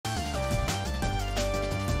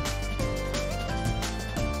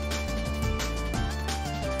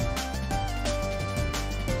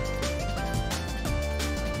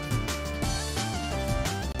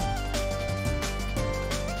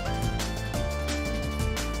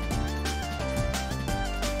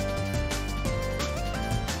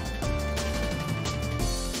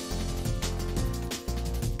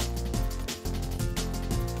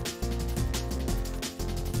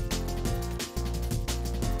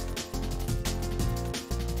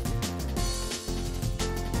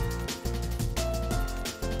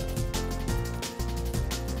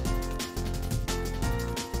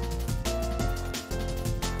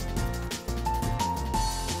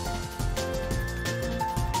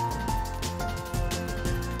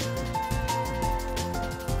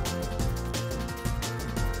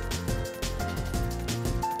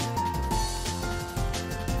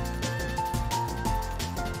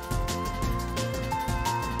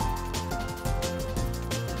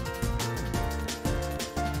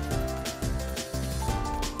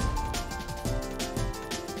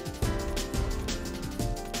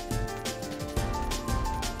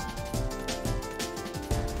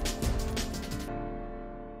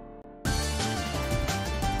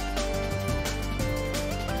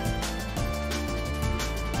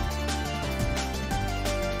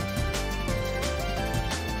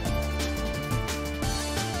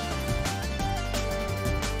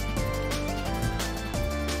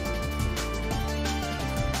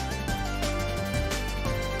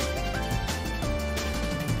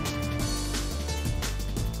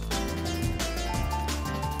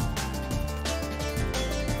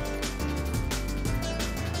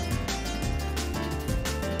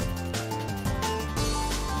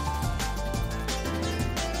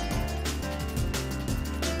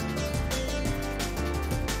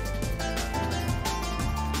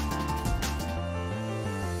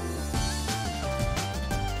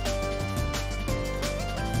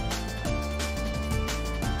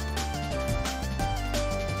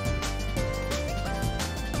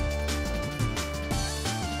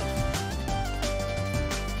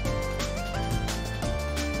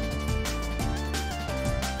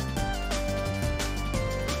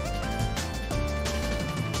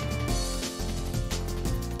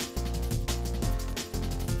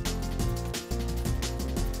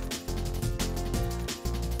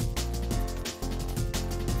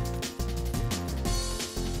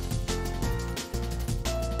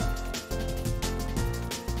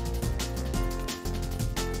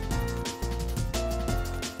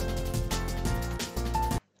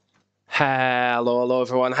Hello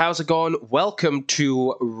everyone. How's it going? Welcome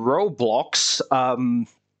to Roblox.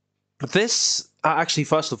 Actually,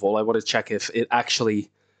 first of all, I want to check if it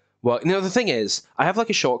actually. Well, the thing is, I have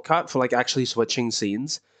like a shortcut for like actually switching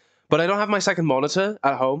scenes, but I don't have my second monitor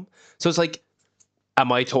at home, so it's like,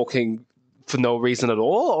 am I talking for no reason at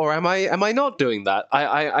all, or am I not doing that?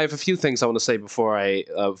 I have a few things I want to say before I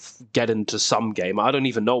get into some game. I don't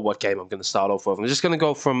even know what game I'm going to start off with. I'm just going to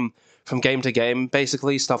go from game to game,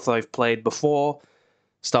 basically stuff that I've played before,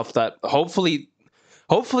 stuff that hopefully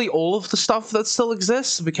all of the stuff that still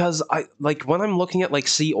exists, because I like when I'm looking at like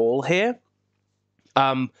see all here,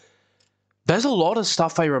 um there's a lot of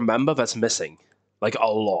stuff I remember that's missing, like a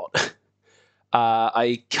lot.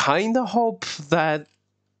 I kind of hope that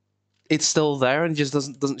it's still there and just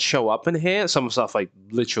doesn't show up in here. Some stuff I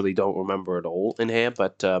literally don't remember at all in here,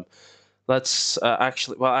 but let's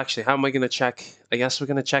actually, how am I going to check? I guess we're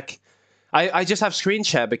going to check. I just have screen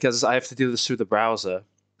share because I have to do this through the browser.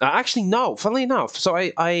 Actually, no. Funnily enough, so I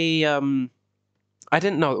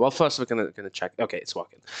didn't know. Well, first we're gonna check. Okay, it's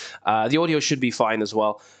working. The audio should be fine as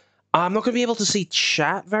well. I'm not gonna be able to see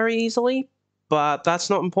chat very easily, but that's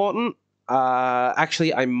not important.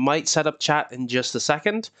 Actually, I might set up chat in just a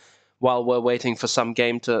second while we're waiting for some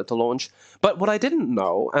game to launch. But what I didn't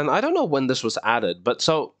know, and I don't know when this was added, but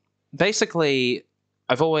so basically,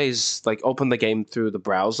 I've always like opened the game through the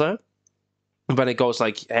browser. But it goes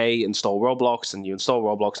like, hey, install Roblox, and you install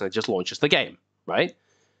Roblox, and it just launches the game, right?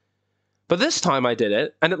 But this time I did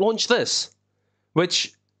it, and it launched this,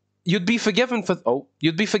 which you'd be forgiven for. Oh,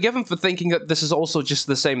 you'd be forgiven for thinking that this is also just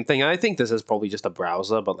the same thing. And I think this is probably just a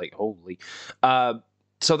browser, but like, holy.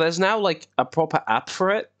 So there's now like a proper app for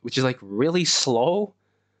it, which is like really slow.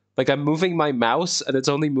 Like I'm moving my mouse, and it's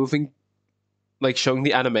only moving, like showing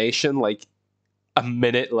the animation like a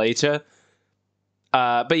minute later.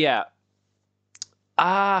 But yeah.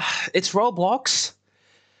 It's Roblox.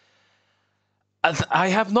 I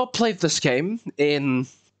have not played this game in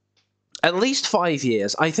at least 5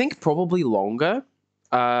 years. I think probably longer.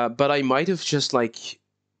 But I might have just like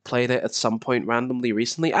played it at some point randomly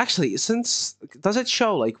recently. Actually, does it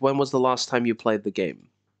show like when was the last time you played the game?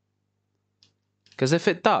 Because if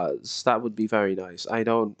it does, that would be very nice. I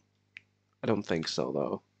don't think so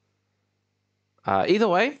though. Either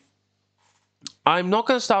way, I'm not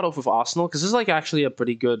going to start off with Arsenal, because this is like actually a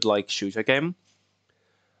pretty good like shooter game.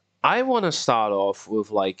 I want to start off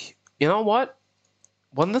with like, you know what?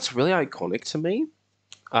 One that's really iconic to me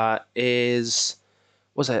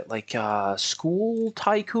was it like School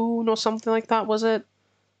Tycoon or something like that, was it?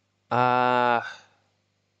 Roblox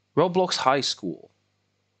High School.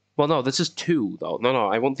 Well, no, this is 2 though. No,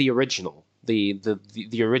 I want the original. The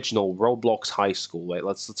original Roblox High School. Wait,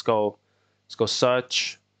 let's go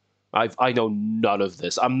search. I know none of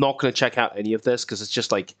this. I'm not going to check out any of this because it's just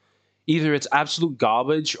like either it's absolute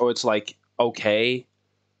garbage or it's like okay,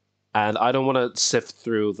 and I don't want to sift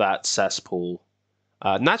through that cesspool.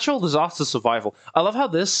 Natural disaster survival. I love how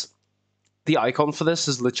the icon for this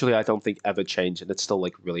is literally, I don't think, ever changed, and it's still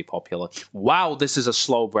like really popular. Wow, this is a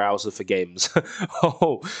slow browser for games.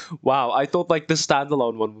 Oh, wow. I thought like the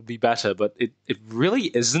standalone one would be better, but it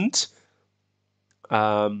really isn't.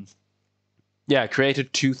 Yeah,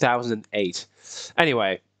 created 2008.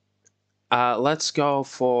 Anyway, let's go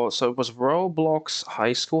for, so it was Roblox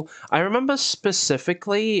High School. I remember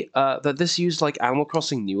specifically that this used like Animal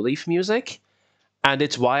Crossing New Leaf music, and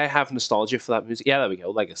it's why I have nostalgia for that music. Yeah, there we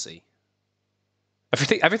go, Legacy.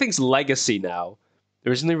 Everything's Legacy now.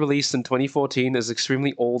 Originally released in 2014 is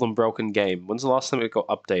extremely old and broken game. When's the last time it got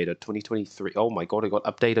updated? 2023. Oh my god, it got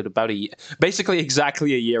updated about basically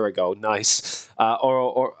exactly a year ago. Nice.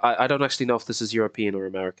 Or I don't actually know if this is European or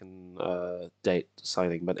American date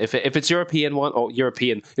signing, but if it's European one, or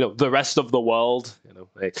European, the rest of the world,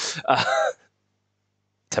 hey,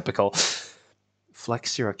 typical.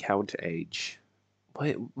 Flex your account age.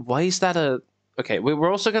 Why is that a? Okay, we're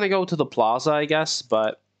also gonna go to the plaza, I guess,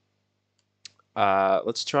 but.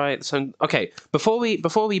 Let's try it. So, okay, before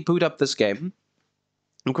we boot up this game,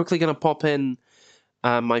 I'm quickly going to pop in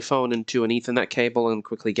my phone into an Ethernet cable and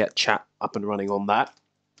quickly get chat up and running on that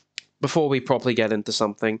before we properly get into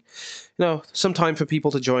something. Some time for people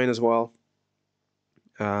to join as well.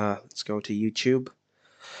 Let's go to YouTube.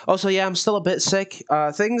 Also, yeah, I'm still a bit sick.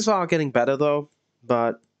 Things are getting better though,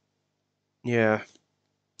 but yeah,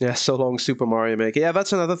 so long, Super Mario Maker. Yeah,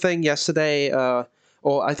 that's another thing. Yesterday,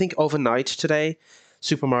 or I think overnight today,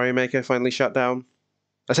 Super Mario Maker finally shut down.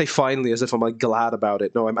 I say finally as if I'm like glad about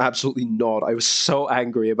it. No, I'm absolutely not. I was so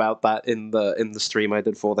angry about that in the stream I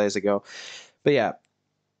did 4 days ago. But yeah,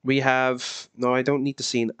 we have. No, I don't need to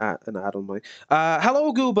see an ad on my.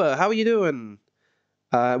 Hello, Goober. How are you doing?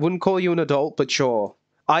 I wouldn't call you an adult, but sure.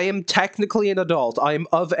 I am technically an adult. I am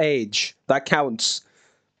of age. That counts.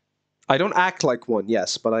 I don't act like one,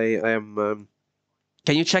 yes, but I am...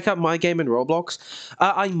 Can you check out my game in Roblox?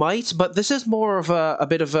 I might, but this is more of a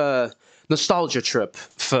bit of a nostalgia trip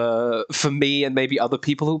for me and maybe other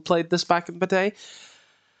people who played this back in the day.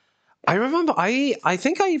 I remember I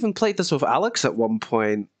think I even played this with Alex at one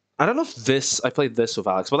point. I don't know if I played this with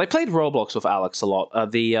Alex, but I played Roblox with Alex a lot.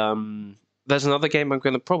 There's another game I'm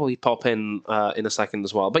going to probably pop in a second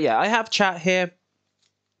as well. But yeah, I have chat here.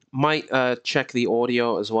 Might check the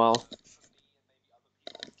audio as well.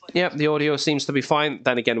 Yep, the audio seems to be fine.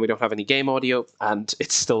 Then again, we don't have any game audio, and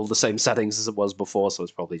it's still the same settings as it was before, so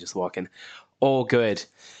it's probably just working. All good.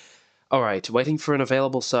 Alright, waiting for an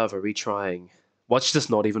available server, retrying. Watch this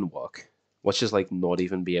not even work. Watch this, like, not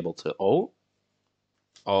even be able to... Oh?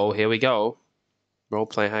 Oh, here we go.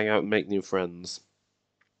 Roleplay, hang out, make new friends.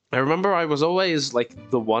 I remember I was always, like,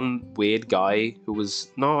 the one weird guy who was,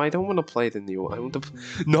 no, I don't want to play the new one. I want to...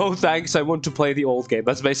 No, thanks, I want to play the old game.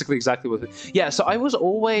 That's basically exactly what... Yeah, so I was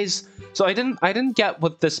always... So I didn't get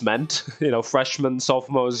what this meant. You know, freshmen,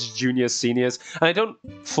 sophomores, juniors, seniors. And I don't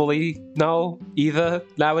fully know either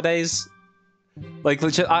nowadays. Like,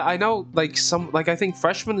 legit, I know, like, I think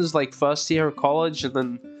freshman is, like, first year of college,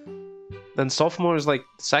 and then sophomore is, like,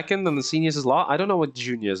 second, and the seniors is I don't know what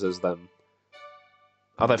juniors is then.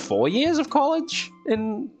 Are there 4 years of college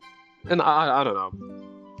in I don't know.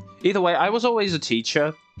 Either way, I was always a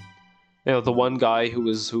teacher. You know, the one guy who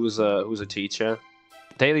was a teacher.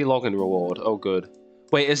 Daily login reward. Oh, good.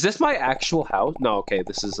 Wait, is this my actual house? No, okay,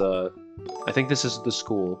 this is I think this is the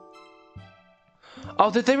school.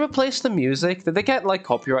 Oh, did they replace the music? Did they get like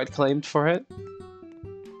copyright claimed for it?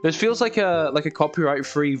 This feels like a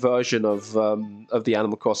copyright-free version of the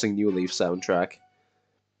Animal Crossing New Leaf soundtrack.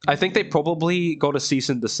 I think they probably got a cease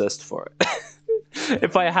and desist for it.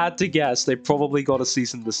 If I had to guess, they probably got a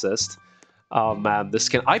cease and desist. Oh man, this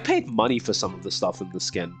skin. I paid money for some of the stuff in the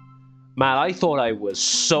skin. Man, I thought I was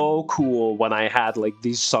so cool when I had like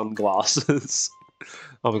these sunglasses.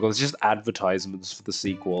 Oh my god, it's just advertisements for the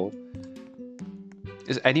sequel.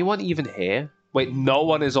 Is anyone even here? Wait, no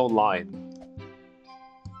one is online.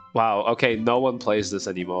 Wow, okay, no one plays this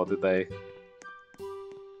anymore, did they?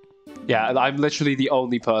 Yeah, I'm literally the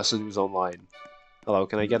only person who's online. Hello,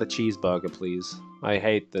 can I get a cheeseburger, please? I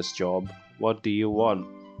hate this job. What do you want?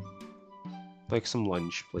 Like some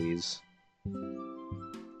lunch, please.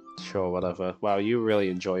 Sure, whatever. Wow, you really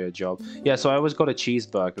enjoy your job. Yeah, so I always got a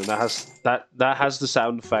cheeseburger, and that has the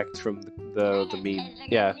sound effect from the meme.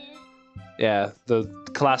 Yeah. Yeah, the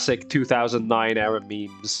classic 2009 era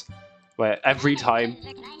memes. Where every time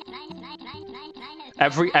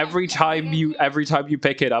you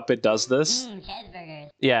pick it up, it does this.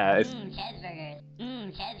 Yeah.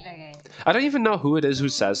 I don't even know who it is who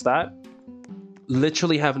says that.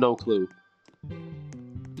 Literally have no clue.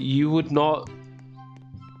 You would not...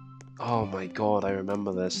 Oh my god, I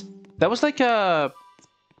remember this. That was like a...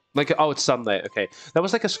 oh, it's Sunday, okay. That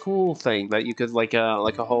was like a school thing that you could like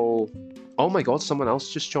a whole... Oh my god, someone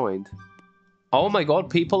else just joined. Oh my god,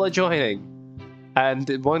 people are joining.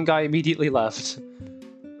 And one guy immediately left.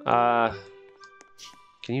 Can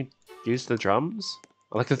you use the drums?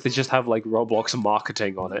 I like that they just have like Roblox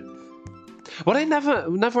marketing on it. What I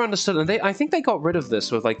never understood, and I think they got rid of this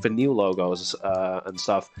with like the new logos and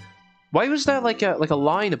stuff. Why was there like a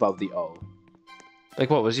line above the O? Like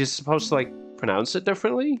what, was you supposed to like pronounce it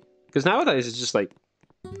differently? Because nowadays it's just like,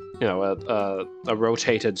 you know, a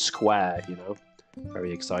rotated square, you know?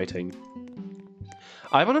 Very exciting.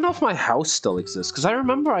 I want to know if my house still exists, because I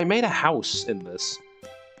remember I made a house in this.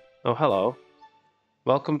 Oh, hello.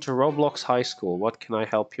 Welcome to Roblox High School. What can I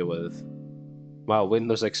help you with? Wow,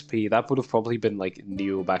 Windows XP. That would have probably been, like,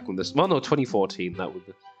 new back when this... Well, no, 2014, that would...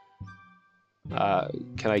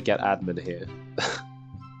 Can I get admin here?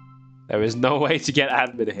 There is no way to get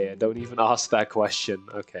admin here. Don't even ask that question.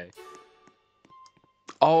 Okay.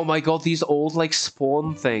 Oh my god, these old, like,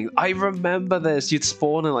 spawn things. I remember this. You'd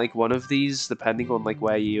spawn in, like, one of these, depending on, like,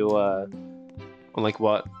 where you, on, like,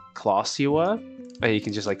 what class you were. And you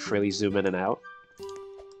can just, like, freely zoom in and out.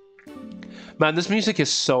 Man, this music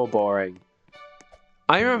is so boring.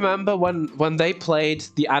 I remember when they played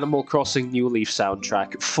the Animal Crossing New Leaf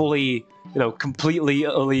soundtrack fully, you know, completely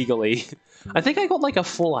illegally. I think I got, like, a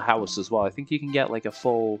full house as well. I think you can get, like, a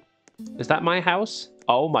full... Is that my house?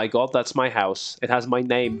 Oh my god, that's my house. It has my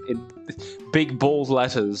name in big bold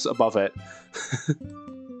letters above it.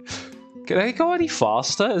 Can I go any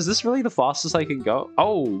faster? Is this really the fastest I can go?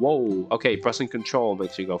 Oh, whoa. Okay, pressing control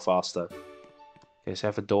makes you go faster. Okay, so I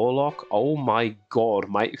have a door lock. Oh my god,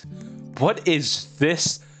 What is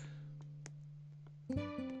this?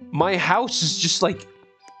 My house is just like...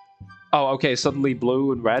 Oh, okay, suddenly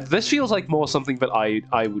blue and red. This feels like more something that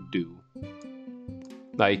I would do.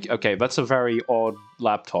 Like, okay, that's a very odd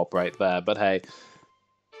laptop right there, but hey.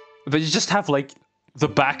 But you just have, like, the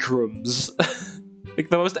back rooms. Like,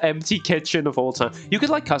 the most empty kitchen of all time. You could,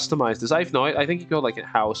 like, customize this. I think you go, like, a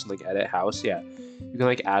house and, like, edit house, yeah. You can,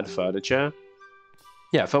 like, add furniture.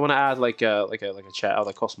 Yeah, if I want to add, like a chair... Oh,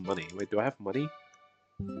 that costs money. Wait, do I have money?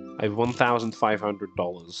 I have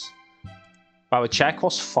 $1,500. Wow, a chair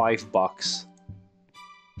costs $5.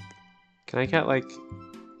 Can I get, like...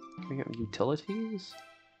 Can I get utilities?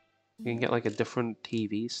 You can get, like, a different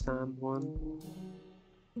TV stand one.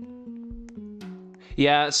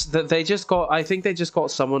 Yeah, they just got... I think they just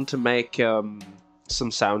got someone to make some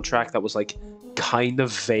soundtrack that was, like, kind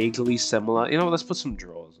of vaguely similar. You know, let's put some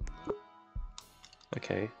drawers in there.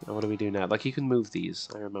 Okay, now what do we do now? Like, you can move these.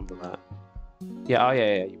 I remember that. Yeah, oh,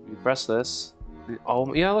 yeah. You press this.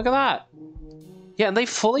 Oh, yeah, look at that! Yeah, and they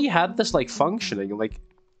fully had this, like, functioning. Like,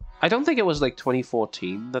 I don't think it was, like,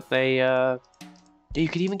 2014 that they, Yeah, you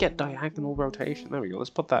could even get diagonal rotation. There we go, let's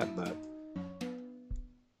put that in there.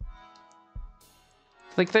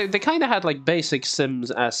 Like, they kind of had, like, basic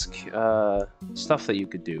Sims-esque stuff that you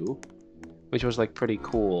could do, which was, like, pretty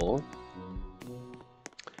cool.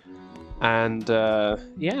 And,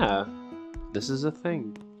 yeah, this is a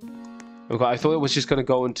thing. Oh god, I thought it was just gonna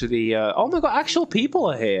go into the, Oh my god, actual people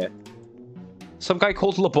are here! Some guy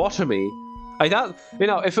called Lobotomy. I doubt, you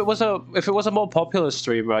know, if it was a more popular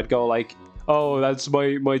streamer, I'd go like, oh, that's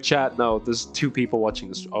my chat. No, there's 2 people watching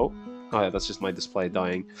this. Oh, yeah, that's just my display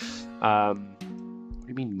dying. What do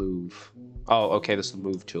you mean move? Oh, okay, this is the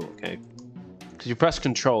move tool. Okay, because you press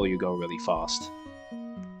control, you go really fast.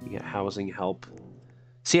 You get housing help.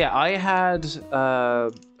 So yeah, I had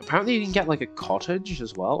apparently you can get like a cottage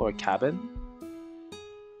as well, or a cabin.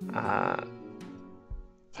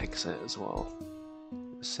 Exit as well.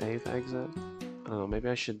 Save exit. I don't know. Maybe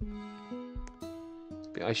I should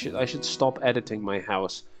stop editing my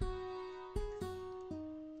house.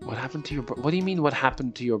 What happened to your bro? What do you mean? What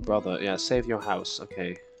happened to your brother? Yeah, save your house.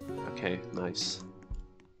 Okay. Okay. Nice.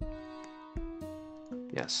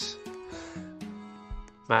 Yes.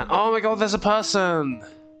 Man. Oh my god! There's a person.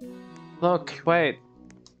 Look. Wait.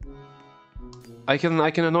 I can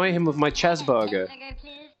annoy him with my cheeseburger.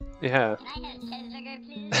 Yeah.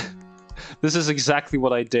 This is exactly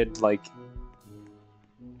what I did, like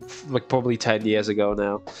probably 10 years ago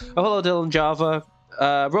now. Oh, hello, Dylan Java.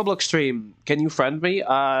 Roblox stream. Can you friend me?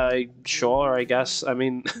 Sure, I guess. I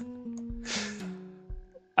mean...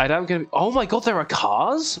 I don't gonna... Oh my god, there are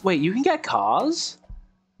cars? Wait, you can get cars?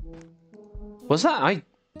 Was that...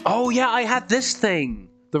 Oh yeah, I had this thing!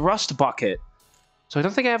 The rust bucket. So I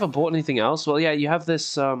don't think I ever bought anything else. Well, yeah, you have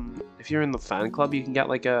this, if you're in the fan club, you can get,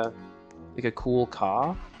 like a cool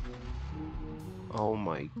car. Oh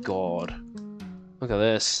my god. Look at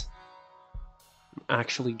this. I'm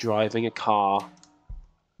actually driving a car.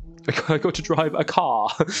 I got to drive a car.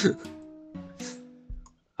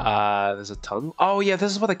 There's a ton. Oh yeah,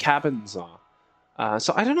 this is where the cabins are.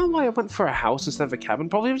 So I don't know why I went for a house instead of a cabin.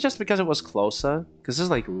 Probably just because it was closer. Because this is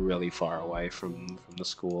like really far away from the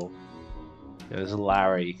school. Yeah, there's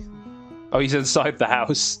Larry. Oh, he's inside the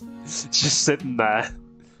house. He's just sitting there.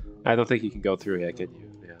 I don't think you can go through here, can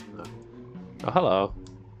you? Yeah. No. Oh, hello.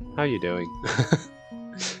 How you doing?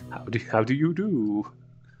 How do you do?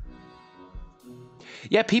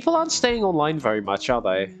 Yeah, people aren't staying online very much, are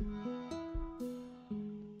they?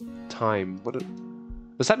 Time.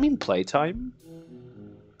 Does that mean playtime?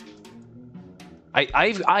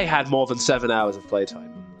 I had more than 7 hours of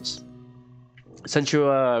playtime on this. Sent you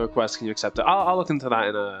a request. Can you accept it? I'll look into that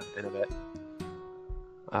in a bit.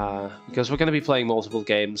 Because we're going to be playing multiple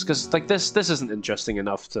games. Because like this isn't interesting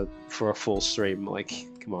enough for a full stream. Like,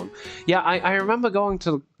 come on. Yeah, I remember going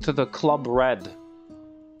to the Club Red.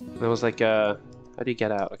 There was like how do you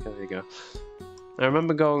get out? Okay, there you go. I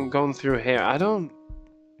remember going through here.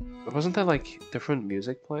 Wasn't there like different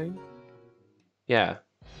music playing? Yeah.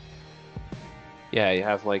 Yeah, you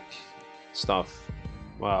have like stuff.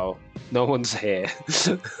 Wow, no one's here.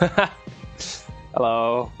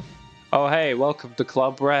 Hello. Oh hey, welcome to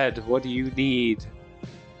Club Red. What do you need?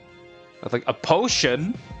 Like a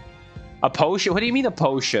potion? A potion? What do you mean a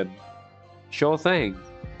potion? Sure thing.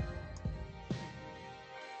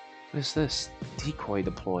 What is this? Decoy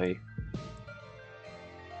deploy.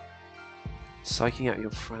 Psyching out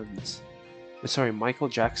your friends. Sorry, Michael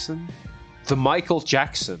Jackson? The Michael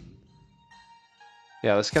Jackson.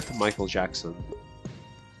 Yeah, let's get the Michael Jackson.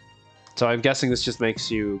 So I'm guessing this just makes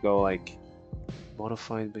you go like...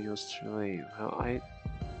 Modified by yours truly. Well,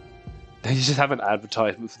 they just have an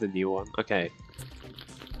advertisement for the new one. Okay.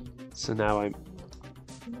 So now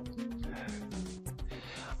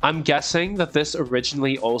I'm guessing that this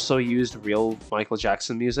originally also used real Michael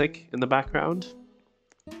Jackson music in the background.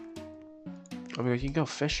 I mean, you can go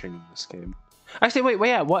fishing in this game. Actually, wait,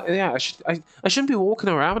 yeah, what? Yeah, I shouldn't be walking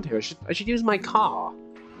around here. I should use my car.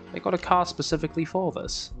 I got a car specifically for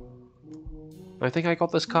this. I think I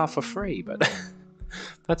got this car for free, but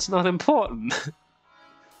that's not important.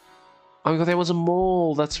 Oh my god, there was a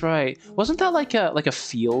mall. That's right. Wasn't that like a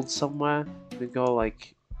field somewhere? We go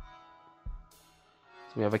like.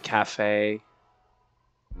 We have a cafe.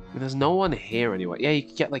 I mean, there's no one here anyway. Yeah, you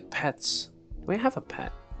can get like pets. Do I have a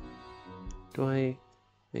pet? Do I?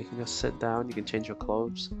 You can just sit down. You can change your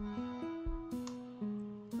clothes.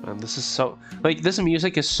 And this is so like this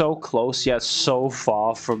music is so close yet so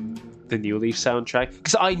far from the New Leaf soundtrack.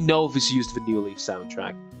 Because I know this used the New Leaf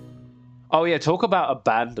soundtrack. Oh yeah, talk about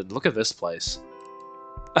abandoned. Look at this place.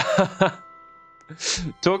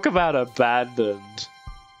 Talk about abandoned.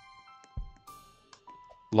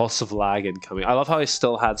 Loss of lag incoming. I love how I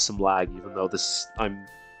still had some lag, even though I'm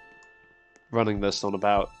running this on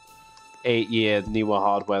about 8-year newer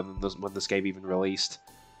hardware than when this game even released.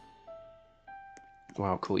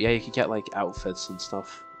 Wow, cool. Yeah, you can get like outfits and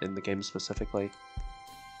stuff in the game specifically.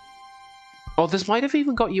 Oh, this might have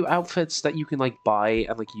even got you outfits that you can like buy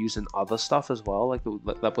and like use in other stuff as well, like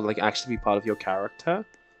that would like actually be part of your character.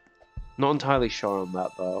 Not entirely sure on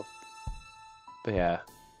that though. But yeah.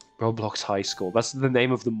 Roblox High School. That's the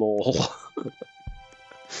name of the mall.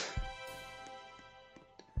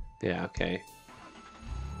 Yeah, okay.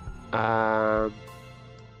 I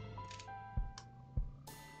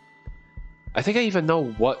think I even know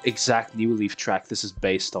what exact New Leaf track this is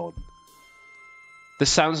based on.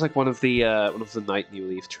 This sounds like one of the night New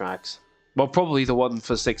Leaf tracks. Well, probably the one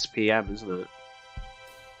for 6 PM, isn't it?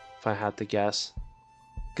 If I had to guess.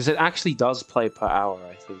 Because it actually does play per hour,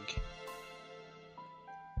 I think.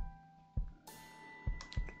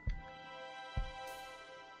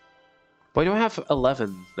 Why do I have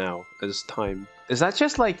 11 now as time? Is that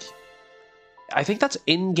just like... I think that's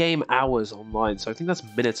in-game hours online, so I think that's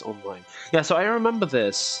minutes online. Yeah, so I remember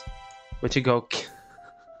this. Where'd you go?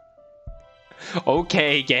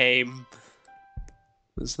 Okay, game.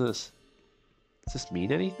 What's this? Does this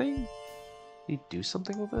mean anything? Can you do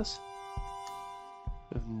something with this?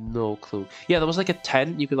 I have no clue. Yeah, there was like a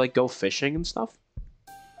tent. You could like go fishing and stuff.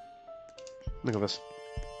 Look at this.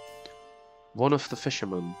 One of the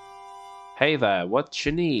fishermen. Hey there, what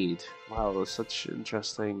you need? Wow, that's such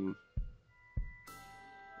interesting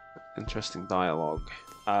dialogue.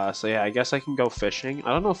 So yeah, I guess I can go fishing. I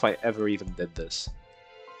don't know if I ever even did this.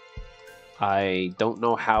 I don't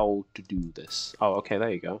know how to do this. Oh, okay, there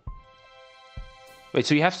you go. Wait,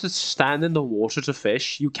 so you have to stand in the water to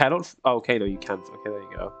fish? You cannot... Oh, okay, no, you can. Okay, there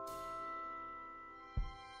you go.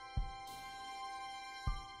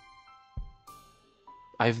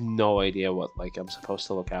 I have no idea what, like, I'm supposed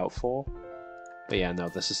to look out for. But yeah, no,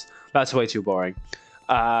 that's way too boring.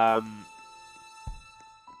 I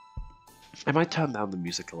might turn down the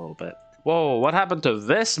music a little bit. Whoa, what happened to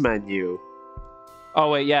this menu? Oh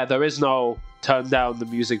wait, yeah, there is no turn down the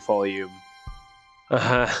music volume.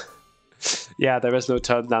 Yeah, there is no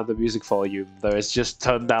turn down the music volume. There is just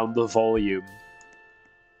turn down the volume.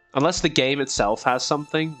 Unless the game itself has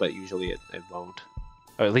something, but usually it won't.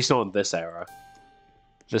 Or at least not in this era.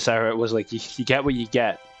 This era, it was like, you get what you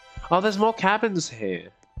get. Oh, there's more cabins here.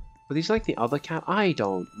 Are these like the other I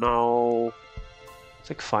don't know. It's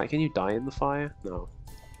like fire. Can you die in the fire? No.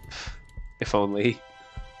 If only.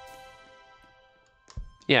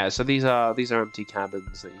 Yeah, so these are empty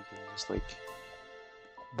cabins that you can just like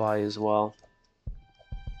buy as well.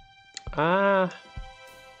 Oh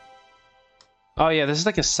yeah, this is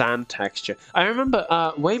like a sand texture. I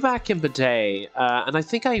remember way back in the day, and I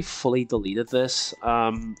think I fully deleted this.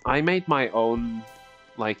 I made my own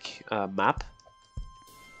like map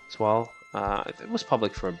as well. It was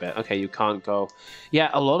public for a bit. Okay, you can't go. Yeah,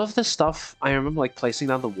 a lot of this stuff I remember like placing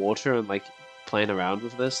down the water and like playing around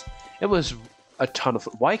with this. It was a ton of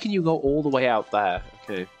fun. Why can you go all the way out there?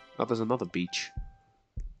 Okay, oh, there's another beach.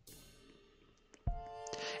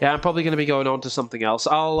 Yeah, I'm probably going to be going on to something else.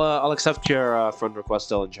 I'll accept your friend request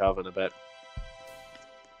still in Java in a bit.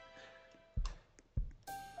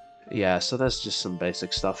 Yeah, so there's just some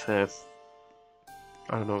basic stuff here.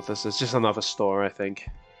 I don't know what this is. Just another store, I think.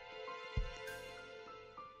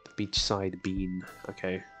 Beachside bean.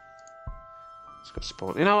 Okay. Let's go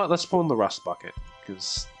spawn. You know what? Let's spawn the rust bucket.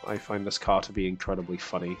 Because I find this car to be incredibly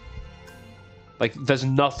funny. Like, there's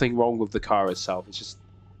nothing wrong with the car itself. It's just...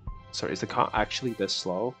 Sorry, is the car actually this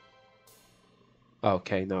slow?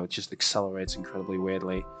 Okay, no, it just accelerates incredibly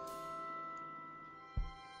weirdly.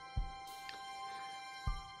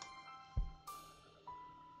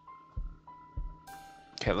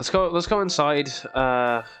 Okay, let's go. Let's go inside.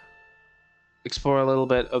 Explore a little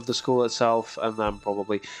bit of the school itself, and then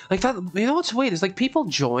probably like that. You know what's weird is like people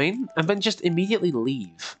join and then just immediately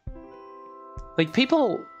leave. Like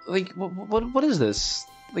people, like what is this?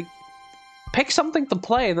 Like, pick something to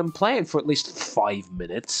play and then play it for at least 5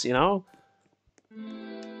 minutes. You know?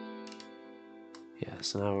 Yeah.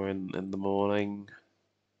 So now we're in the morning.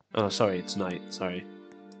 Oh, sorry, it's night. Sorry.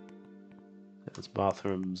 There's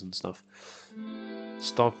bathrooms and stuff.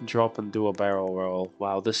 Stop, drop, and do a barrel roll.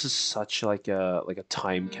 Wow, this is such like a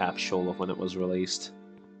time capsule of when it was released.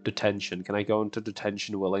 Detention. Can I go into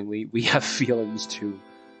detention willingly? We have feelings too.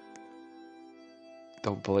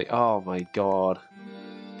 Don't believe. Oh my god.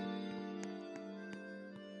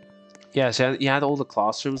 Yeah, so you had all the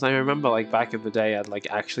classrooms. I remember like back in the day, I'd like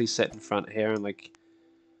actually sit in front here and like.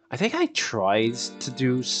 I think I tried to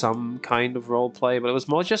do some kind of role play, but it was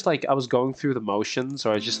more just like I was going through the motions,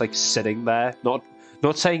 or I was just like sitting there, not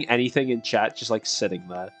saying anything in chat, just like sitting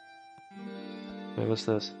there. Wait, what's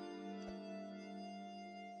this?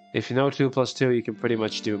 If you know 2 plus 2, you can pretty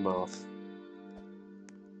much do math.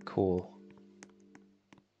 Cool.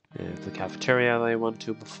 Yeah, the cafeteria that I went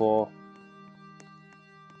to before.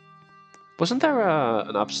 Wasn't there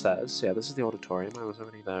an upstairs? Yeah, this is the auditorium. I was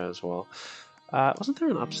already there as well. Wasn't there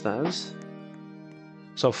an upstairs?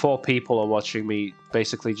 So 4 people are watching me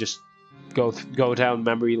basically just go down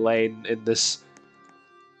memory lane in this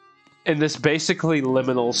basically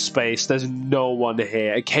liminal space. There's no one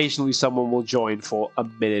here. Occasionally someone will join for a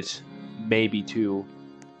minute, maybe 2.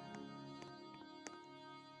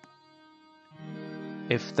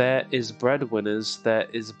 If there is breadwinners, there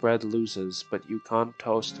is bread losers, but you can't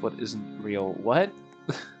toast what isn't real. What?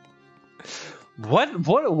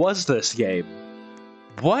 What was this game?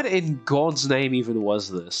 What in God's name even was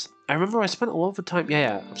this? I remember I spent a lot of the time...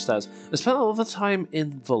 Yeah, upstairs. I spent a lot of the time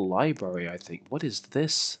in the library, I think. What is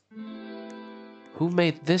this? Who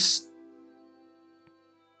made this?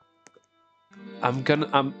 I'm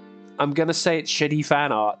gonna say it's shitty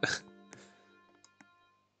fan art.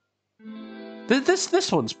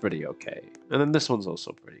 This one's pretty okay. And then this one's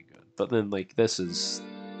also pretty good. But then like this is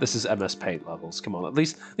MS Paint levels. Come on, at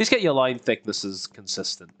least get your line thicknesses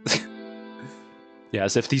consistent. Yeah,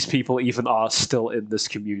 as if these people even are still in this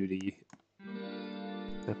community.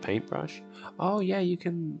 A paintbrush? Oh yeah, you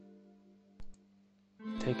can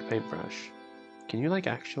take a paintbrush. Can you like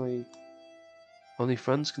actually... Only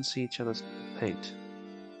friends can see each other's paint.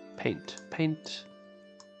 Paint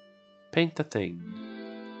the thing.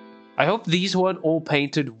 I hope these weren't all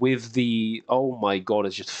painted with the... Oh my god,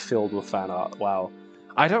 it's just filled with fan art. Wow.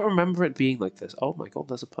 I don't remember it being like this. Oh my god,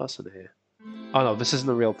 there's a person here. Oh no, this isn't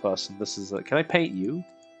a real person. This is a... Can I paint you?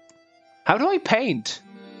 How do I paint?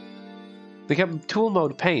 They have tool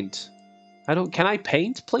mode paint. I don't... Can I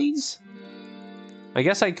paint, please? I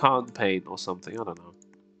guess I can't paint or something. I don't know.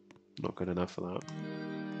 Not good enough for that.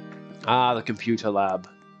 Ah, the computer lab.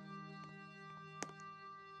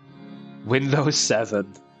 Windows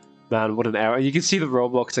 7. Man, what an error. You can see the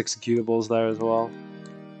Roblox executables there as well.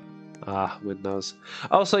 Ah, Windows.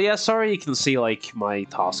 Oh, so yeah, sorry you can see, like, my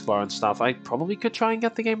taskbar and stuff. I probably could try and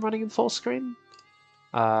get the game running in full screen.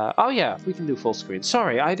 Oh yeah, we can do full screen.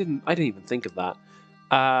 Sorry, I didn't even think of that.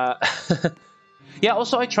 Yeah,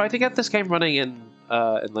 also, I tried to get this game running in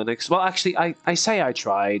Linux. Well, actually, I say I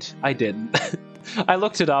tried. I didn't. I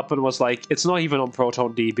looked it up and was like, it's not even on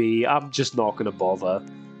ProtonDB. I'm just not going to bother.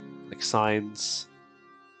 Like, signs.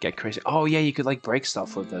 Get crazy. Oh, yeah, you could, like, break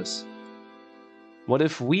stuff with this. What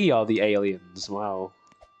if we are the aliens? Wow.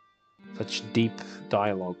 Such deep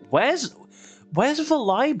dialogue. Where's the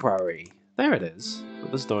library? There it is. Oh,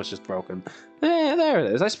 this door's just broken. There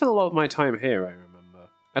it is. I spent a lot of my time here, I remember.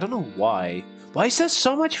 I don't know why. Why is there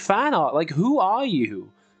so much fan art? Like, who are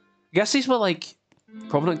you? I guess these were, like,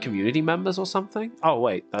 prominent community members or something? Oh,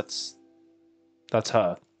 wait, that's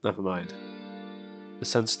her. Never mind. The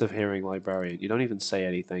sensitive hearing librarian. You don't even say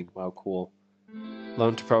anything. Wow, cool.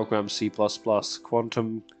 Learn to program C++.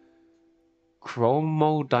 Quantum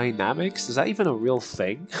chromodynamics? Is that even a real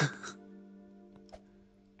thing?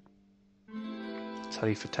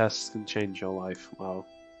 Study for tests can change your life. Wow.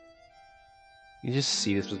 You just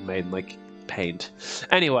see this was made in, like, paint.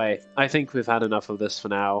 Anyway, I think we've had enough of this for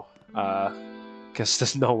now. Because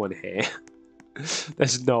there's no one here.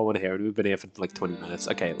 There's no one here, and we've been here for, like, 20 minutes.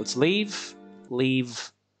 Okay, let's leave.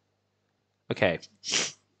 Leave. Okay.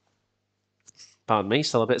 Pardon me,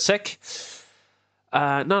 still a bit sick.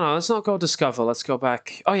 No, let's not go discover. Let's go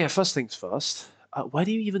back. Oh, yeah, first things first. Why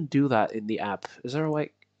do you even do that in the app? Is there a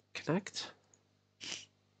way... Connect?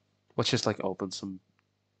 Let's just, like, open some...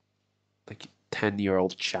 like,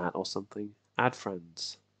 10-year-old chat or something. Add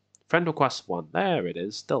friends. Friend request 1. There it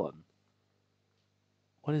is. Dylan.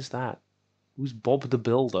 What is that? Who's Bob the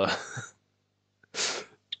Builder?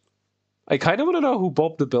 I kind of want to know who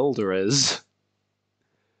Bob the Builder is.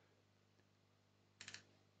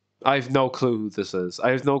 I have no clue who this is.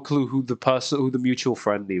 I have no clue who the mutual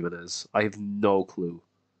friend even is. I have no clue.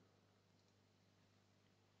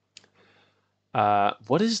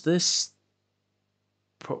 What is this?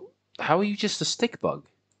 How are you just a stick bug?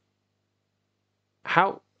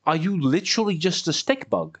 How are you literally just a stick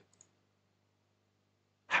bug?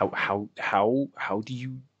 How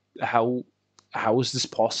is this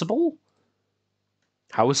possible?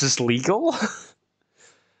 How is this legal?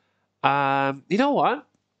 You know what?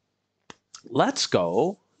 Let's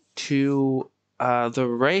go to the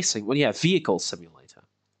racing. Well, yeah, vehicle simulator.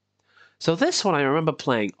 So this one I remember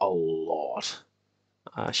playing a lot.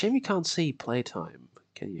 Shame you can't see playtime,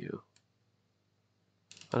 can you?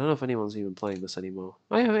 I don't know if anyone's even playing this anymore.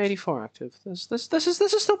 I have 84 active. This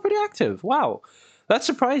is still pretty active. Wow, that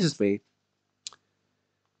surprises me.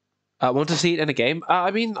 Want to see it in a game? I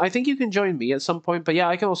mean, I think you can join me at some point, but yeah,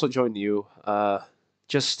 I can also join you. I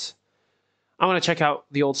want to check out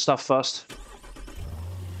the old stuff first.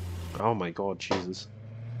 Oh my god, Jesus.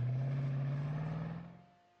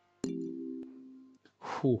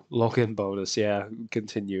 Whew, login bonus, yeah,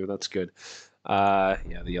 continue, that's good. Yeah,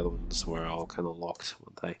 the other ones were all kind of locked,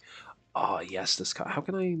 weren't they? Oh, yes, this car. How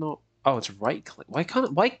can I not... Oh, it's right click.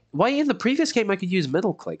 Why in the previous game I could use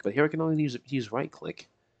middle click, but here I can only use right click?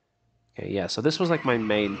 Okay, yeah, so this was like my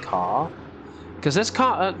main car. Because this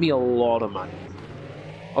car earned me a lot of money.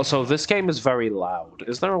 Also, this game is very loud.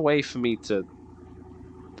 Is there a way for me to...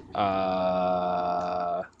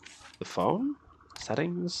 The phone?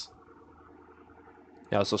 Settings?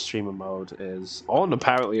 Yeah, also streamer mode is on,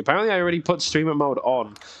 apparently. Apparently I already put streamer mode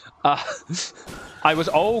on. I was...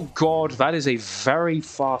 Oh, God, that is a very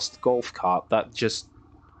fast golf cart. That just...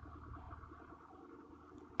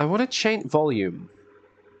 I want to change volume.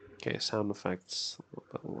 Okay, sound effects a little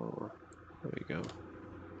bit lower. There we go.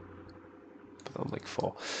 Put on like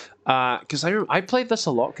 4. Because I played this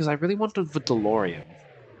a lot because I really wanted the DeLorean.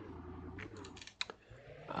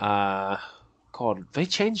 God, they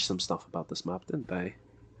changed some stuff about this map, didn't they?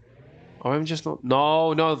 Or I'm just not...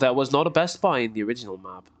 No, there was not a Best Buy in the original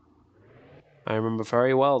map. I remember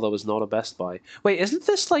very well there was not a Best Buy. Wait, isn't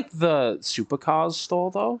this like the Supercars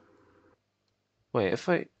store, though? Wait, if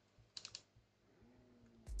I...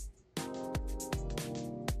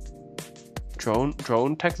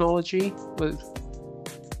 Drone technology?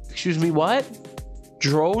 Excuse me, what?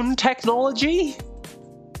 Drone technology?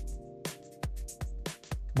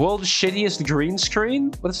 World's shittiest green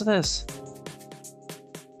screen? What is this?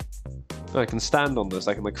 Oh, I can stand on this.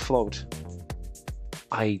 I can, like, float.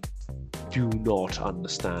 I do not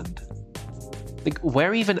understand. Like,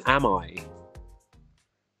 where even am I?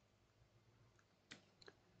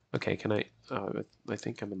 Okay, can I... Oh, I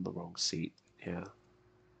think I'm in the wrong seat. Yeah.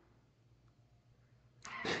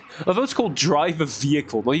 Although it's called drive a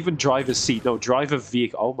vehicle, not even drive a seat. No, drive a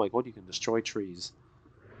vehicle. Oh my god, you can destroy trees.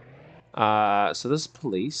 So this is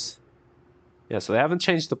police. Yeah, so they haven't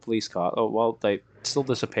changed the police car. Oh well, they still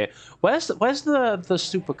disappear. Where's the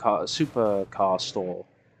supercar store?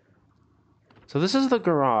 So this is the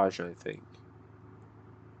garage, I think.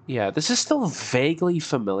 Yeah, this is still vaguely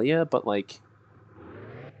familiar, but like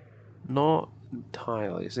not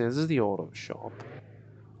entirely. So this is the auto shop.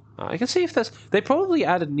 I can see if there's... They probably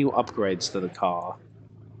added new upgrades to the car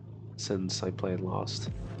since I played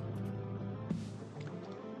last.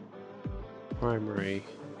 Primary.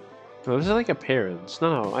 No, this is like appearance.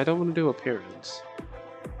 No, I don't want to do appearance.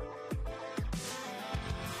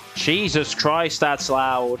 Jesus Christ, that's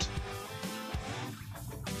loud.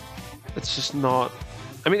 It's just not...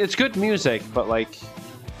 I mean, it's good music, but like...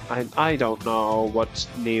 I don't know what's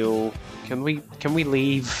new. Can we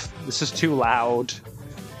leave? This is too loud.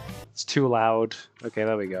 It's too loud. Okay,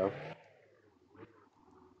 there we go.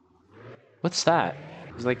 What's that?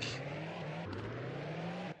 It's like...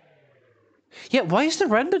 Yeah, why is the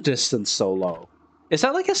render distance so low? Is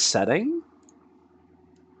that like a setting?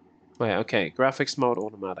 Wait, okay. Graphics mode,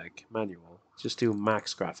 automatic. Manual. Just do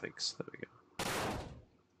max graphics. There we go.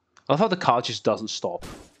 I love how the car just doesn't stop.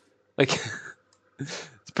 Like...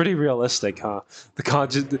 It's pretty realistic, huh? The car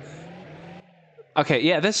just... Okay,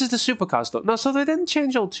 yeah, this is the supercar stuff. No, so they didn't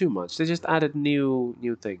change all too much. They just added new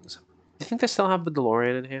things. Do you think they still have the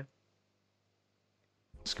DeLorean in here?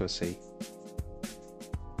 Let's go see.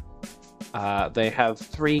 They have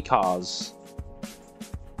 3 cars.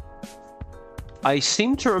 I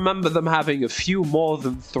seem to remember them having a few more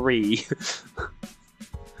than 3.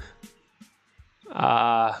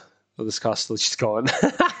 Well, this car's still just gone.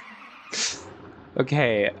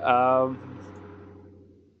 Okay,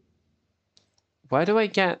 where do I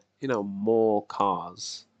get, more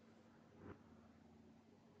cars?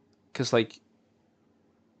 Because, like,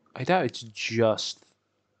 I doubt it's just,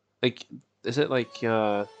 like, is it like,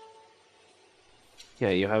 yeah,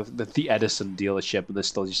 you have the Edison dealership, and they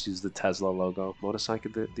still just use the Tesla logo.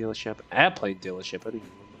 Motorcycle dealership, airplane dealership, I didn't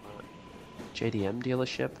even remember that. JDM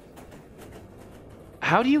dealership.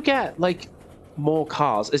 How do you get, like, more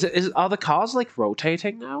cars? Are the cars, like,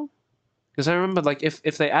 rotating now? Because I remember, like,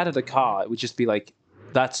 if they added a car, it would just be like,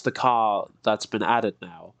 that's the car that's been added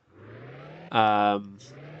now.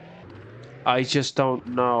 I just don't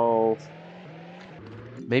know.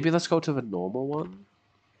 Maybe let's go to the normal one.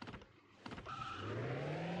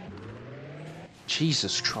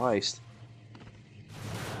 Jesus Christ.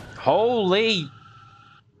 Holy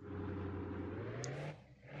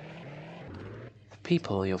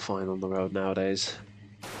people you'll find on the road nowadays.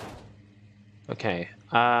 Okay.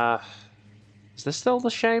 Is this still the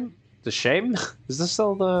shame? The shame? Is this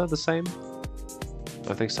still the same?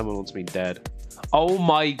 I think someone wants me dead. Oh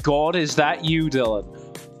my god, is that you, Dylan?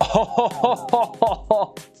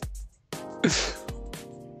 Oh,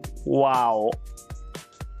 wow.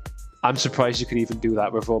 I'm surprised you can even do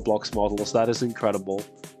that with Roblox models. That is incredible.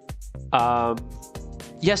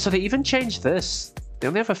 Yeah, so they even changed this. They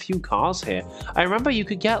only have a few cars here. I remember you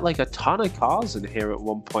could get like a ton of cars in here at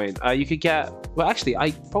one point. You could get... Well, actually, I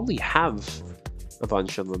probably have a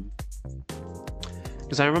bunch of them.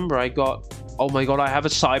 Because I remember I got... Oh my god, I have a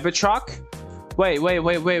Cybertruck? Wait.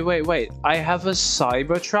 I have a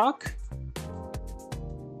Cybertruck?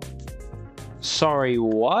 Sorry,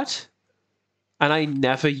 what? And I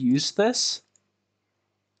never used this?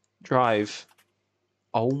 Drive.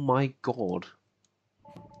 Oh my god.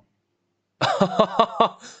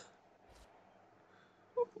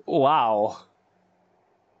 Wow.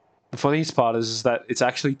 The funniest part is that it's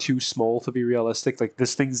actually too small to be realistic. Like,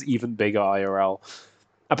 this thing's even bigger IRL.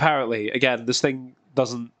 Apparently, again, this thing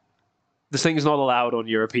doesn't... This thing is not allowed on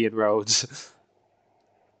European roads.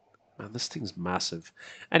 Man, this thing's massive.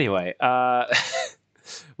 Anyway,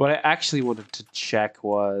 what I actually wanted to check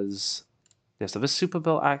was... Yes, the Super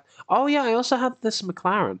Bill Act. Oh yeah, I also had this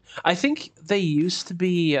McLaren. I think they used to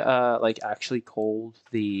be like actually called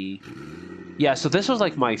the... Yeah, so this was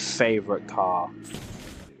like my favorite car.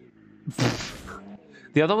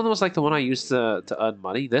 The other one was like the one I used to earn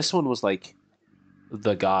money. This one was like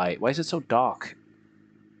the guy. Why is it so dark?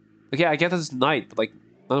 Okay, I get it's night, but like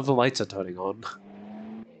none of the lights are turning on.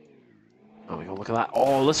 Oh my god, look at that.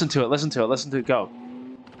 Oh, listen to it, go.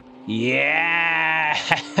 Yeah!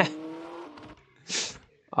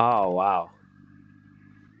 Oh, wow.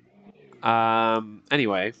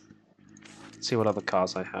 Anyway, let's see what other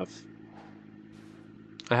cars I have.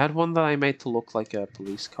 I had one that I made to look like a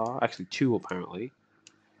police car. Actually, two, apparently.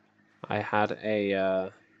 I had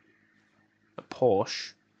a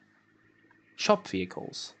Porsche. Shop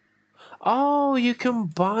vehicles. Oh, you can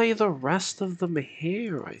buy the rest of them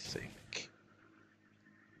here, I think.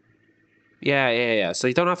 Yeah. So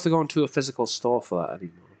you don't have to go into a physical store for that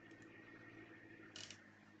anymore.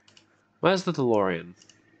 Where's the DeLorean?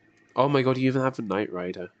 Oh my god, you even have a Knight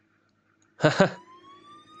Rider.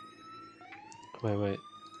 Wait.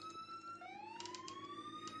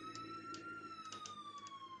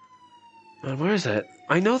 Man, where is it?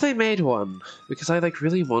 I know they made one, because I, like,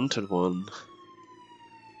 really wanted one.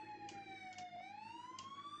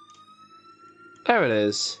 There it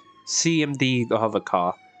is. CMD, the hover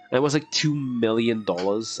car. And it was like $2 million.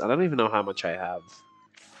 I don't even know how much I have.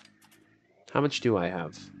 How much do I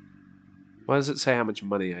have? Why does it say how much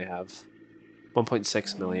money I have?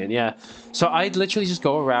 1.6 million, yeah. So I'd literally just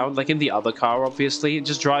go around, like in the other car, obviously, and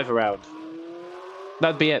just drive around.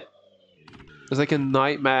 That'd be it. It's like a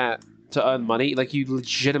nightmare to earn money. Like, you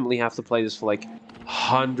legitimately have to play this for like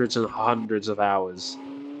hundreds and hundreds of hours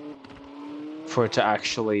for it to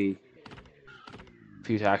actually...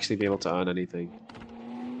 For you to actually be able to earn anything.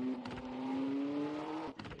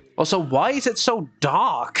 Also, why is it so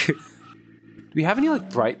dark? Do we have any, like,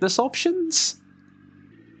 brightness options?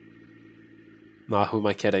 Nah, who am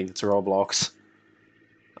I kidding? It's Roblox.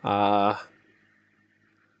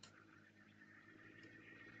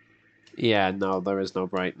 Yeah, no, there is no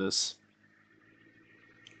brightness.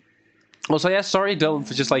 Also, yeah, sorry, Dylan,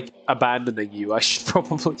 for just, like, abandoning you. I should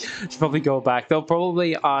probably go back. Though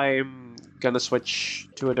probably I'm gonna switch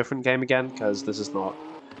to a different game again, because this is not...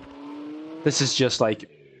 This is just, like,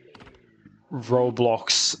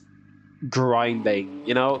 Roblox grinding,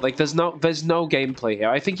 you know? Like, there's no gameplay here.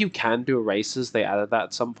 I think you can do races. They added that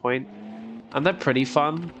at some point. And they're pretty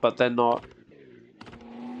fun, but they're not...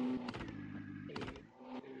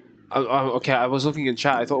 Okay, I was looking in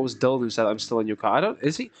chat. I thought it was Dylan who said I'm still in your car. I don't.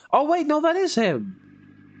 Is he? Oh wait, no, that is him.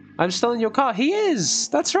 I'm still in your car. He is.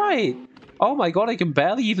 That's right. Oh my god, I can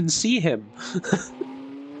barely even see him.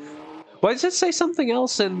 Why does it say something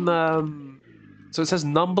else in? So it says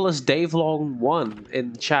numberless Dave Long 1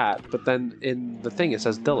 in chat, but then in the thing it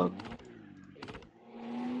says Dylan.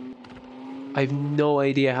 I have no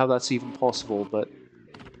idea how that's even possible, but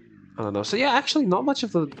I don't know. So yeah, actually not much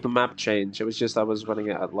of the map change. It was just I was running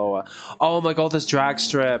it at lower. Oh my god, this drag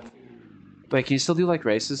strip. Wait, can you still do like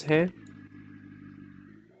races here?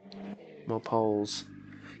 More poles.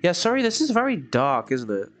 Yeah, sorry, this is very dark,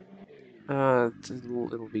 isn't it?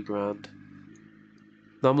 It'll be grand.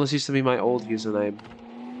 Numberless used to be my old username.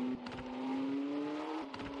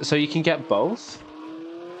 So you can get both?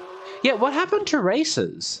 Yeah, what happened to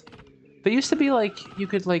races? There used to be like you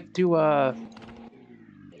could like do a.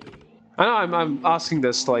 I know I'm asking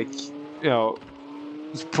this like, you know,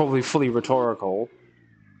 it's probably fully rhetorical.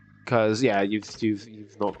 Cause yeah, you've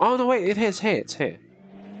not. Oh no, wait, it's here. It's here.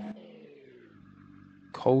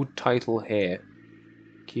 Code title here.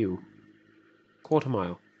 Q. Quarter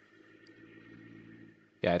mile.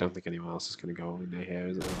 Yeah, I don't think anyone else is gonna go in here,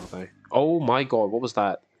 is it? Are they? Oh my god, what was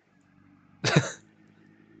that?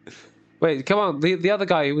 Wait, come on, the other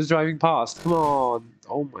guy who was driving past. Come on.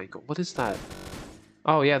 Oh my god, what is that?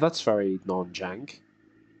 Oh yeah, that's very non-jank.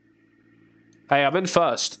 Hey, I'm in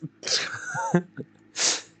first.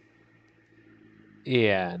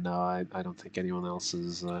 Yeah, no, I don't think anyone else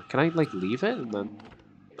is... Can I, like, leave it and then...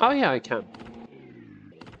 Oh yeah, I can.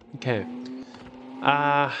 Okay.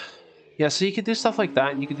 Yeah, so you can do stuff like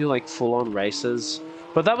that, and you can do, like, full-on races.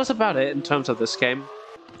 But that was about it in terms of this game.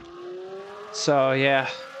 So, yeah.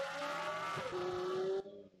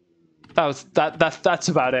 That's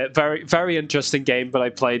about it. Very, very interesting game, but I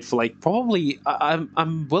played for, like, probably...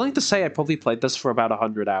 I'm willing to say I probably played this for about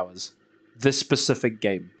 100 hours. This specific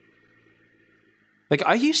game. Like,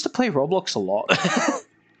 I used to play Roblox a lot.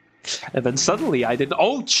 And then suddenly I didn't...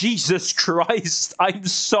 Oh, Jesus Christ! I'm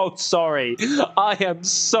so sorry! I am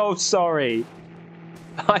so sorry!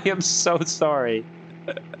 I am so sorry!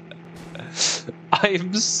 I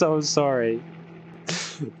am so sorry!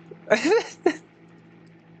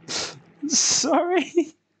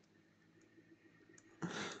 Sorry!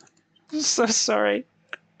 I'm so sorry.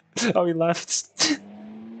 Oh, he left.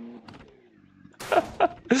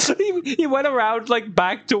 He went around, like,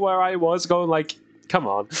 back to where I was, going like, come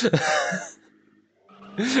on.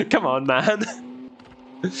 Come on, man.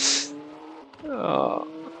 Oh.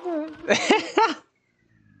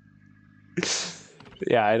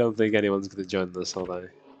 Yeah, I don't think anyone's gonna join this, are they?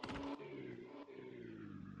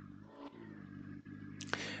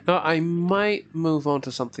 No, I might move on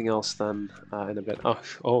to something else then in a bit.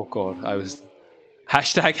 Oh god, I was...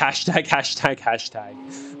 Hashtag.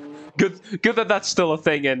 Good that that's still a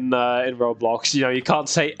thing in Roblox. You know, you can't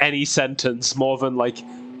say any sentence more than like...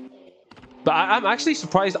 But I'm actually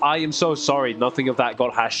surprised I am so sorry nothing of that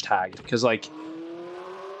got hashtagged. Because, like...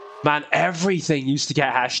 Man, everything used to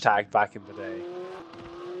get hashtagged back in the day.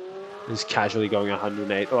 It's casually going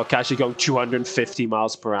 108, or casually going 250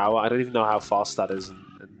 miles per hour. I don't even know how fast that is in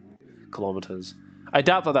kilometers. I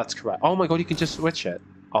doubt that that's correct. Oh my god, you can just switch it.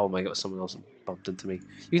 Oh my god, someone else bumped into me.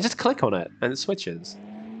 You can just click on it, and it switches.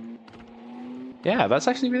 Yeah, that's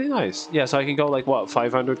actually really nice. Yeah, so I can go like, what,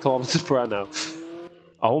 500 kilometers per hour now.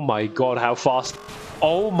 Oh my god, how fast.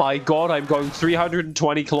 Oh my god, I'm going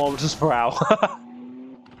 320 kilometers per hour.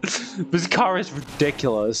 This car is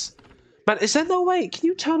ridiculous. Man, is there no way? Can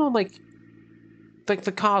you turn on like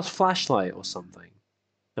the car's flashlight or something?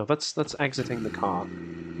 No, that's exiting the car.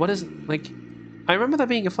 What is it? Like, I remember there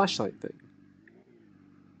being a flashlight thing.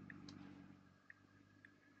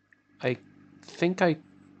 I think I...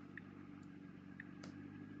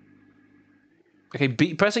 Okay,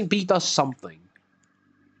 pressing B does something.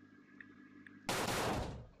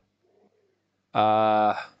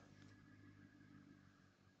 What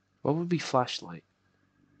would be flashlight?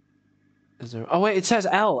 Is there... Oh wait, it says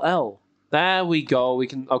L. There we go. We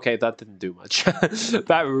can... Okay, that didn't do much.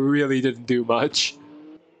 That really didn't do much.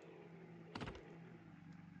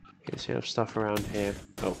 Okay, so you have stuff around here.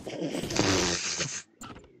 Oh.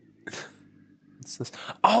 What's this?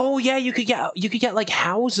 Oh yeah, you could get like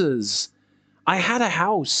houses. I had a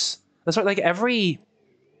house. That's right. Like every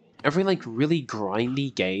like really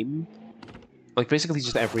grindy game, like basically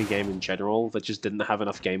just every game in general that just didn't have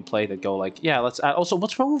enough gameplay to go like, yeah, let's add. Also,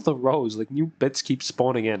 what's wrong with the rows? Like new bits keep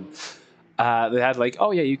spawning in. They had like,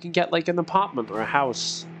 oh yeah, you can get like an apartment or a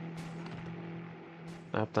house.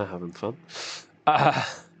 I hope they're having fun. I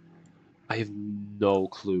have no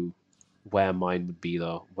clue where mine would be,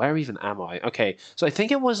 though. Where even am I? Okay, so I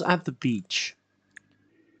think it was at the beach.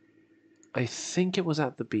 I think it was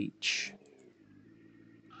at the beach.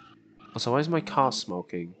 So why is my car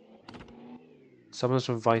smoking? Someone's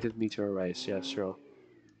invited me to a race. Yeah, sure.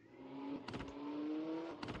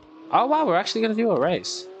 Oh, wow, we're actually going to do a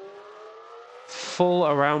race. Full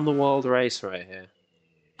around-the-world race right here.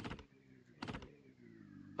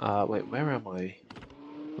 Wait, where am I?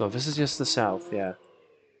 No, this is just the south, yeah.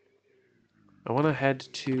 I want to head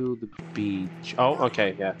to the beach. Oh,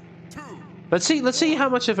 okay, yeah. Let's see how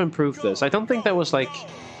much I've improved this. I don't think there was, like,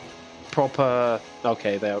 proper...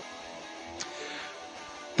 Okay, there.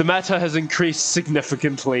 The meta has increased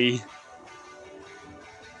significantly.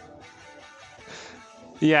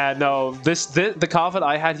 Yeah, no, the car that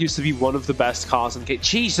I had used to be one of the best cars in game.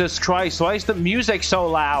 Jesus Christ, why is the music so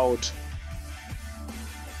loud?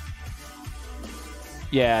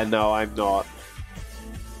 Yeah, no, I'm not.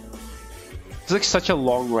 It's like such a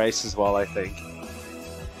long race as well, I think.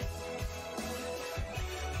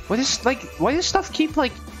 Why does stuff keep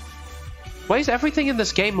like... Why is everything in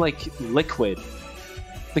this game like liquid?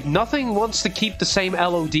 Like nothing wants to keep the same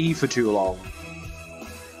LOD for too long.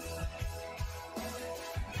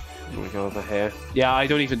 We go over here. Yeah, I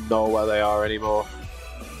don't even know where they are anymore.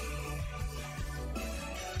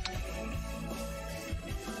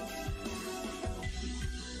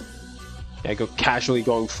 Yeah, go casually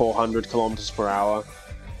going 400 kilometers per hour.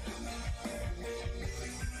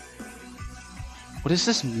 What is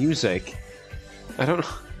this music? I don't know.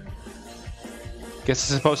 Guess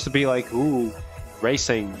it's supposed to be like, ooh,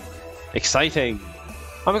 racing, exciting.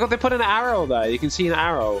 Oh my god, they put an arrow there. You can see an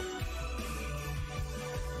arrow.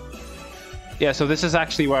 Yeah, so this is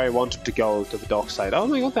actually where I wanted to go, to the dockside. Oh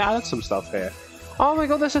my god, they added some stuff here. Oh my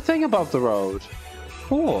god, there's a thing above the road.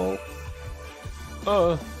 Cool.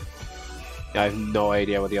 Yeah, I have no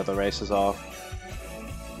idea what the other races are.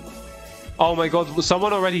 Oh my god,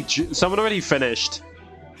 someone already finished.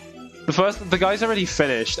 The guy's already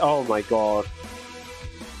finished. Oh my god.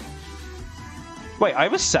 Wait, I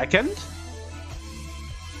was second?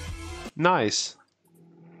 Nice.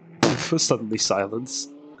 Suddenly silence.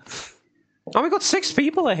 Oh my god, 6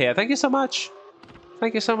 people are here. Thank you so much.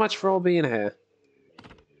 Thank you so much for all being here.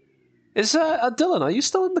 Is Dylan, are you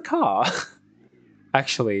still in the car?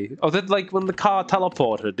 Actually, oh, like when the car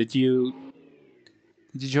teleported, did you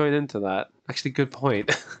join into that? Actually, good point.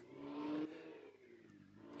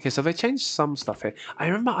 Okay, so they changed some stuff here. I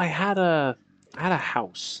remember I had a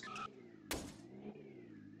house.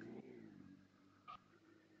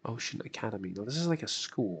 Ocean Academy. No, this is like a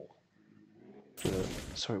school.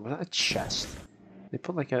 Sorry, was that a chest? They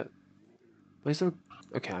put like a... Where's there...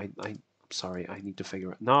 Okay, I'm sorry, I need to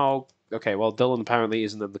figure it... No! Okay, well, Dylan apparently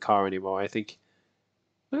isn't in the car anymore, I think...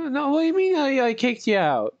 No, what do you mean I kicked you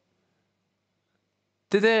out?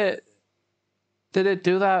 Did it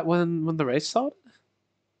do that when the race started?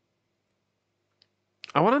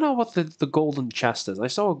 I want to know what the golden chest is. I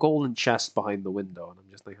saw a golden chest behind the window, and I'm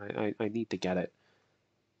just like, I need to get it.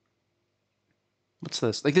 What's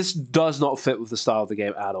this? Like, this does not fit with the style of the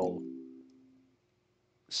game at all.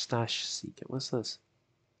 Stash Seeker. What's this?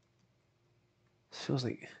 It feels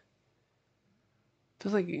like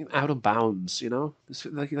out of bounds, you know? It's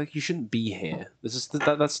like you shouldn't be here. This is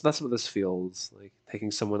that's what this feels like.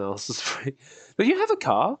 Taking someone else's free. But you have a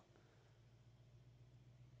car?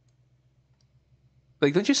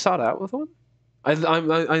 Like, don't you start out with one? I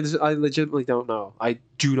legitimately don't know. I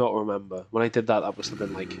do not remember. When I did that, that must have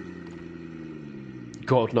been like...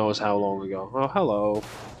 God knows how long ago. Oh, hello.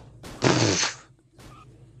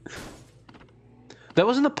 There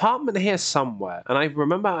was an apartment here somewhere, and I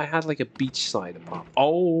remember I had like a beachside apartment.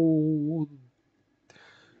 Oh!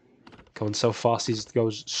 Going so fast, he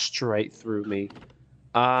goes straight through me.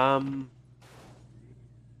 I'm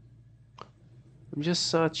just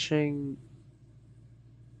searching...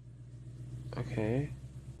 Okay.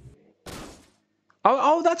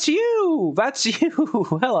 Oh, that's you! That's you!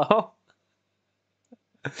 Hello!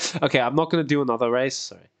 Okay, I'm not going to do another race.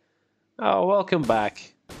 Sorry. Oh, welcome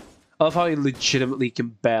back. I love how he legitimately can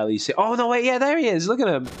barely see. Oh, no, wait. Yeah, there he is. Look at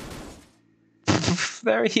him.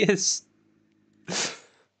 There he is.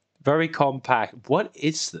 Very compact. What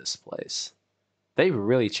is this place? They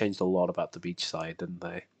really changed a lot about the beachside, didn't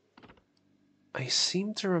they? I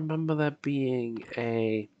seem to remember there being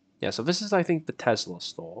a... Yeah, so this is, I think, the Tesla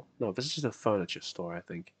store. No, this is just a furniture store, I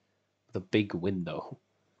think. With a big window.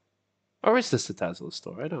 Or is this the Tesla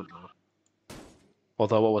store? I don't know.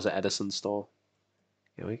 Although, what was it? Edison store?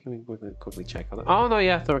 Yeah, we can quickly check on it. Oh, no,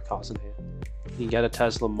 yeah, there are cars in here. You can get a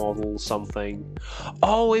Tesla model, something.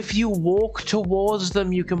 Oh, if you walk towards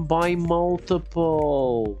them, you can buy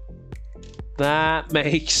multiple. That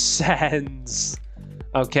makes sense.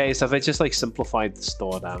 Okay, so they just like simplified the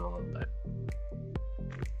store down a little bit.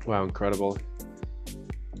 Wow, incredible.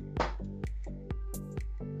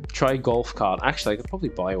 Try golf cart. Actually, I could probably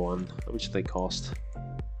buy one. How much do they cost?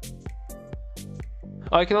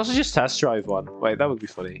 Oh, I can also just test drive one. Wait, that would be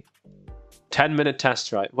funny. 10-minute test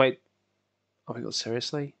drive. Wait. Oh my god,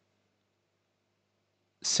 seriously?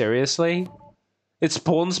 Seriously? It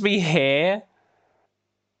spawns me here?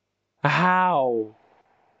 How?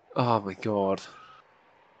 Oh my god.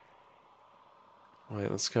 Wait,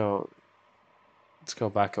 let's go. Let's go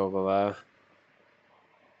back over there.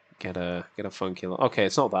 Get a funky look. Okay,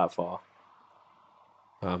 it's not that far.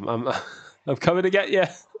 I'm I'm coming to get you.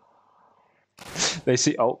 They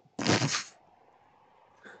see. Oh.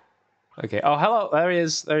 Okay. Oh, hello. There he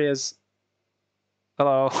is. There he is.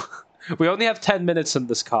 Hello. We only have 10 minutes in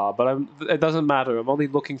this car, but it doesn't matter. I'm only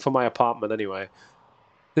looking for my apartment anyway.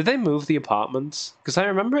 Did they move the apartments? Because I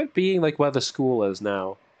remember it being like where the school is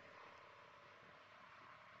now.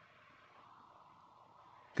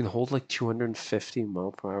 You can hold like 250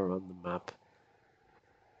 miles per hour on the map.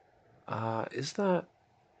 Is that...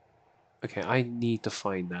 Okay, I need to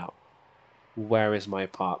find out. Where is my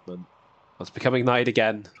apartment? Oh, it's becoming night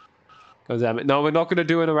again. God damn it. No, we're not going to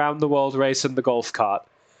do an around the world race in the golf cart.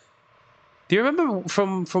 Do you remember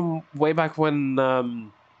from way back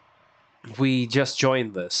when we just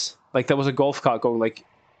joined this? Like, there was a golf cart going like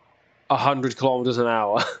 100 kilometers an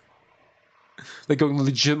hour. They're going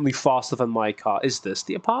legitimately faster than my car. Is this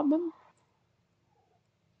the apartment?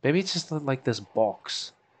 Maybe it's just like this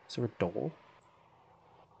box. Is there a door?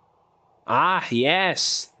 Ah,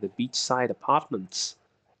 yes! The beachside apartments.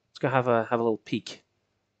 Let's go have a little peek.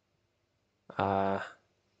 Buy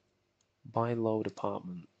load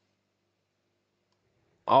apartment.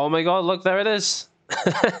 Oh my god, look, there it is!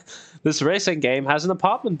 This racing game has an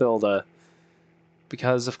apartment builder.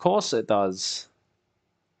 Because of course it does.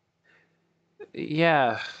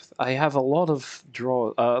 Yeah, I have a lot of a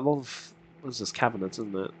lot of... What is this? Cabinets,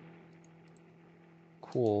 isn't it?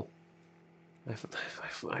 Cool. I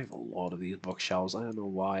have a lot of these bookshelves. I don't know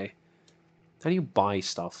why. How do you buy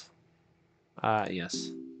stuff?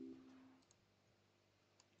 Yes.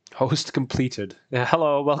 Host completed. Yeah,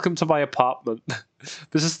 hello, welcome to my apartment.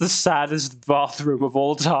 This is the saddest bathroom of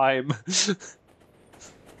all time.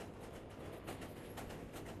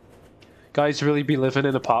 Guys really be living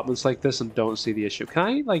in apartments like this and don't see the issue. Can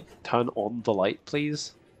I, like, turn on the light,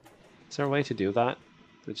 please? Is there a way to do that?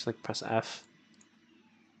 Do I just, like, press F?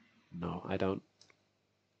 No, I don't.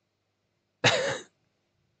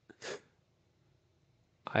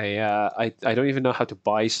 I don't even know how to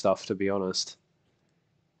buy stuff, to be honest.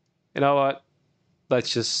 You know what?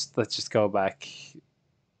 Let's just go back.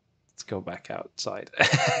 Let's go back outside.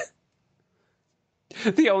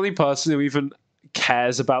 The only person who even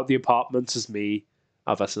cares about the apartments is me.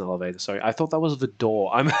 Oh, that's an elevator. Sorry, I thought that was the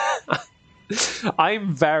door.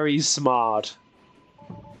 I'm very smart.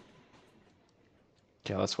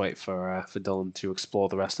 Okay, let's wait for Dylan to explore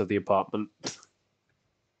the rest of the apartment.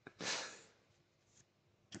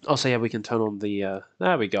 Also, yeah, we can turn on the.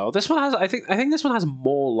 There we go. This one has. I think this one has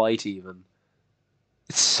more light even.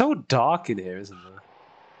 It's so dark in here, isn't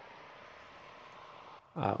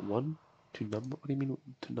there? One to number. What do you mean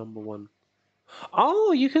to number one?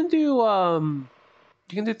 Oh, you can do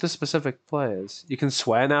You can do the specific players. You can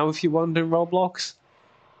swear now if you want in Roblox.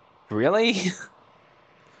 Really?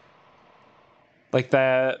 Like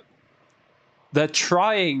they're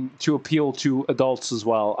trying to appeal to adults as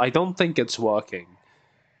well. I don't think it's working.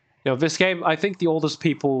 You know, this game, I think the oldest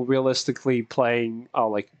people realistically playing are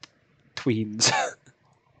like tweens.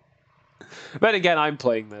 But again, I'm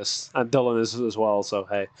playing this, and Dylan is as well, so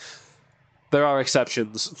hey. There are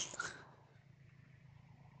exceptions.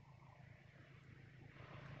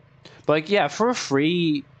 But like, yeah, for a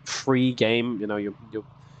free game, you know,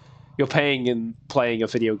 you're paying and playing a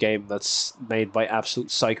video game that's made by absolute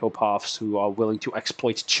psychopaths who are willing to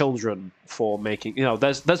exploit children for making... You know,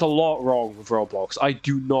 there's a lot wrong with Roblox. I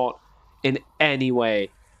do not in any way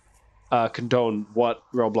condone what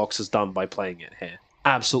Roblox has done by playing it here.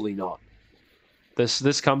 Absolutely not.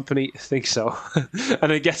 This company thinks so.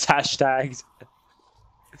 And it gets hashtagged.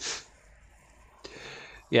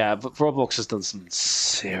 Yeah, but Roblox has done some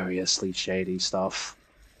seriously shady stuff.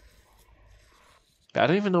 I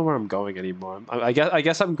don't even know where I'm going anymore. I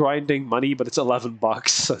guess I'm grinding money, but it's $11,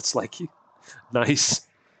 so it's like nice.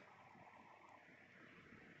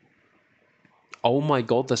 Oh my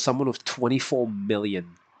god, there's someone with 24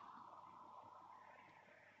 million.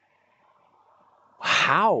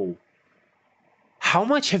 How? How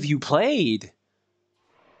much have you played?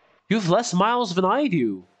 You have less miles than I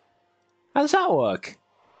do. How does that work?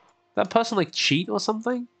 That person like cheat or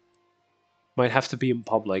something? Might have to be in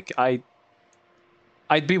public.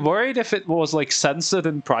 I'd be worried if it was like censored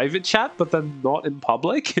in private chat, but then not in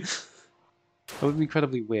public. That would be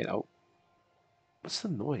incredibly weird. Oh, what's the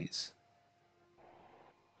noise?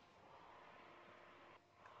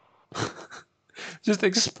 Just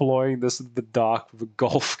exploring this in the dark with a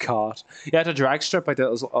golf cart. Yeah, to drag strip, I did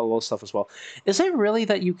a lot of stuff as well. Is it really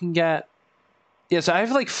that you can get? Yeah, so I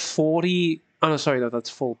have like 40. Oh no, sorry, no, that's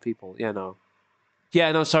full people. Yeah, no.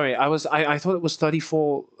 Yeah, no, sorry. I thought it was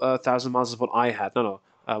 34,000 miles is what I had. No,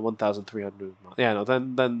 no, 1,300 miles. Yeah, no,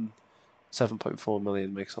 then 7.4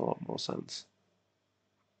 million makes a lot more sense.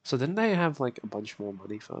 So didn't they have like a bunch more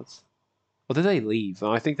money first? Or did they leave?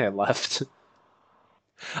 No, I think they left.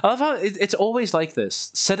 I love how it's always like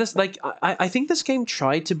this. Citizen, like I think this game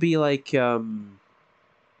tried to be like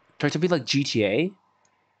GTA,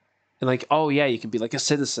 and like, oh yeah, you can be like a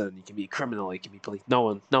citizen, you can be a criminal, you can be police. No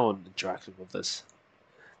one interacted with this.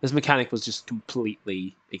 This mechanic was just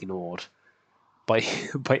completely ignored by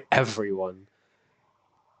by everyone.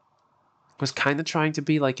 It was kind of trying to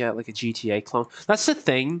be like a GTA clone. That's the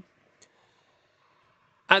thing.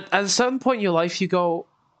 At a certain point in your life, you go,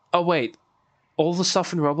 oh wait, all the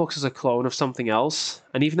stuff in Roblox is a clone of something else,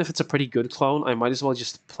 and even if it's a pretty good clone, I might as well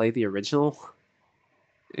just play the original.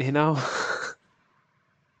 You know,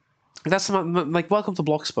 that's like Welcome to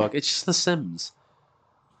Bloxburg. It's just The Sims,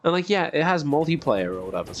 and like yeah, it has multiplayer or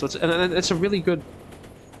whatever. So and it's a really good.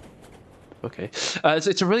 Okay,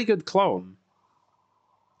 it's a really good clone,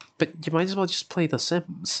 but you might as well just play The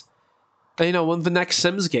Sims. And, you know, when the next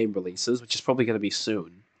Sims game releases, which is probably going to be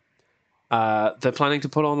soon, they're planning to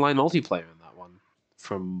put online multiplayer in that one.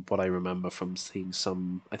 From what I remember from seeing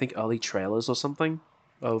some, I think early trailers or something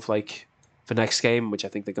of like the next game, which I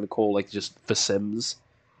think they're going to call like just The Sims.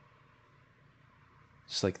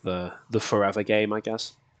 Just like the forever game, I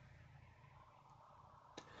guess.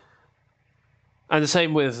 And the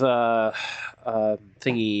same with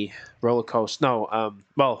thingy roller coaster. No,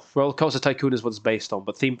 well, roller coaster tycoon is what it's based on,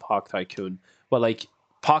 but theme park tycoon. Well, like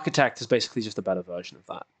Parkitect is basically just a better version of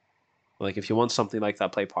that. Like if you want something like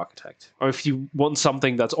that, play Parkitect. Or if you want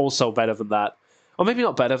something that's also better than that, or maybe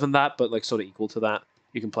not better than that, but like sort of equal to that,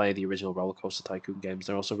 you can play the original roller coaster tycoon games.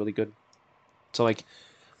 They're also really good. So like,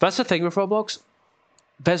 that's the thing with Roblox.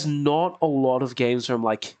 There's not a lot of games where I'm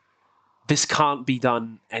like, this can't be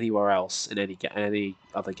done anywhere else in any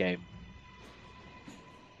other game.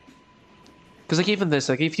 Because like even this,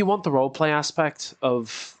 like if you want the roleplay aspect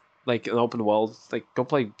of like an open world, like go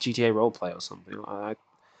play GTA roleplay or something.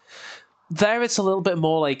 There it's a little bit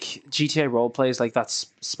more like GTA roleplay is like that's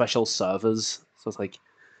special servers, so it's like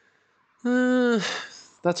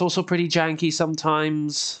that's also pretty janky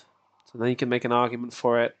sometimes. So then you can make an argument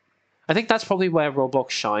for it. I think that's probably where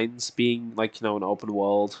Roblox shines, being like an open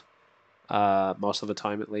world. Most of the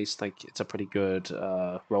time, at least, like it's a pretty good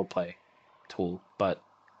roleplay tool. But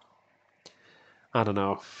I don't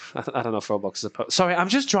know. I don't know if Roblox is a. Sorry, I'm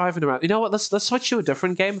just driving around. You know what? Let's switch to a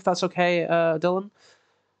different game if that's okay, Dylan.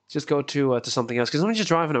 Just go to something else because I'm just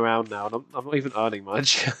driving around now and I'm not even earning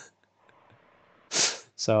much.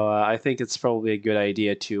 So I think it's probably a good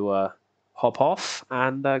idea to hop off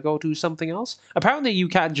and go do something else. Apparently, you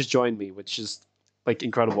can just join me, which is like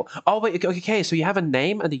incredible. Oh wait, okay. So you have a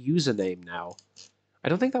name and a username now. I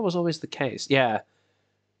don't think that was always the case. Yeah,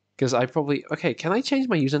 because I probably okay. Can I change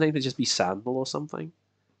my username to just be Sandal or something?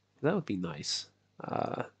 That would be nice.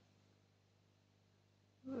 Uh,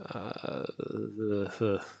 uh,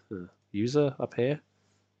 user up here.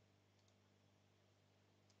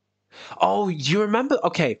 Oh, you remember?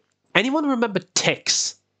 Okay. Anyone remember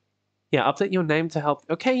ticks? Yeah, update your name to help.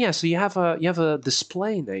 Okay, yeah. So you have a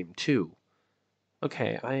display name too.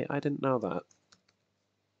 Okay, I didn't know that.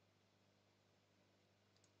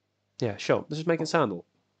 Yeah, sure. Let's just make it Sandal.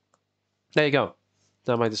 There you go.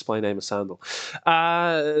 Now my display name is Sandal.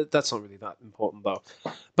 That's not really that important though.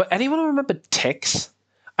 But anyone remember ticks?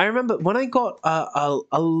 I remember when I got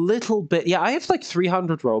a little bit. Yeah, I have like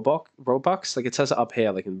 300 Robux. Like it says it up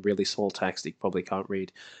here, like in really small text. You probably can't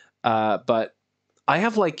read. But I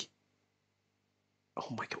have like.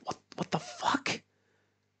 Oh my god! What the fuck?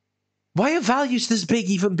 Why are values this big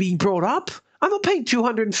even being brought up? I'm not paying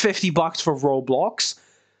 $250 for Roblox.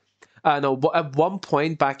 No, at one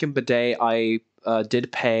point back in the day, I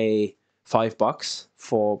did pay $5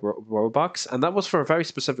 for Robux, and that was for a very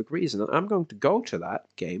specific reason. And I'm going to go to that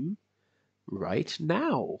game right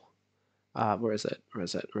now. Where is it? Where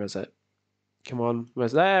is it? Where is it? Come on,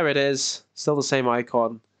 there it is. Still the same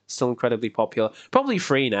icon. Still incredibly popular. Probably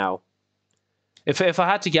free now. If I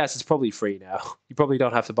had to guess, it's probably free now. You probably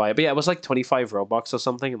don't have to buy it. But yeah, it was like 25 Robux or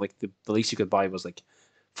something, and like the least you could buy was like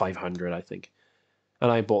 500, I think.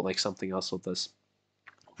 And I bought like something else with this.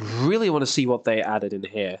 Really want to see what they added in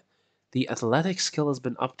here. The athletic skill has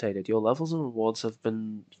been updated. Your levels and rewards have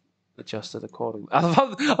been adjusted accordingly. I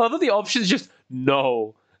love the options just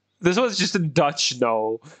no. This one's just in Dutch,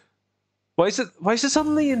 no. Why is it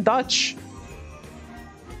suddenly in Dutch?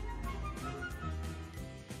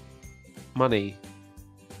 Money.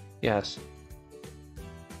 Yes.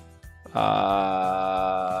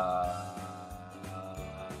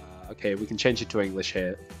 Okay, we can change it to English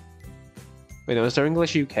here. Wait, no, is there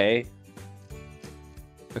English UK?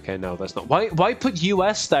 Okay, no, that's not. Why put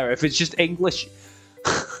US there if it's just English?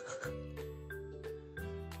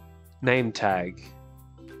 Name tag.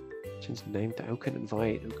 Change name tag. Who can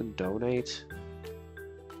invite? Who can donate?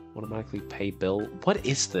 Automatically pay bill. What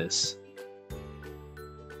is this?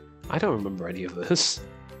 I don't remember any of this.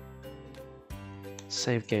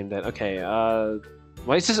 Save game dead. Okay,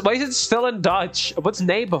 why is it still in Dutch? What's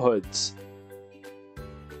neighborhoods?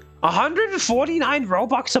 149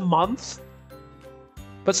 Robux a month?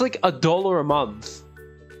 That's like $1 a month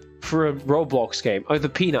for a Roblox game. Oh, the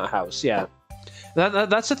Peanut House, yeah.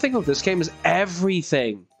 That's the thing with this game is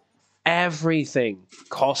everything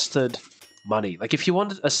costed money. Like if you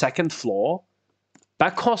wanted a second floor,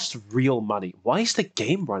 that costs real money. Why is the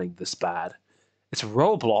game running this bad? It's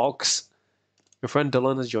Roblox. Your friend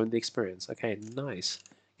Dylan has joined the experience. Okay, nice.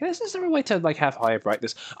 Is there a way to like have higher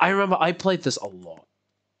brightness? I remember I played this a lot.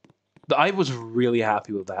 I was really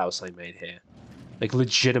happy with the house I made here. Like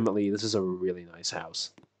legitimately, this is a really nice house.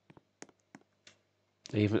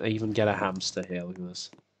 I even get a hamster here. Look at this.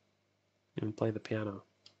 Even play the piano.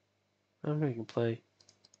 I don't know. You can play.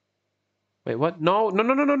 Wait, what? No!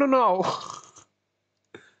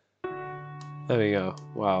 There we go.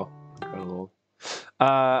 Wow, incredible.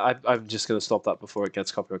 I'm just gonna stop that before it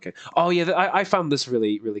gets copyright. Okay. Oh yeah, I found this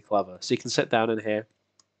really clever. So you can sit down in here.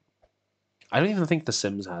 I don't even think The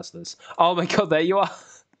Sims has this. Oh my god, there you are.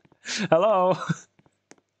 Hello.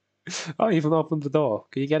 Oh, you even opened the door.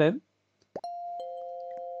 Can you get in?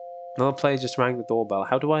 Another player just rang the doorbell.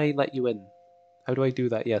 How do I let you in? How do I do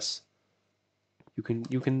that? Yes. You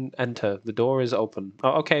can enter. The door is open.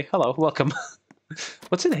 Oh, okay. Hello. Welcome.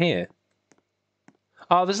 What's in here?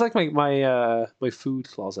 Oh, this is like my food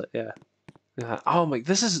closet. Yeah. Oh my,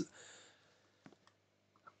 this is.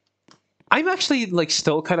 I'm actually like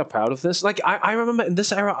still kind of proud of this. Like I remember in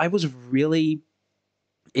this era, I was really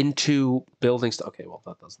into building stuff. Okay, well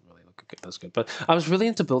that doesn't really look good. That's good, but I was really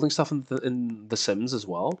into building stuff in the Sims as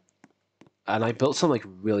well, and I built some like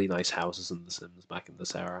really nice houses in the Sims back in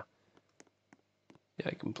this era. Yeah,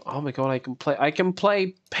 I can. Oh my god, I can play. I can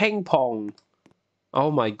play ping pong. Oh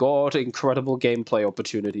my god, incredible gameplay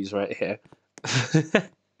opportunities right here.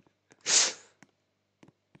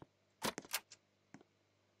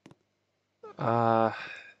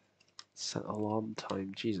 Set alarm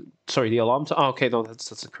time. Jesus. Sorry, the alarm time. Oh, okay, no, that's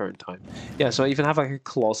the current time. Yeah, so I even have like a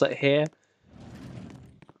closet here.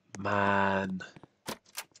 Man,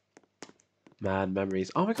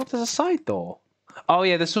 memories. Oh my god, there's a side door. Oh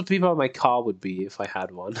yeah, this would be where my car would be if I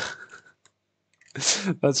had one.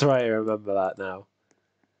 That's right, I remember that now.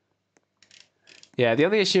 Yeah, the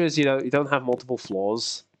only issue is, you don't have multiple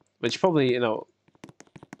floors, which probably,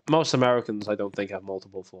 most Americans I don't think have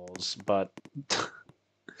multiple floors, but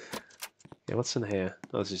yeah, what's in here?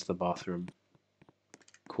 Oh, this is the bathroom.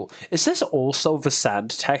 Cool. Is this also the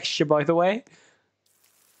sand texture, by the way?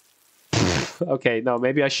 Okay, no,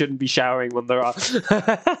 maybe I shouldn't be showering when there are.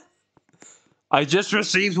 I just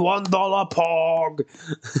received $1 Pog.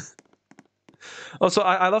 Also,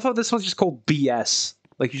 I love how this one's just called BS.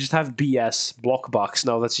 Like you just have BS Blockbox.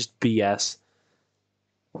 No, that's just BS.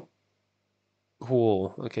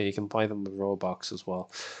 Cool. Okay, you can buy them with Robux as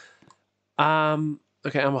well.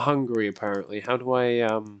 Okay, I'm hungry apparently. How do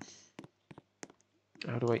I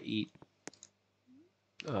eat?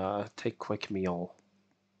 Take quick meal.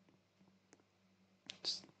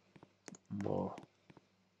 Just more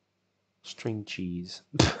string cheese.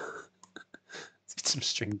 Eat some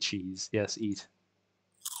string cheese. Yes, eat.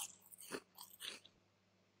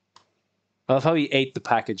 I love how he ate the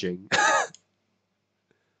packaging.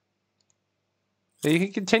 You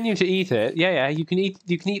can continue to eat it. Yeah, you can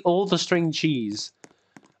eat all the string cheese.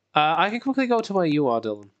 I can quickly go to where you are,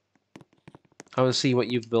 Dylan. I want to see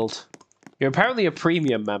what you've built. You're apparently a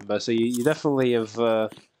premium member, so you definitely have.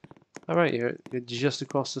 Alright, you're just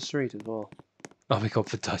across the street as well. Oh my god,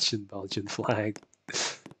 the Dutch and Belgian flag.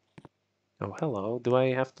 Oh, hello. Do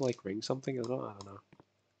I have to like ring something as well? I don't know.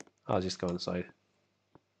 I'll just go inside.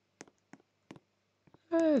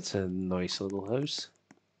 It's a nice little house.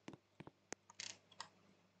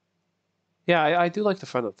 Yeah, I do like the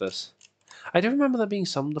front of this. I do remember there being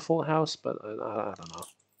some default house, but I don't know.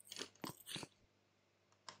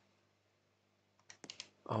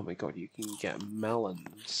 Oh my god, you can get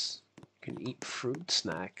melons. You can eat fruit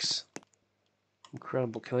snacks.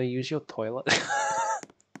 Incredible. Can I use your toilet?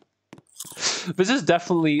 This is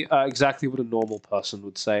definitely exactly what a normal person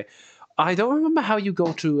would say. I don't remember how you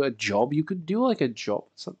go to a job. You could do like a job.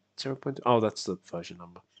 Is that 0. Oh, that's the version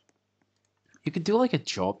number. You could do like a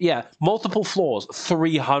job. Yeah, multiple floors,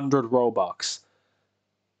 300 Robux.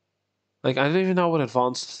 Like, I don't even know what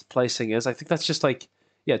advanced placing is. I think that's just like,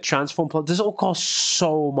 yeah, transform plot. This all costs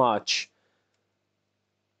so much.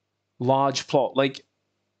 Large plot. Like,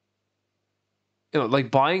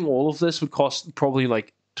 like buying all of this would cost probably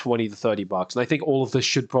like 20 to 30 bucks. And I think all of this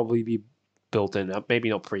should probably be built in. Maybe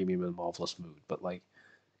not premium and marvelous mood, but like,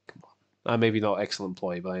 come on. Maybe not excellent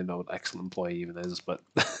employee, but I know what excellent employee even is, but.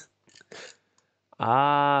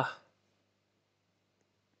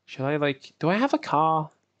 Should I like, do I have a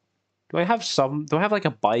car? Do I have like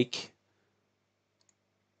a bike?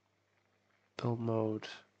 Build mode.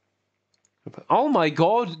 Oh my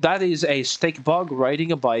god, that is a stick bug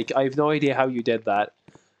riding a bike. I have no idea how you did that.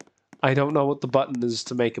 I don't know what the button is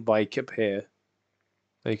to make a bike appear.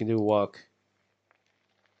 You can do work.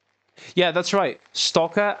 Yeah, that's right.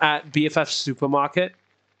 Stalker at BFF Supermarket.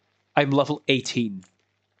 I'm level 18.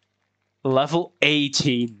 Level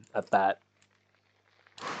 18 at that.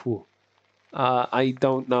 Whew. I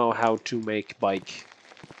don't know how to make bike.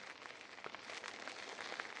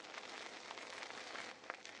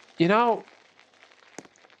 You know,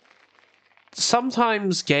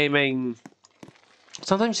 sometimes gaming,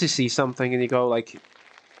 sometimes you see something and you go like,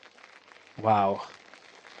 wow,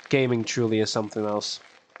 gaming truly is something else.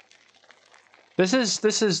 This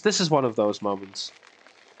is one of those moments.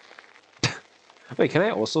 Wait, can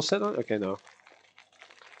I also sit on it? Okay, no.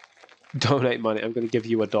 Donate money. I'm going to give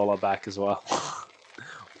you $1 back as well.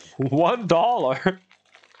 $1?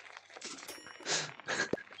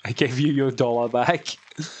 I gave you your dollar back.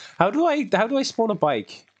 How do I spawn a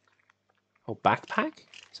bike? Oh, backpack?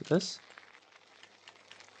 Is it this?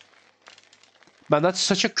 Man, that's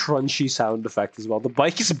such a crunchy sound effect as well. The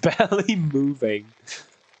bike is barely moving.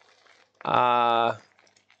 I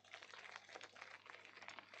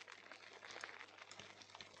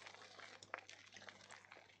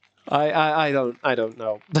don't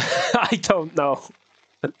know. I don't know.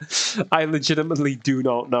 I legitimately do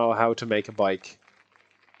not know how to make a bike.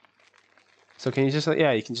 So can you just,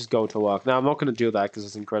 yeah, you can just go to work. Now, I'm not going to do that because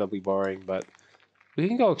it's incredibly boring, but we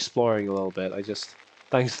can go exploring a little bit.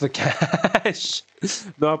 Thanks for the cash.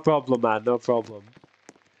 No problem, man, no problem.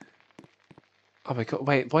 Oh my god,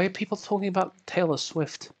 wait, why are people talking about Taylor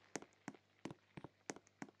Swift?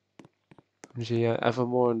 Yeah,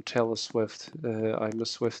 Evermore and Taylor Swift. I'm a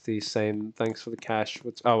Swiftie saying thanks for the cash.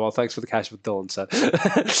 Oh, well, thanks for the cash, what Dylan said.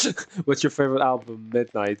 What's your favorite album?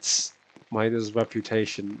 Midnight's. Mine is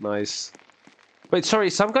Reputation. Nice. Wait, sorry,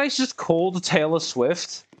 some guy's just called Taylor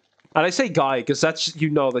Swift? And I say guy, because that's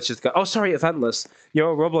just guy. Oh, sorry, Eventless.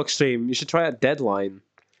 You're a Roblox stream. You should try out Deadline.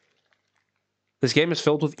 This game is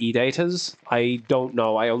filled with e-daters. I don't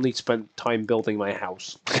know. I only spent time building my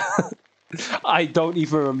house. I don't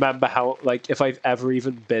even remember how, like, if I've ever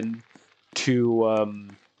even been to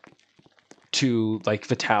like,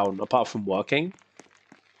 the town, apart from working.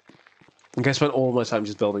 I I spent all my time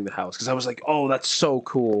just building the house, because I was like, oh, that's so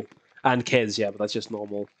cool. And kids, yeah, but that's just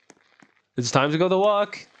normal. It's time to go to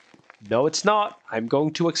work. No, it's not. I'm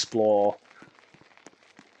going to explore.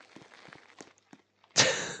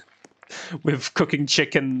 With cooking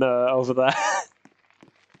chicken over there.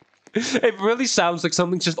 It really sounds like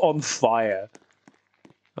something's just on fire.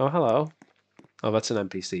 Oh, hello. Oh, that's an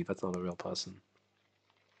NPC. That's not a real person.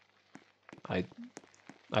 I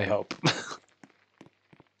hope.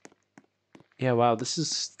 Yeah, wow, this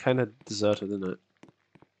is kind of deserted, isn't it?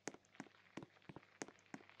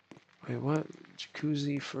 Wait, what?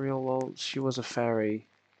 Jacuzzi for real? Lol. She was a fairy.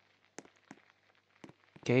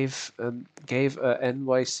 Gave a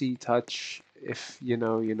NYC touch. If you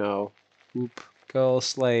know, you know. Oop. Girl,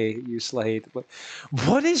 slay. You slayed.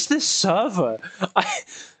 What is this server?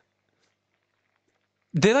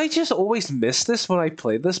 Did I just always miss this when I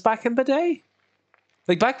played this back in the day?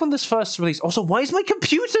 Like, back when this first released... Also, why is my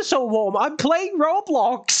computer so warm? I'm playing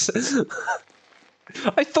Roblox!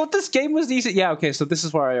 I thought this game was easy. Yeah, okay, so this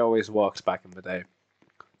is where I always walked back in the day.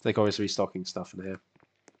 Like, always restocking stuff in here.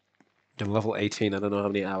 I'm level 18, I don't know how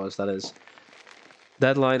many hours that is.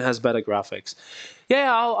 Deadline has better graphics.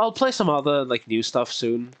 Yeah, I'll play some other, like, new stuff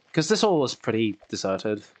soon. Because this all was pretty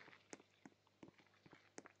deserted.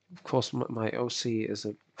 Of course, my OC is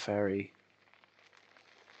a fairy.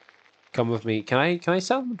 Come with me. Can I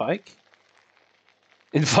sell on the bike?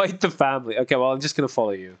 Invite the family. Okay, well, I'm just gonna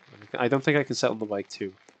follow you. I don't think I can sit on the bike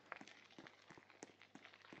too.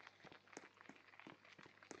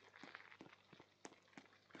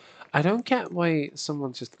 I don't get why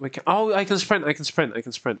someone just like. Oh, I can sprint. I can sprint. I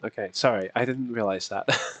can sprint. Okay, sorry, I didn't realize that.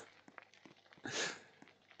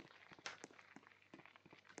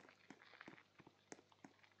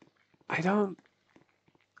 I don't.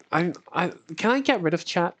 I can I get rid of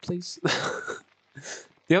chat, please?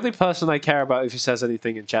 The only person I care about if he says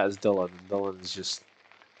anything in chat is Dylan, and Dylan is just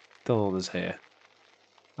Dylan is here.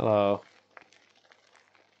 Hello.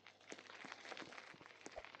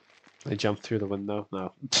 I jumped through the window.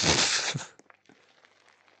 No.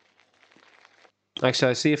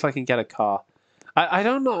 Actually, I see if I can get a car. I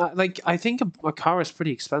don't know. Like, I think a car is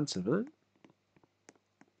pretty expensive, isn't it?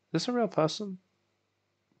 Is this a real person?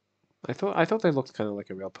 I thought they looked kind of like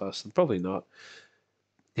a real person. Probably not.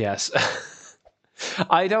 Yes.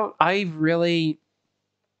 I don't. I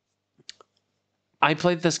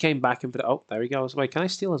played this game back in. Oh, there he goes. Wait, can I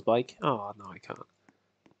steal his bike? Oh no, I can't.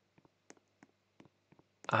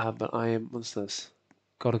 But I am. What's this?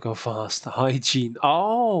 Gotta go fast. Hygiene.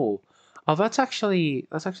 Oh, that's actually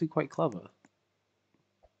quite clever.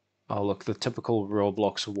 Oh look, the typical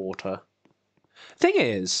Roblox water. Thing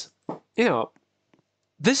is, you know,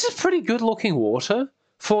 this is pretty good looking water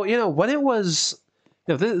for when it was.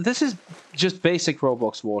 This is just basic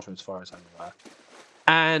Roblox water as far as I'm aware,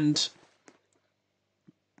 and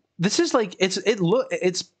this is like it's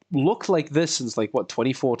looked like this since like what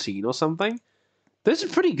 2014 or something. This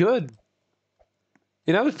is pretty good.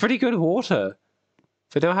 It's pretty good water.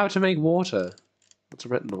 If you know how to make water. What's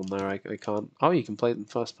written on there? I can't. Oh, you can play it in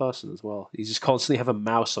first person as well. You just constantly have a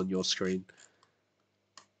mouse on your screen.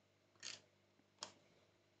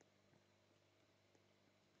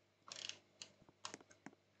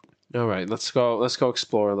 All right, let's go. Let's go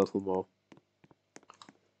explore a little more.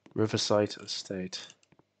 Riverside Estates.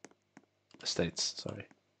 Sorry.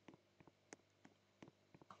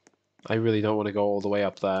 I really don't want to go all the way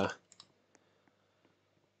up there.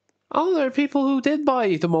 Oh, there are people who did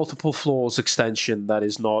buy the multiple floors extension that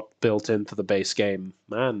is not built into the base game.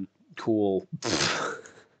 Man, cool.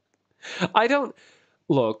 I don't...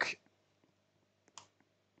 Look.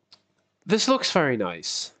 This looks very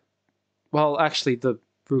nice. Well, actually, the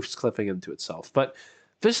roof's clipping into itself. But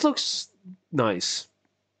this looks nice.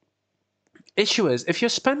 Issue is, if you're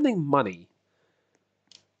spending money,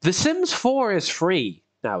 The Sims 4 is free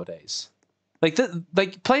nowadays. Like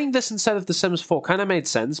playing this instead of The Sims 4 kind of made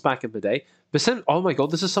sense back in the day. But oh my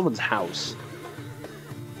god, this is someone's house.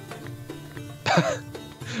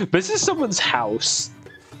 This is someone's house.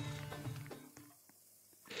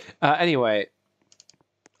 Anyway.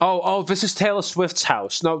 Oh, this is Taylor Swift's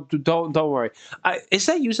house. No, don't worry. Is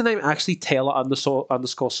that username actually Taylor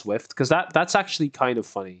underscore Swift? Because that's actually kind of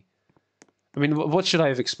funny. I mean, what should I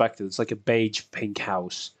have expected? It's like a beige pink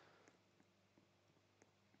house.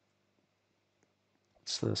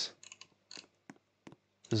 What's this?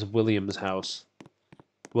 This is William's house.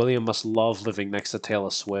 William must love living next to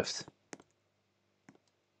Taylor Swift.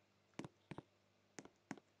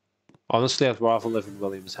 Honestly, I'd rather live in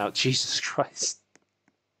William's house. Jesus Christ.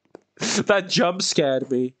 That jump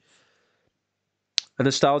scared me. A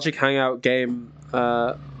nostalgic hangout game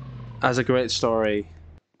has a great story.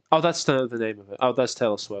 Oh, that's the name of it. Oh, that's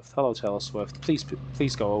Taylor Swift. Hello, Taylor Swift.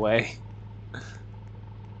 Please go away.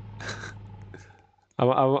 I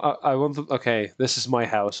want to... Okay, this is my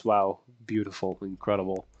house. Wow. Beautiful.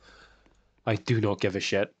 Incredible. I do not give a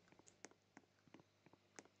shit.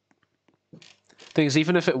 Thing is,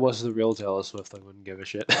 even if it was the real Taylor Swift, I wouldn't give a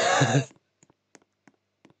shit.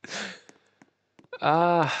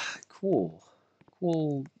 Cool.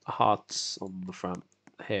 Cool hearts on the front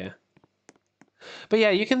here. But yeah,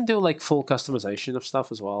 you can do like full customization of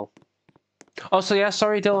stuff as well. Oh, so yeah,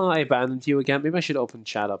 sorry Dylan, I abandoned you again. Maybe I should open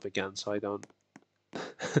chat up again so I don't...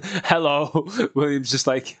 Hello! William's just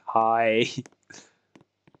like, hi.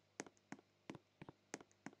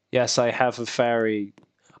 Yes, I have a fairy.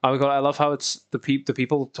 Oh my god, I love how it's the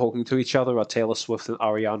people talking to each other are Taylor Swift and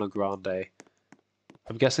Ariana Grande.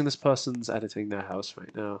 I'm guessing this person's editing their house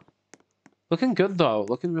right now. Looking good though,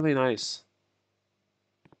 looking really nice.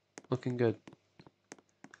 Looking good.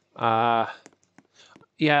 Yeah,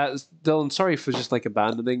 Dylan, sorry for just like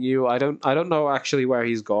abandoning you. I don't know actually where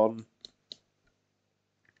he's gone.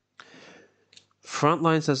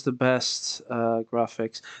 Frontlines has the best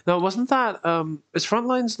graphics. No, wasn't that is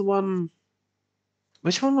Frontlines the one?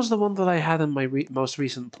 Which one was the one that I had in my most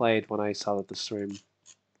recent played when I started the stream?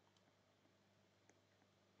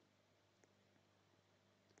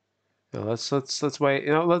 Yeah, let's wait. You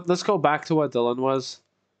know, let's go back to what Dylan was.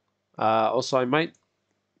 Also, I might.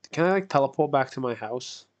 Can I like teleport back to my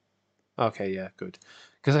house? Okay, yeah, good.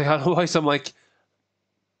 Because like, otherwise, I'm like,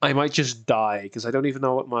 I might just die because I don't even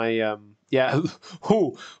know what my Yeah,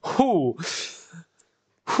 who, who.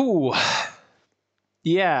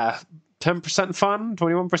 Yeah, 10% fun,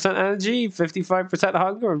 21% energy, 55%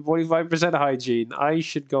 hunger, and 45% hygiene. I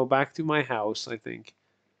should go back to my house, I think.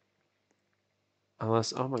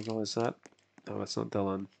 Unless, oh my god, is that? No, that's not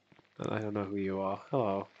Dylan. I don't know who you are.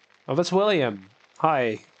 Hello. Oh, that's William.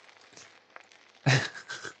 Hi.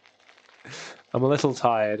 I'm a little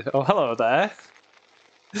tired. Oh, hello there.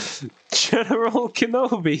 General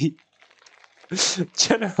Kenobi.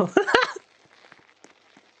 General.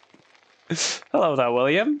 Hello there,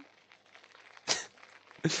 William.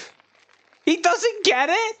 He doesn't get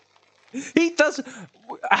it. He does.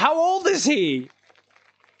 How old is he?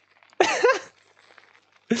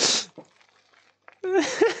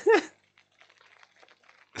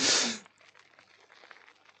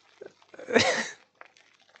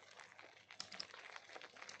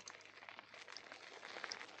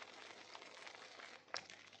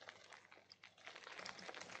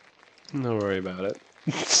 Don't worry about it.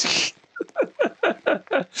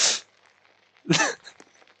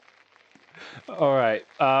 All right.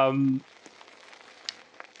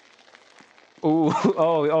 Ooh.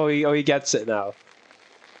 He gets it now.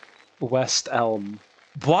 West Elm.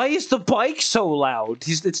 Why is the bike so loud?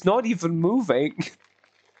 It's not even moving.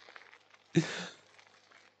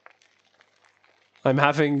 I'm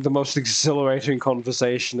having the most exhilarating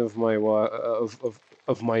conversation of my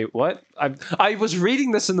of my what? I was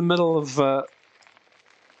reading this in the middle of.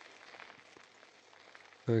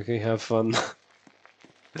 Okay, have fun.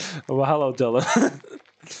 Well, hello, Dylan.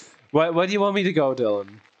 Where do you want me to go, Dylan?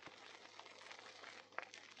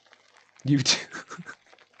 You too.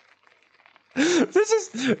 This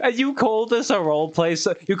is. You call this a roleplay?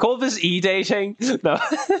 You call this e-dating? No.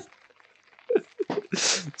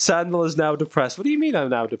 Sandal is now depressed. What do you mean I'm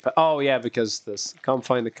now depressed? Oh yeah, because this can't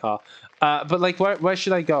find a car. But like, where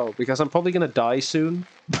should I go? Because I'm probably gonna die soon.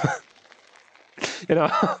 You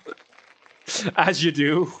know, as you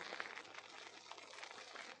do.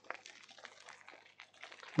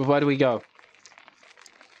 But where do we go?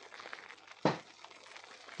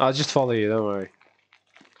 I'll just follow you. Don't worry.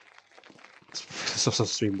 It's also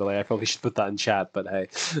stream delay. I probably should put that in chat, but hey.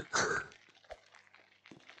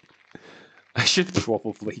 I should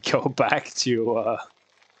probably go back to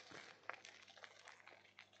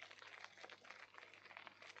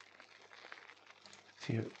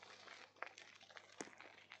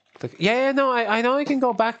Yeah, no, I know I can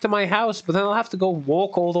go back to my house, but then I'll have to go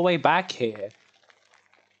walk all the way back here.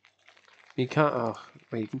 You can't. Oh,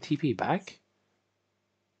 wait, you can TP back?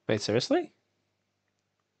 Wait, seriously?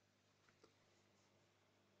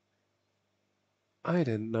 I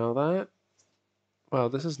didn't know that. Well,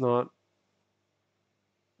 this is not.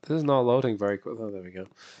 This is not loading very quick. Oh, there we go.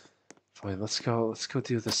 Fine, let's go. Let's go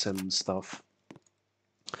do the Sims stuff.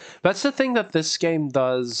 That's the thing that this game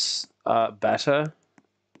does better,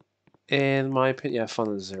 in my opinion. Yeah,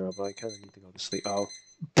 fun is 0, but I kind of need to go to sleep. Oh.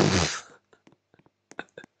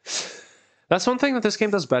 That's one thing that this game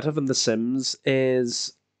does better than The Sims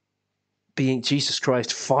is being, Jesus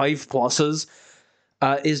Christ, 5 pluses,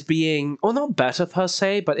 is being, or not better per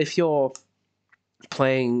se, but if you're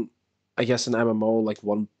playing, I guess, an MMO like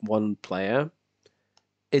one player,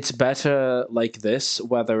 it's better like this,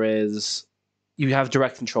 where there is, you have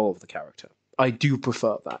direct control of the character. I do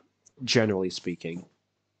prefer that, generally speaking.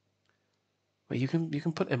 But you can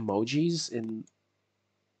put emojis in.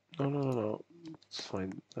 No. It's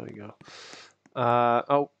fine. There we go.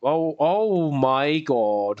 Oh my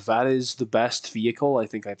god, that is the best vehicle I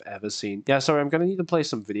think I've ever seen. Yeah, sorry, I'm gonna need to play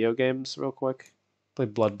some video games real quick. Play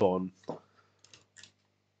Bloodborne.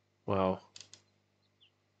 Wow.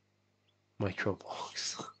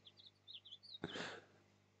 Microblocks.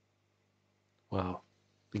 Wow.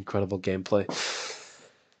 Incredible gameplay.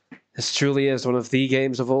 This truly is one of the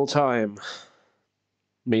games of all time.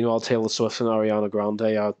 Meanwhile, Taylor Swift and Ariana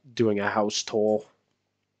Grande are doing a house tour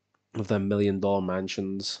of their $1 million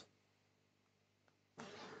mansions.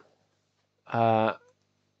 I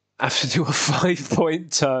have to do a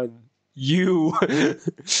 5-point turn. You.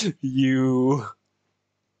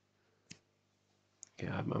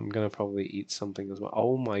 Yeah, I'm gonna probably eat something as well.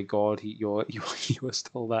 Oh my god, you are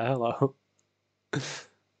still there. Hello.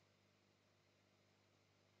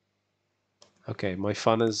 Okay, my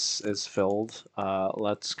fun is filled.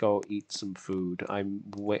 Let's go eat some food.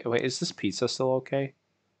 Wait. Is this pizza still okay?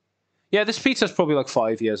 Yeah, this pizza's probably like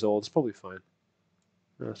 5 years old. It's probably fine.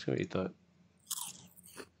 Let's go eat that.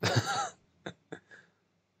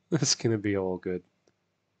 It's gonna be all good.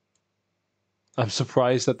 I'm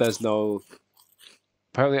surprised that there's no...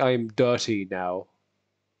 Apparently I'm dirty now.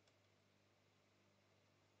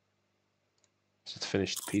 Just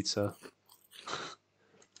finished pizza.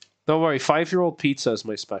 Don't worry, 5-year-old pizza is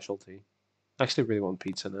my specialty. I actually really want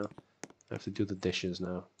pizza now. I have to do the dishes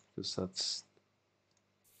now, because that's...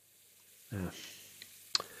 Yeah.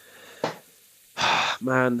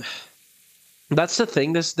 Man, that's the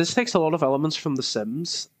thing. This takes a lot of elements from The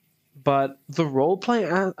Sims, but the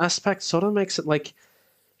roleplay aspect sort of makes it like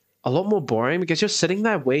a lot more boring because you're sitting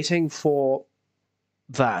there waiting for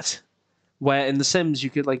that. Where in The Sims you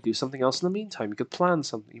could like do something else in the meantime. You could plan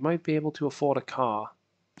something. You might be able to afford a car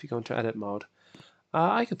if you go into edit mode.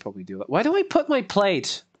 I could probably do that. Why do I put my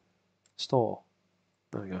plate? Store.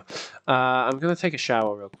 There we go. I'm gonna take a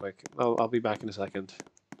shower real quick. I'll be back in a second.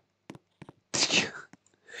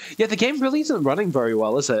 Yeah, the game really isn't running very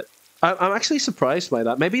well, is it? I'm actually surprised by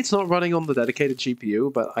that. Maybe it's not running on the dedicated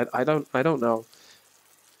GPU, but I don't know.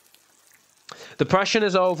 Depression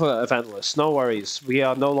is over, Eventless. No worries. We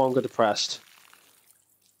are no longer depressed.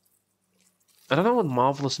 I don't know what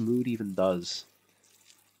Marvelous Mood even does.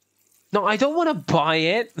 No, I don't want to buy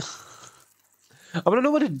it. I want to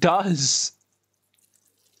know what it does.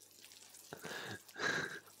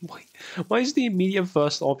 Why is the immediate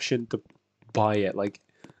first option to buy it? Like,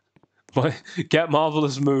 get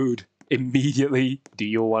Marvelous Mood immediately. Do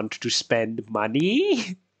you want to spend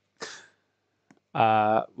money?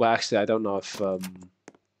 Well, actually, I don't know if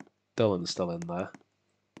Dylan's still in there.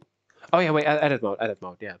 Oh yeah, wait, edit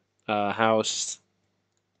mode, yeah. House,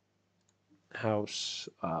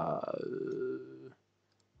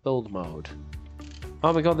 build mode.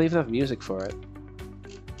 Oh my god, they even have music for it.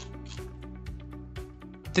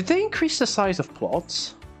 Did they increase the size of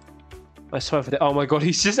plots? I swear for the... Oh my god,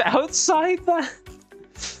 he's just outside there!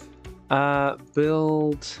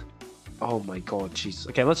 Build... Oh my god, jeez.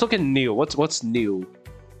 Okay, let's look at new. What's new?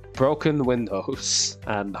 Broken windows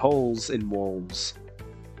and holes in walls.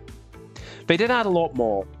 They did add a lot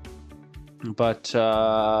more. But,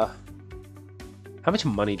 how much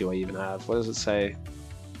money do I even have? What does it say?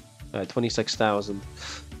 26,000.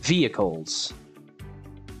 Vehicles.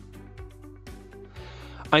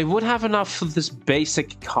 I would have enough for this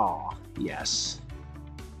basic car, yes.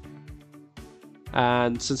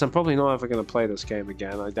 And since I'm probably not ever going to play this game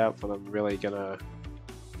again, I doubt that I'm really going to...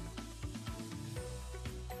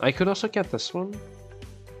 I could also get this one.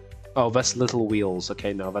 Oh, that's little wheels.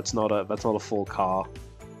 Okay, no, that's not a full car.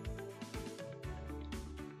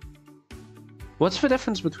 What's the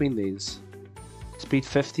difference between these? Speed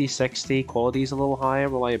 50, 60, quality is a little higher,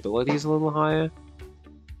 reliability is a little higher.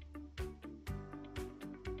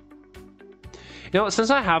 You know, since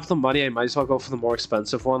I have the money, I might as well go for the more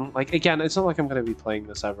expensive one. Like, again, it's not like I'm going to be playing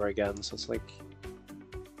this ever again, so it's like...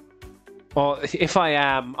 Well, if I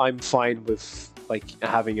am, I'm fine with, like,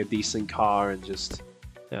 having a decent car and just...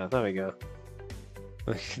 Yeah, there we go.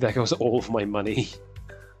 There goes all of my money.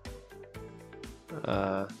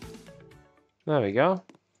 There we go.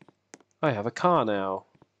 I have a car now.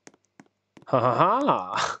 Ha ha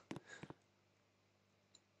ha!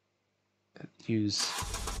 Use...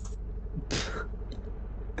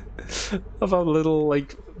 of a little,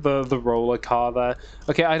 like, the roller car there.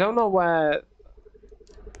 Okay, I don't know where...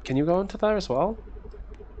 Can you go into there as well?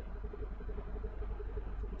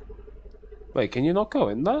 Wait, can you not go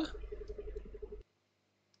in there?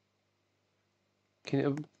 Can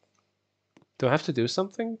you... Do I have to do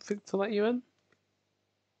something to let you in?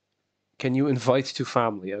 Can you invite to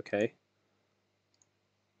family? Okay.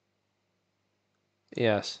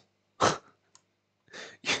 Yes.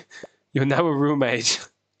 You're now a roommate.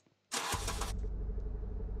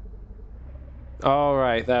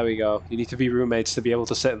 Alright, there we go. You need to be roommates to be able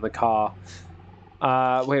to sit in the car.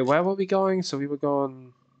 Wait, where were we going? So we were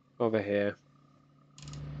going over here.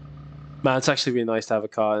 Man, it's actually really nice to have a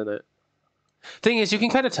car in it. Thing is, you can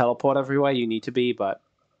kind of teleport everywhere you need to be, but...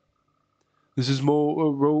 This is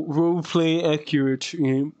more roleplay accurate.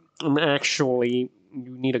 Actually,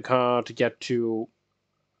 you need a car to get to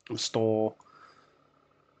a store.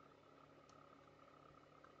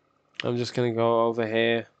 I'm just gonna go over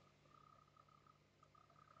here.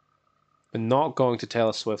 We're not going to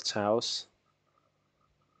Taylor Swift's house.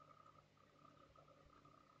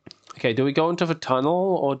 Okay, do we go into the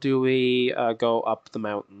tunnel or do we go up the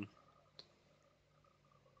mountain?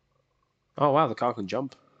 Oh wow, the car can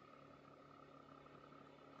jump.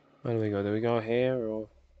 Where do we go? Do we go here or...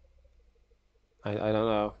 I don't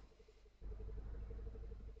know.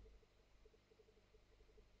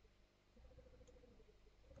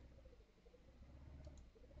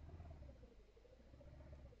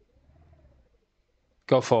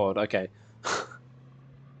 Go forward. Okay.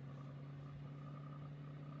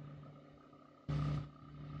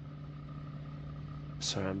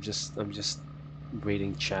 Sorry, I'm just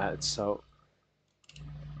reading chat. It's so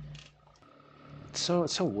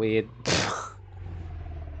weird.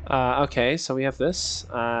 Okay, so we have this,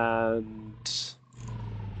 and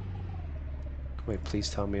wait, please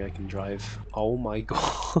tell me I can drive. Oh my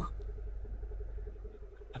god.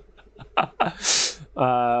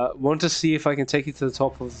 Want to see if I can take you to the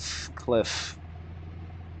top of cliff.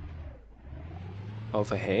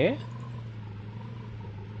 Over here?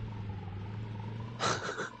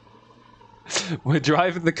 We're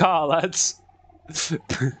driving the car, lads.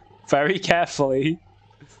 Very carefully.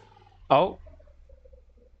 Oh.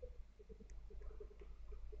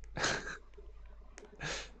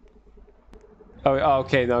 Oh,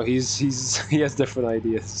 okay, no, he has different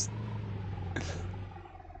ideas.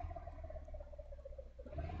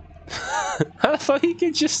 I thought you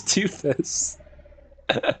could just do this.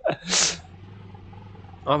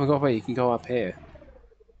 Oh my god, wait, you can go up here.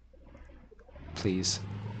 Please.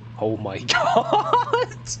 Oh my god!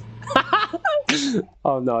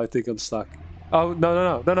 Oh no, I think I'm stuck. Oh,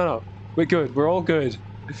 no. We're good, we're all good.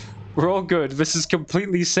 We're all good. This is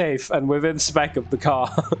completely safe and within spec of the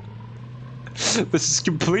car. This is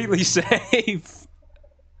completely safe.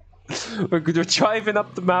 We're driving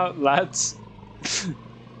up the mountain, lads.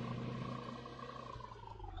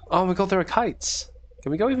 Oh my god, there are kites.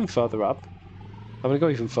 Can we go even further up? I'm gonna go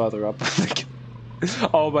even further up.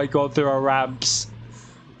 Oh my god, there are ramps.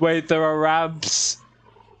 Wait, there are ramps.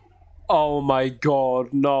 Oh my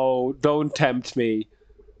god, no. Don't tempt me.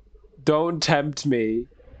 Don't tempt me.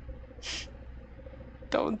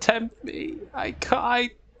 Don't tempt me. I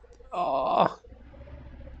can't. Oh.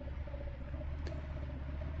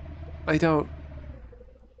 I don't.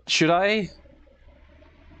 Should I?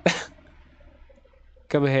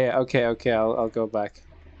 Come here. Okay, I'll go back.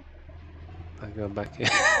 I'm going back here.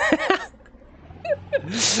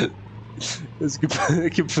 It's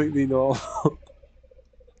completely normal.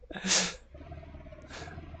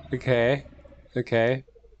 Okay.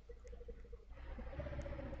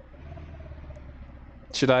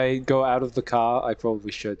 Should I go out of the car? I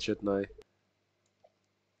probably should, shouldn't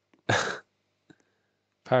I?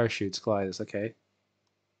 Parachutes, gliders, okay.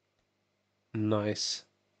 Nice.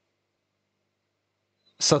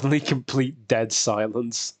 Suddenly complete dead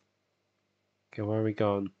silence. Okay, where are we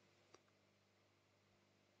going?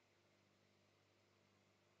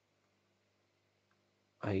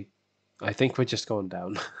 I think we're just going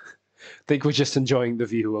down. I think we're just enjoying the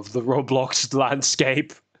view of the Roblox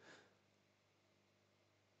landscape.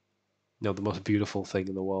 No, the most beautiful thing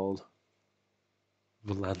in the world.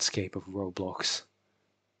 The landscape of Roblox.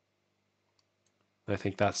 I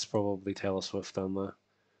think that's probably Taylor Swift down there.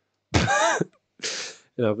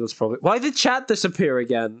 You know, that's probably... Why did chat disappear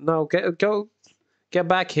again? No, get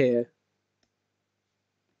back here.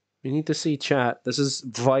 We need to see chat. This is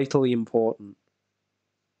vitally important.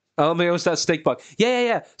 Oh, maybe it was that stick bug.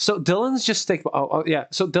 Yeah. So Dylan's just stick. Oh, yeah.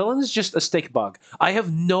 So Dylan's just a stick bug. I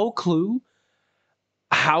have no clue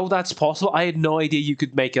how that's possible. I had no idea you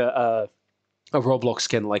could make a Roblox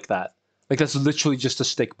skin like that. Like that's literally just a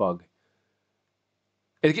stick bug.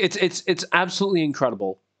 It's absolutely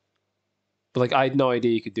incredible. But like I had no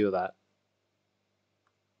idea you could do that.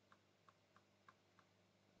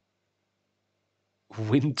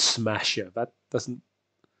 Wind Smasher. That doesn't.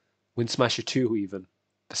 Wind Smasher 2 even.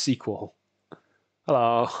 The sequel.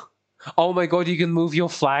 Hello. Oh my god, you can move your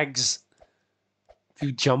flags. If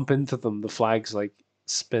you jump into them, the flags like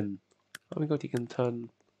spin. Oh my god, you can turn.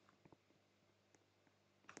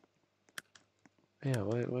 Yeah,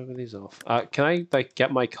 why were these off? Can I like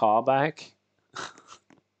get my car back?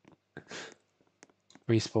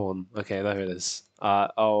 Respawn. Okay, there it is.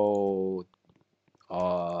 Oh.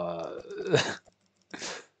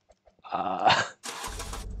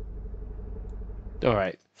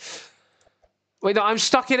 Alright. Wait, no, I'm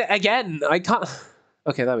stuck in it again. I can't.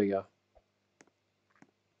 Okay, there we go.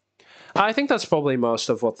 I think that's probably most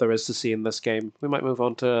of what there is to see in this game. We might move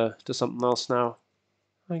on to something else now.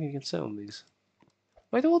 I think you can sit on these.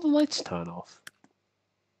 Why do all the lights turn off?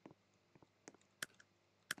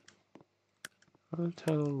 I'll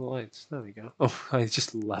turn on the lights. There we go. Oh, I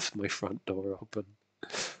just left my front door open.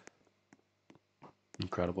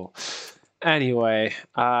 Incredible. Anyway,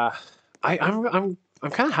 I'm kind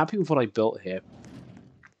of happy with what I built here.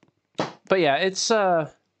 But yeah, it's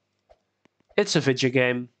a video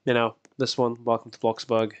game, you know. This one, Welcome to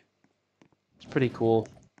Bloxburg. It's pretty cool.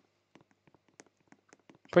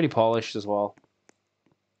 Pretty polished as well.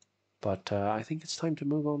 But I think it's time to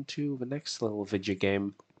move on to the next little video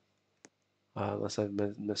game. Unless I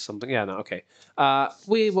missed something. Yeah, no, okay.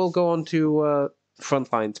 We will go on to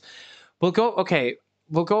Frontlines. Okay,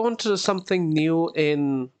 we'll go on to something new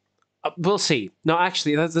in... we'll see. No,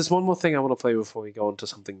 actually, there's one more thing I want to play before we go on to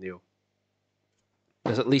something new.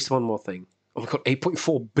 There's at least one more thing. Oh my god,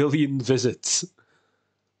 8.4 billion visits.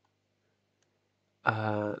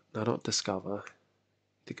 No, not Discover.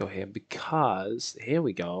 To go here, because... Here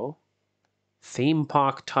we go. Theme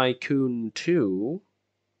Park Tycoon 2...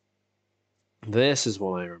 This is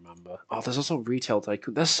one I remember. Oh, there's also Retail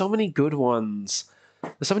Tycoon. There's so many good ones.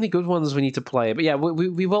 There's so many good ones we need to play. But yeah,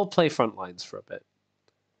 we will play Frontlines for a bit.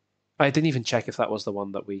 I didn't even check if that was the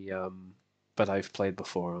one that that I've played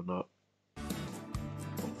before or not.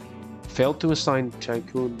 Failed to assign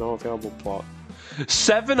Tycoon, no available plot.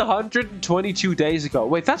 722 days ago.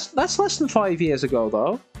 Wait, that's less than 5 years ago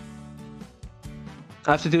though.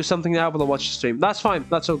 I have to do something now, but I'll watch the stream. That's fine.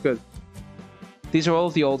 That's all good. These are all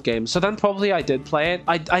the old games. So then probably I did play it.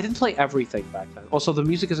 I didn't play everything back then. Also, the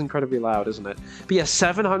music is incredibly loud, isn't it? But yeah,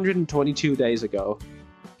 722 days ago.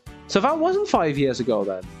 So that wasn't 5 years ago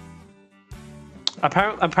then.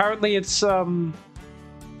 Apparently it's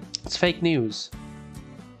fake news.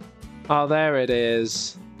 Oh, there it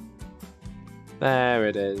is. There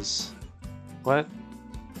it is. What?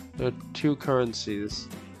 There are 2 currencies.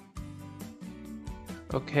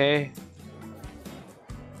 Okay.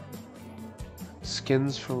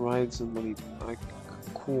 Skins for rides and money back.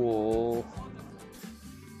 Cool.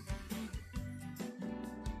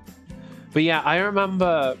 But yeah, I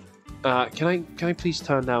remember. Can I please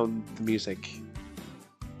turn down the music?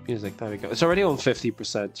 Music. There we go. It's already on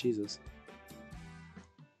 50%. Jesus.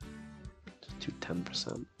 To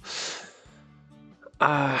 10%.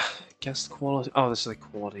 Guest quality. Oh, this is like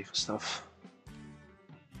quality for stuff.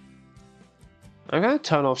 I'm gonna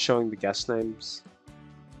turn off showing the guest names.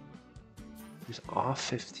 These are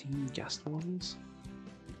 15 guest ones.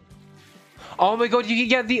 Oh my god, you can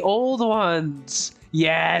get the old ones!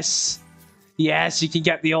 Yes! Yes, you can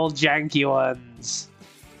get the old janky ones.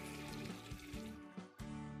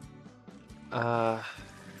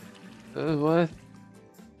 What?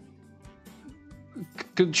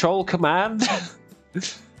 Control Command?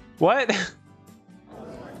 What?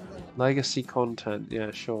 Legacy content,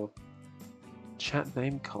 yeah, sure. Chat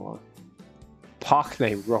name color. Park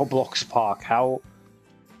name, Roblox Park. How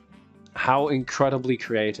incredibly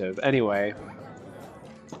creative. Anyway.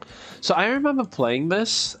 So I remember playing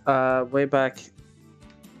this way back.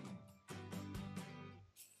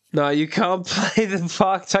 No, you can't play the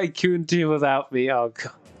Park Tycoon 2 without me. Oh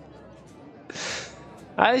god.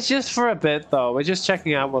 It's just for a bit though. We're just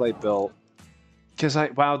checking out what I built. Because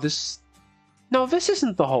wow, this... No, this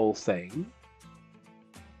isn't the whole thing.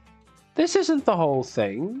 This isn't the whole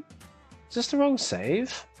thing. Is this the wrong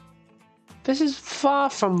save? This is far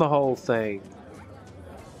from the whole thing.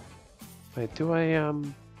 Wait, do I,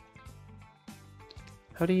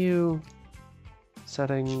 how do you...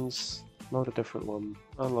 Settings... Load a different one.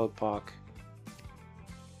 Unload park.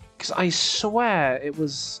 Because I swear it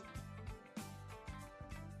was...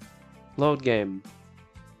 Load game.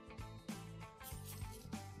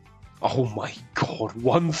 Oh my god,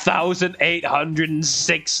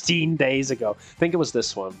 1,816 days ago. I think it was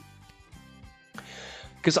this one.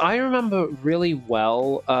 Because I remember really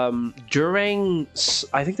well, during,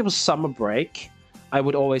 I think there was summer break, I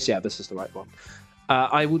would always, yeah, this is the right one.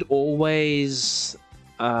 I would always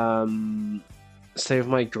stay with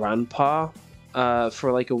my grandpa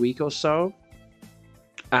for like a week or so.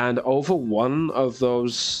 And over one of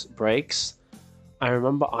those breaks, I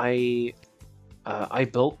remember I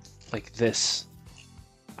built like this.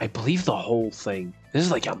 I believe the whole thing. This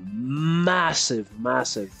is like a massive,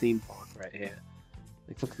 massive theme park right here.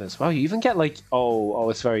 Like, look at this. Wow, you even get like... Oh,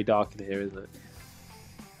 it's very dark in here, isn't it?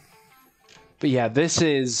 But yeah, this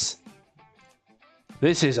is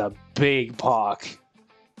a big park.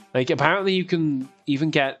 Like, apparently you can even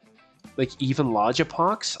get like even larger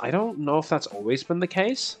parks. I don't know if that's always been the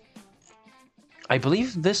case. I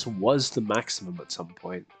believe this was the maximum at some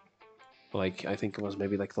point. Like, I think it was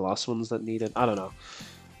maybe like the last ones that needed... I don't know.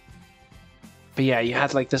 But yeah, you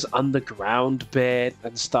had like this underground bit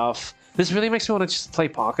and stuff. This really makes me want to just play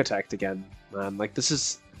Parkitect again, man. Like, this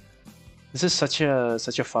is such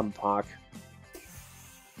a fun park.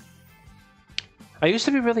 I used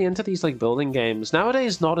to be really into these like building games.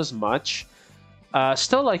 Nowadays, not as much.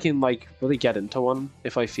 Still, I can like really get into one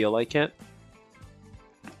if I feel like it.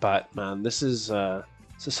 But man, this is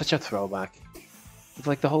such a throwback. With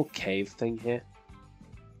like the whole cave thing here.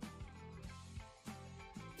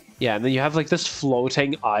 Yeah, and then you have like this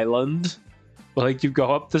floating island. Like, you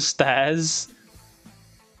go up the stairs.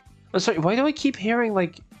 I'm sorry, why do I keep hearing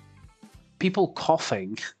like people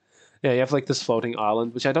coughing. Yeah, you have like this floating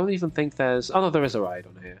island, which I don't even think there's. Oh no, there is a ride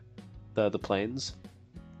on here. The planes.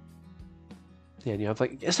 Yeah, and you have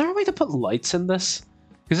like. Is there a way to put lights in this?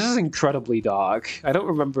 Because this is incredibly dark. I don't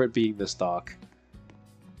remember it being this dark.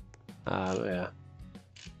 Yeah.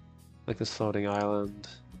 Like this floating island.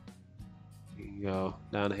 You can go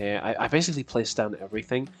down here. I basically placed down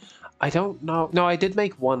everything. I don't know. No, I did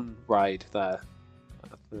make one ride there.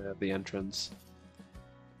 At the entrance.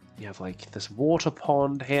 You have like this water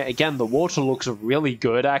pond here. Again, the water looks really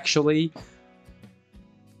good, actually.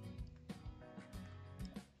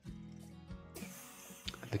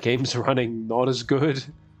 The game's running not as good.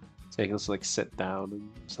 So you can just like sit down and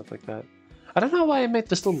stuff like that. I don't know why I made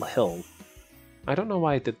this little hill. I don't know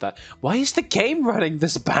why I did that. Why is the game running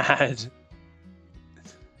this bad?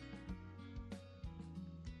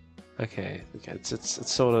 Okay,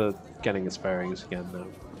 it's sort of getting its bearings again now.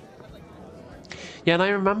 Yeah, and I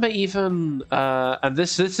remember even, and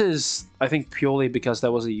this is I think purely because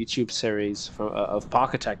there was a YouTube series of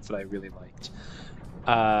Parkitect that I really liked.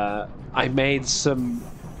 I made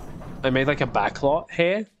like a backlot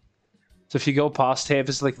here. So if you go past here,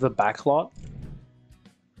 this is like the backlot.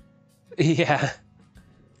 Yeah.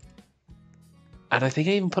 And I think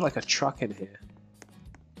I even put like a truck in here.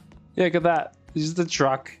 Yeah, look at that. This is the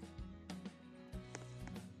truck.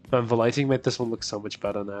 And the lighting made this one look so much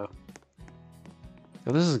better now.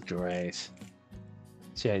 Oh, this is great.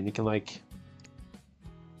 So yeah, you can like...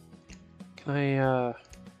 Can I,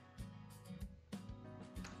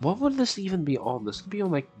 what would this even be on? This could be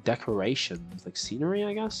on like decorations, like scenery,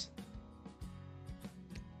 I guess?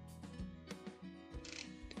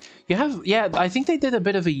 You have... Yeah, I think they did a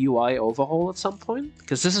bit of a UI overhaul at some point.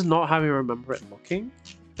 Because this is not how we remember it looking.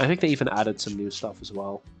 I think they even added some new stuff as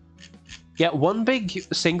well. Yeah, one big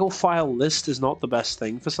single file list is not the best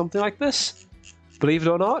thing for something like this. Believe it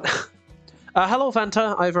or not. Hello,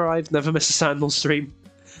 Vanta. I've arrived. Never miss a Sandal stream.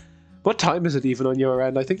 What time is it even on your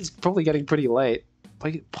end? I think it's probably getting pretty late.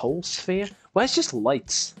 Wait, pole sphere? Where's just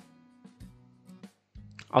lights?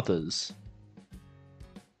 Others.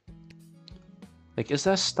 Like, is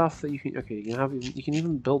there stuff that you can... Okay, you can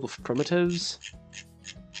even build with primitives.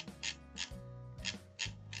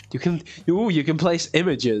 You can... Ooh, you can place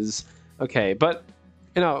images. Okay, but,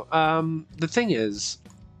 you know, the thing is,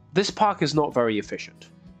 this park is not very efficient.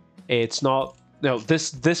 It's not... No,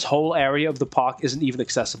 this whole area of the park isn't even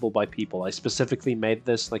accessible by people. I specifically made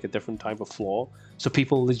this like a different type of floor, so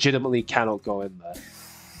people legitimately cannot go in there.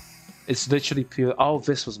 It's literally pure... Oh,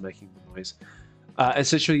 this was making the noise.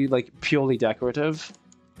 It's literally like purely decorative.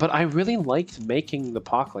 But I really liked making the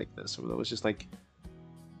park like this, where it was just like...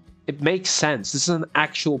 It makes sense. This is an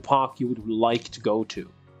actual park you would like to go to.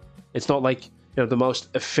 It's not like, you know, the most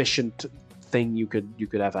efficient thing you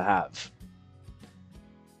could ever have.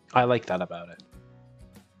 I like that about it.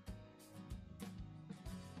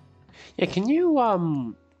 Yeah, can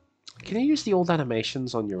you use the old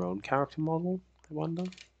animations on your own character model? I wonder,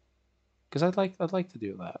 because I'd like to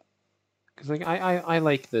do that. Because like I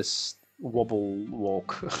like this wobble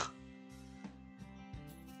walk.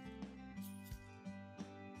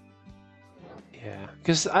 Yeah,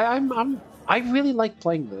 because I really like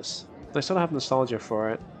playing this. I sort of have nostalgia for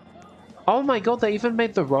it. Oh my god, they even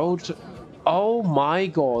made the road... Oh my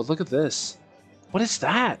god, look at this. What is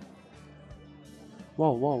that?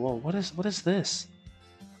 Whoa, whoa, whoa, what is this?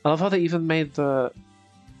 I love how they even made the...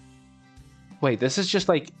 Wait, this is just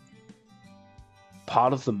like...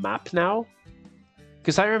 part of the map now?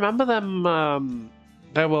 Because I remember them,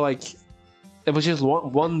 they were like... It was just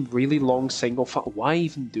one really long single file... Why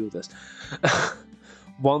even do this?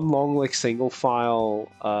 One long, like, single file,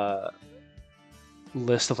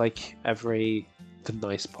 list of, like, every... The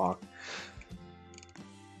nice park.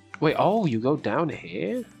 Wait, oh, you go down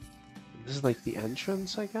here? This is like the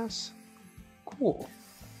entrance, I guess? Cool.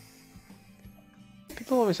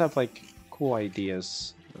 People always have like cool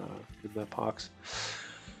ideas in their parks.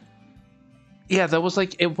 Yeah, there was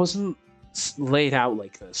like, it wasn't laid out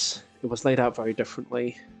like this. It was laid out very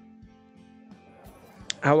differently.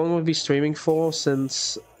 How long will we be streaming for?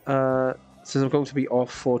 Since I'm going to be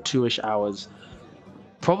off for 2-ish hours.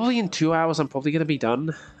 Probably in 2 hours I'm probably going to be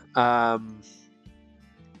done.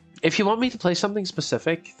 If you want me to play something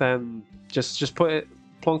specific, then just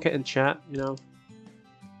plonk it in chat, you know.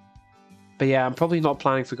 But yeah, I'm probably not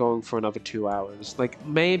planning for going for another 2 hours. Like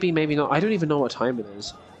maybe not. I don't even know what time it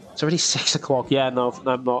is. It's already 6 o'clock. Yeah, no,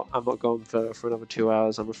 I'm not going for another 2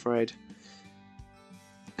 hours, I'm afraid.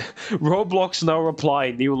 Roblox no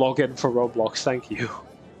reply. New login for Roblox. Thank you.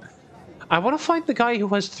 I want to find the guy who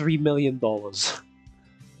has $3 million.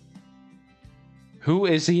 Who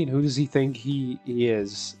is he and who does he think he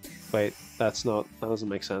is? Wait, That's not... That doesn't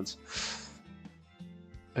make sense.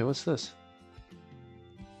 Wait, what's this?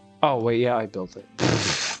 Oh, wait, yeah, I built it.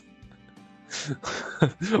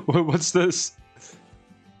 What's this?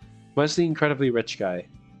 Where's the incredibly rich guy?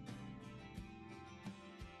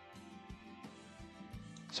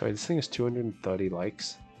 Sorry, this thing has 230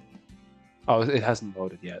 likes. Oh, it hasn't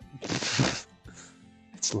loaded yet.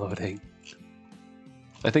 It's loading.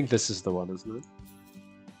 I think this is the one, isn't it?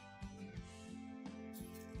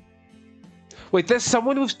 Wait, there's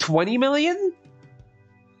someone with 20 million?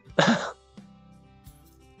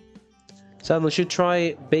 Sandal, should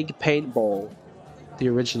try Big Paintball. The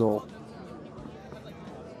original.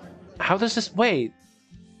 How does this... Wait.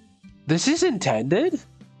 This is intended?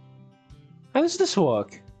 How does this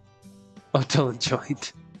work? Oh, Dylan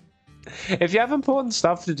joined. If you have important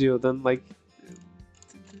stuff to do, then, like...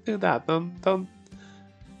 Do that.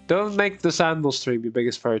 Don't make the Sandal stream your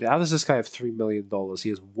biggest priority. How does this guy have $3 million? He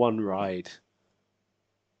has one ride.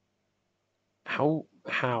 How?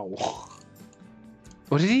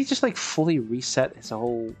 Or did he just like fully reset his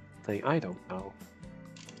whole thing? I don't know.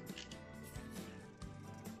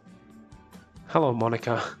 Hello,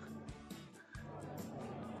 Monica.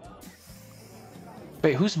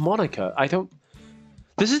 Wait, who's Monica? I don't...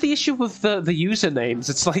 This is the issue with the usernames.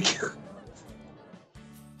 It's like...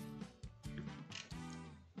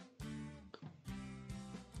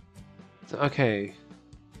 Okay.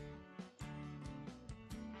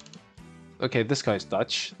 Okay, this guy's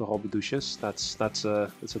Dutch, the Hobbedouches. That's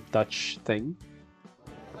a Dutch thing.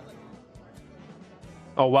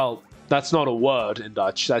 Oh well, that's not a word in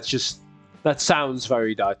Dutch. That's just... That sounds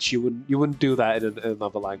very Dutch. You wouldn't do that in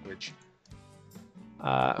another language.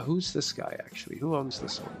 Who's this guy actually? Who owns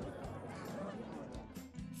this one?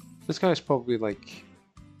 This guy's probably like...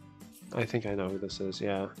 I think I know who this is,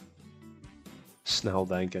 yeah.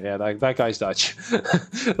 Sneldenker, yeah, that guy's Dutch.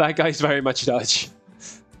 That guy's very much Dutch.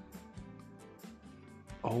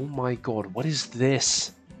 Oh my god, what is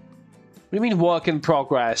this? What do you mean work in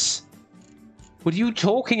progress? What are you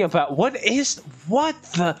talking about? What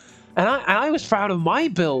the... And I was proud of my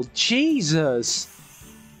build, Jesus!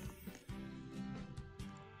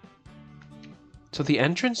 So the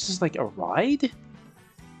entrance is like a ride?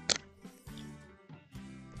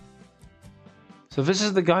 So this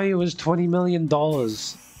is the guy who was $20 million.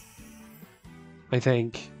 I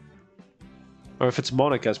think. Or if it's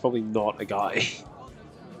Monica, it's probably not a guy.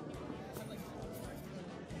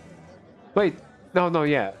 Wait, no,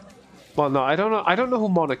 yeah. Well, no, I don't know who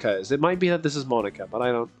Monica is. It might be that this is Monica, but I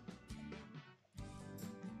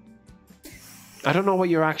don't know what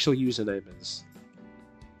your actual username is.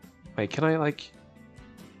 Wait, can I like...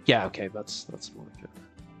 Yeah, okay, that's Monica.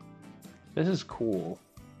 This is cool.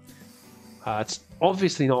 It's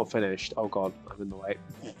obviously not finished. Oh god, I'm in the way.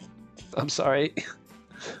 I'm sorry.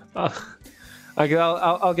 I'll get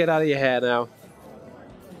out of your hair now.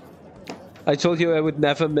 I told you I would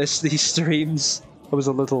never miss these streams. I was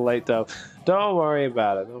a little late though. Don't worry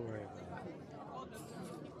about it. Don't worry about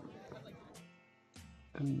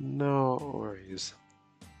it. No worries.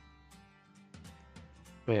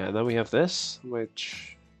 But yeah, and then we have this,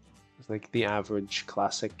 which is like the average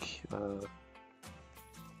classic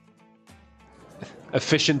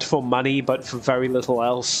efficient for money but for very little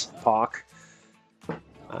else park.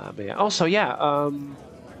 But yeah. Also, yeah.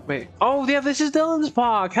 Wait. Oh, yeah. This is Dylan's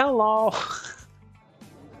park. Hello.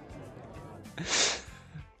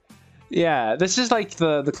 Yeah, this is like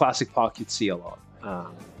the classic park you'd see a lot.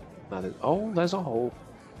 That is, oh, there's a hole.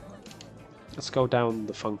 Let's go down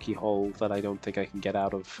the funky hole that I don't think I can get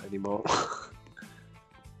out of anymore.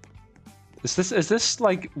 Is this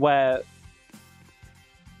like where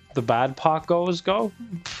the bad park goers go?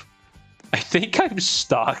 I think I'm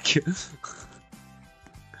stuck.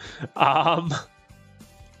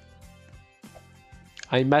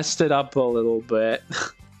 I messed it up a little bit.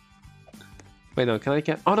 Wait, no, can I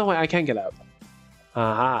get... Oh, no, wait, I can get out.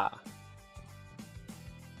 Aha.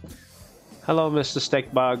 Hello, Mr.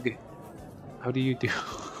 Stickbug. How do you do?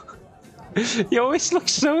 You always look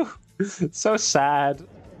so sad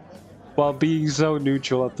while being so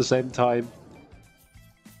neutral at the same time.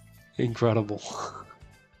 Incredible.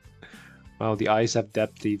 Wow, the eyes have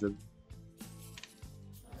depth even.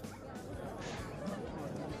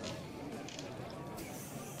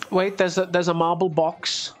 Wait, there's a marble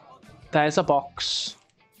box. There's a box.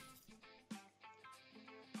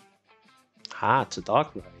 Ah, it's a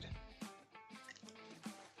dark ride.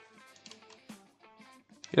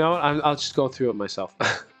 You know what? I'll just go through it myself.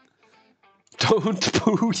 Don't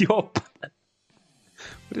poo your pants.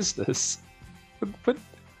 What is this? What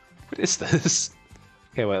is this?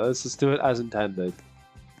 Okay, wait, let's just do it as intended.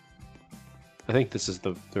 I think this is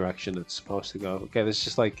the direction it's supposed to go. Okay, this is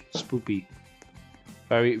just like spoopy.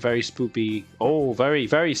 Very, very spoopy. Oh, very,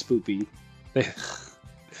 very spoopy.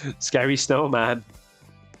 Scary snowman.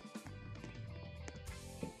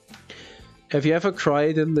 Have you ever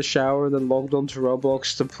cried in the shower and then logged onto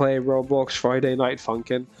Roblox to play Roblox Friday Night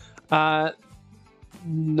Funkin'?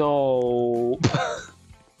 No.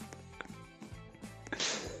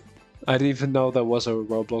 I didn't even know there was a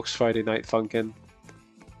Roblox Friday Night Funkin'.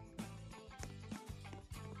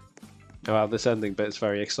 Oh, wow, this ending bit is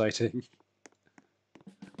very exciting.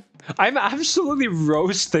 I'm absolutely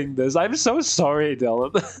roasting this. I'm so sorry,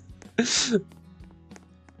 Dylan.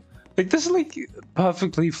 Like, this is like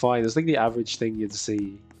perfectly fine. It's like the average thing you'd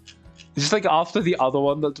see. It's just like after the other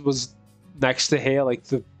one that was next to here, like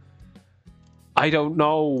the... I don't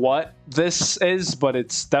know what this is, but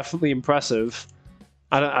it's definitely impressive.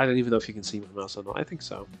 I don't even know if you can see my mouse or not. I think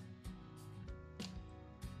so.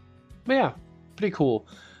 But yeah, pretty cool.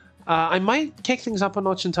 I might kick things up a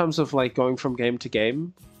notch in terms of like going from game to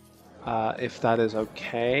game, if that is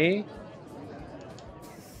okay.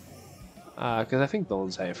 Because I think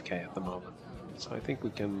Dylan's AFK at the moment, so I think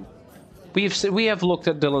we can. We have looked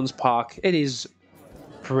at Dylan's park. It is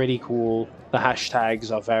pretty cool. The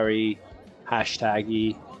hashtags are very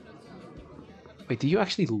hashtaggy. Wait, do you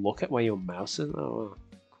actually look at where your mouse is? Oh,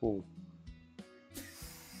 cool.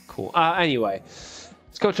 Cool. Anyway,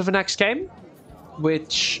 let's go to the next game.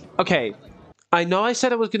 Which, okay, I know I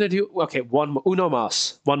said I was gonna do. Okay, one more. Uno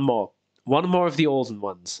mas. One more. One more of the olden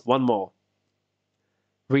ones. One more.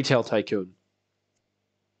 Retail Tycoon.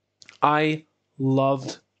 I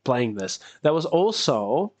loved playing this. There was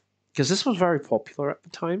also, because this was very popular at the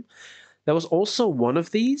time, there was also one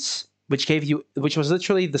of these which was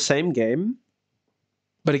literally the same game,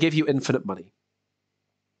 but it gave you infinite money.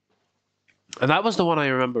 And that was the one I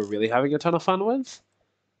remember really having a ton of fun with.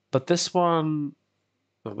 But this one,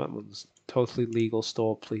 oh, that one's totally legal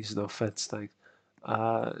store. Please no feds, thanks.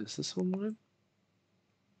 Is this one mine?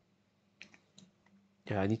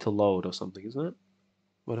 Yeah, I need to load or something, isn't it?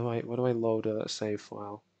 What do I load a save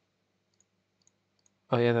file?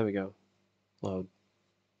 Oh yeah, there we go. Load.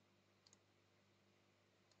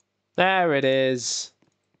 There it is.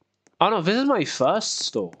 Oh no, this is my first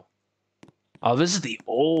store. Oh, this is the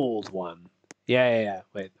old one. Yeah.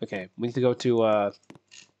 Wait, okay. We need to go to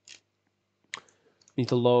need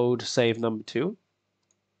to load save number 2.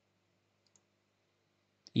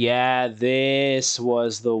 Yeah, this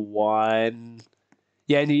was the one.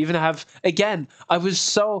 Yeah, and you even have, again, I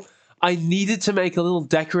needed to make a little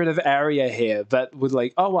decorative area here that would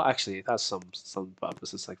like, oh, well, actually, it has some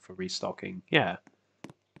purpose. It's like for restocking. Yeah.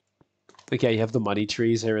 Okay, you have the money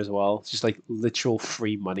trees here as well. It's just like literal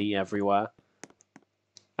free money everywhere.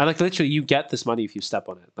 And like literally, you get this money if you step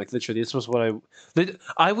on it. Like literally, this was what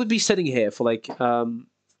I would be sitting here for like, oh,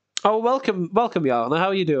 welcome, Yana. How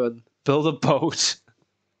are you doing? Build a boat.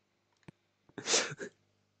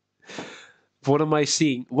 What am I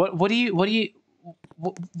seeing? What do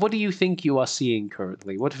you think you are seeing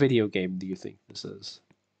currently? What video game do you think this is?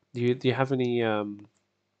 Do you have any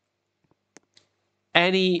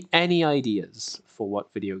ideas for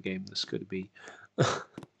what video game this could be?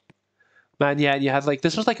 Man, yeah, you had like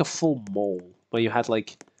this was like a full mall where you had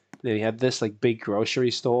like you had this like big grocery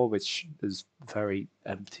store which is very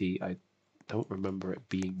empty. I don't remember it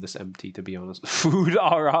being this empty, to be honest. Food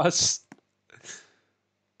R Us.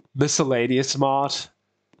 Miscellaneous Mart.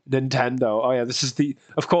 Nintendo. Oh yeah, this is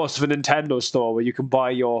of course, the Nintendo store where you can buy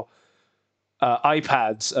your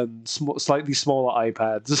iPads and slightly smaller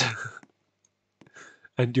iPads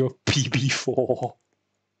and your PB4.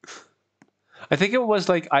 I think it was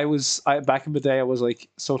like back in the day I was like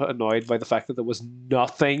sort of annoyed by the fact that there was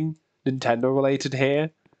nothing Nintendo related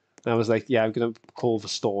here. And I was like, yeah, I'm gonna call the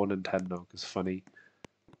store Nintendo because funny.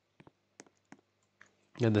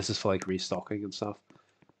 And this is for like restocking and stuff.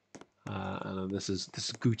 And then this is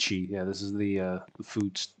Gucci. Yeah, this is the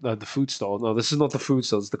food store. No, this is not the food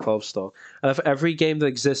store. It's the clothes store. And for every game that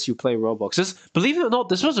exists, you play Roblox. Believe it or not,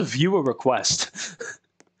 this was a viewer request.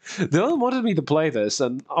 Dylan wanted me to play this,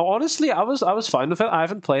 and honestly, I was fine with it. I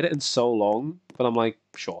haven't played it in so long, but I'm like,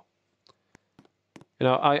 sure. You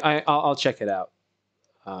know, I'll check it out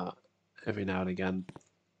every now and again.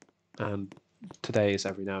 And today is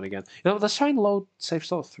every now and again. You know, let's try and load Safe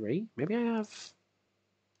Slot 3. Maybe I have.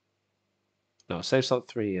 No, Safe Slot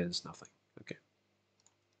 3 is nothing. Okay.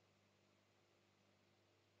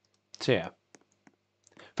 So yeah.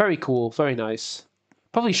 Very cool, very nice.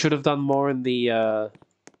 Probably should have done more in the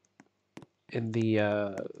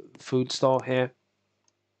food store here.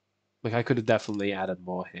 Like I could have definitely added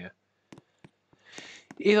more here.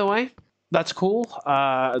 Either way, That's cool.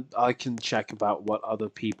 I can check about what other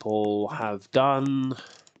people have done.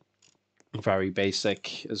 Very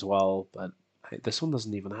basic as well, but this one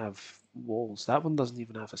doesn't even have walls. That one doesn't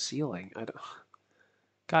even have a ceiling. I don't.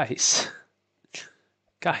 Guys,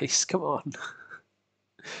 guys, come on.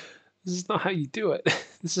 This is not how you do it.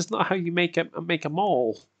 This is not how you make a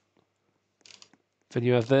mall. Then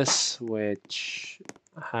you have this, which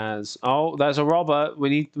has there's a robber.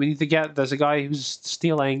 We need to get. There's a guy who's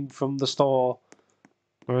stealing from the store.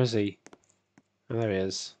 Where is he? Oh, there he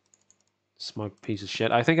is. Smug piece of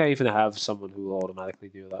shit. I think I even have someone who will automatically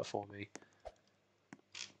do that for me.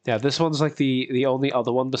 Yeah, this one's like the only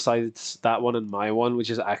other one besides that one and my one, which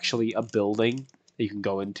is actually a building that you can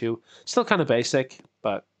go into. Still kind of basic,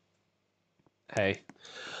 but hey.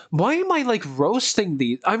 Why am I like roasting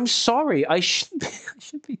these? I'm sorry. I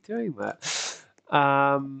shouldn't be doing that. So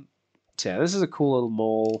yeah, this is a cool little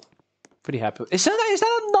mall. Pretty happy. Is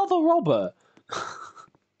that another robber?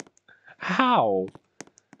 How?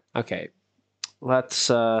 Okay. Let's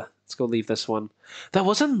go leave this one. There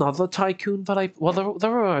was another tycoon that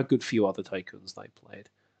there were a good few other tycoons that I played.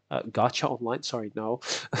 Gacha Online, sorry, no.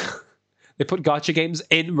 They put gacha games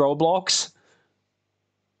in Roblox.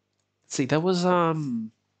 Let's see, there was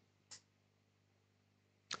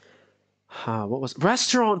what was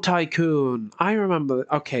Restaurant Tycoon? I remember.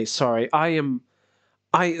 Okay, sorry.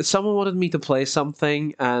 Someone wanted me to play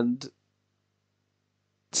something, and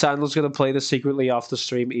Sandal's gonna play this secretly after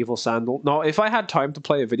stream. Evil Sandal. No, if I had time to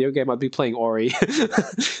play a video game, I'd be playing Ori.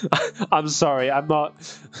 I'm sorry. I'm not.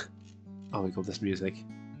 Oh my god, this music.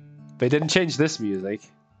 They didn't change this music.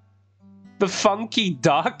 The Funky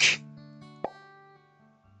Duck.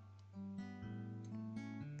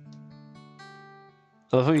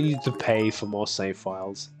 I love how you need to pay for more save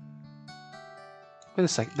files. Wait a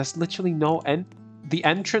sec, there's literally no the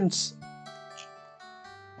entrance...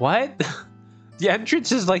 What? The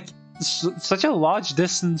entrance is like such a large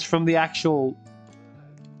distance from the actual...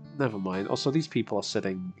 Never mind. Also, these people are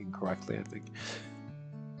sitting incorrectly, I think.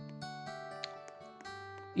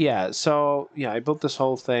 Yeah, so... Yeah, I built this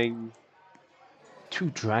whole thing. 2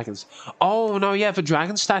 dragons. Oh, no, yeah, the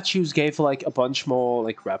dragon statues gave like a bunch more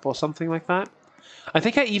like rep or something like that. I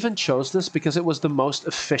think I even chose this because it was the most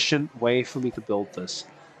efficient way for me to build this.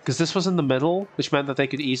 Because this was in the middle, which meant that they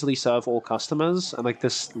could easily serve all customers, and like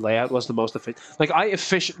this layout was the most efficient. Like I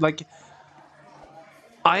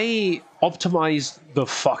optimized the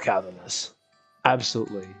fuck out of this.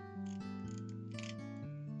 Absolutely.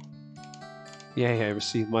 Yay, I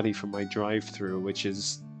received money from my drive-thru, which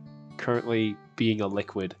is currently being a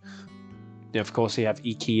liquid. Yeah, of course, you have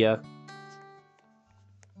IKEA.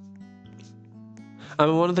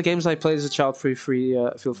 One of the games I played as a child. Feel free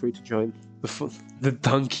to join the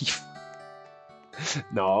donkey.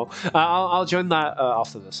 No, I'll join that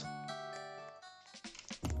after this.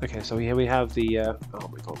 Okay, so here we have the. Oh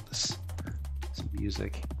my god, this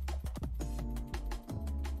music.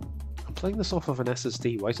 I'm playing this off of an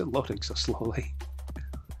SSD. Why is it loading so slowly?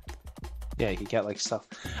 Yeah, you can get like stuff,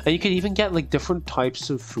 and you can even get like different types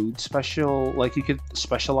of food special. Like you could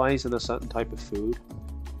specialize in a certain type of food.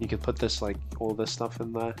 You could put this, like, all this stuff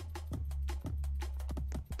in there.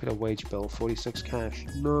 Put a wage bill, 46 cash.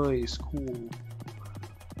 Nice, cool.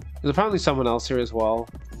 There's apparently someone else here as well,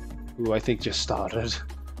 who I think just started.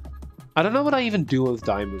 I don't know what I even do with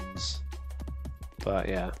diamonds. But,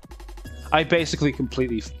 yeah. I basically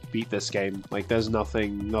completely beat this game. Like, there's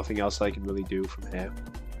nothing else I can really do from here.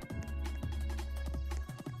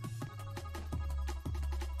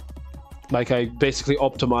 Like, I basically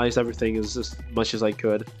optimized everything as much as I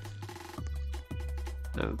could.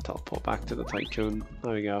 And teleport back to the tycoon.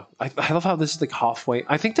 There we go. I love how this is like halfway.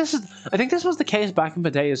 I think this was the case back in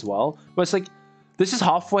the day as well. Where it's like, this is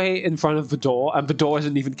halfway in front of the door, and the door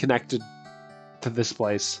isn't even connected to this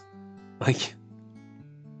place. Like...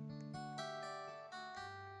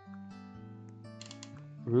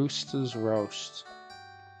 Rooster's Roast.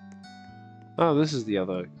 Oh, this is the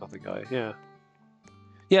other guy, yeah.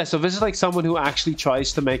 Yeah, so this is like someone who actually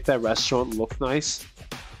tries to make their restaurant look nice,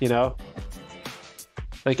 you know?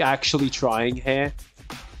 Like actually trying here.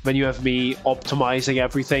 Then you have me optimizing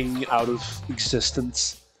everything out of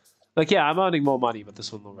existence. Like, yeah, I'm earning more money, but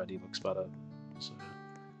this one already looks better. So,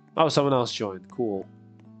 oh, someone else joined. Cool.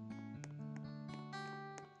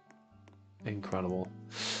 Incredible.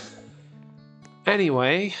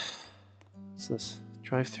 Anyway, what's this?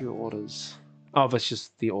 Drive-through orders. Oh, that's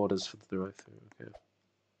just the orders for the drive-through. Okay.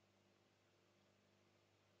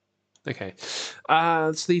 Okay,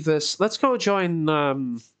 let's leave this. Let's go join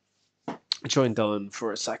Dylan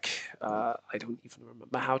for a sec. I don't even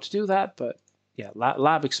remember how to do that, but yeah,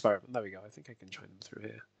 lab experiment. There we go. I think I can join him through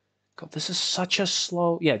here. God, this is such a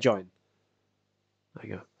slow... Yeah, join. There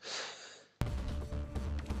you go.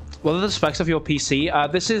 What are the specs of your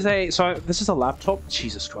PC? This is a laptop.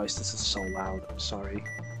 Jesus Christ, this is so loud. I'm sorry.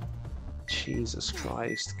 Jesus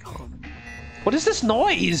Christ, come. What is this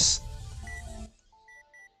noise?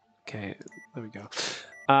 Okay, there we go.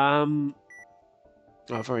 Oh,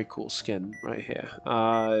 very cool skin right here.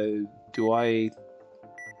 What do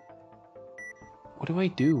I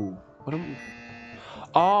do?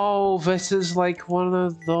 Oh, this is like one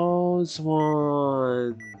of those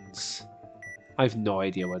ones. I have no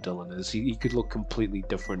idea what Dylan is. He could look completely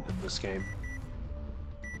different in this game.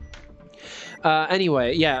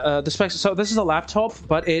 Anyway, yeah, the specs. So this is a laptop,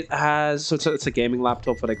 but it has... So it's a gaming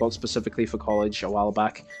laptop that I got specifically for college a while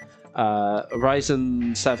back.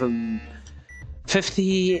 Ryzen 7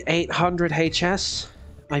 5800HS,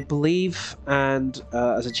 I believe, and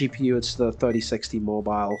as a GPU, it's the 3060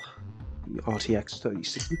 mobile, the RTX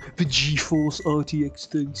 3060, the GeForce RTX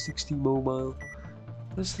 3060 mobile.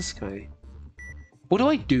 What is this guy? What do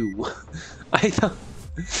I do? I don't...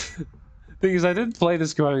 Thing is, I didn't play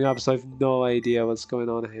this growing up, so I have no idea what's going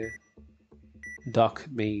on here. Duck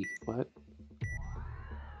me. What?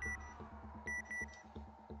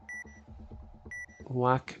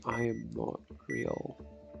 Whack, I am not real.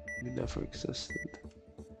 You never existed.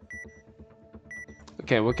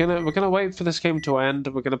 Okay, we're gonna wait for this game to end.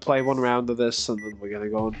 We're gonna play one round of this, and then we're gonna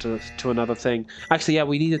go on to another thing. Actually, yeah,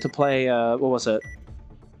 we needed to play. What was it?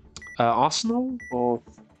 Arsenal, or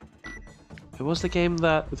it was the game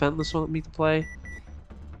that Eventless wanted me to play.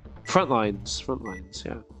 Frontlines,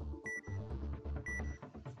 yeah.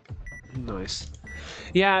 Nice.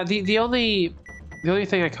 Yeah, the only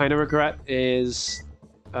thing I kind of regret is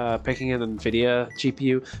picking an NVIDIA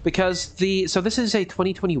GPU, because so this is a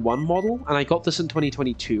 2021 model, and I got this in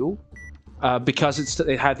 2022 because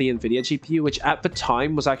it had the NVIDIA GPU, which at the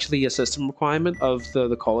time was actually a system requirement of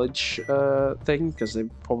the college thing, because they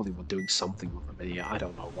probably were doing something with NVIDIA, I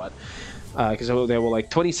don't know what, because they were like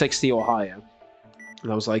 2060 or higher.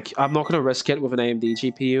 And I was like, I'm not going to risk it with an AMD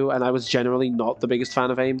GPU, and I was generally not the biggest fan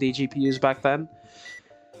of AMD GPUs back then.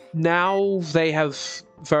 Now they have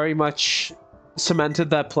very much cemented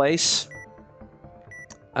their place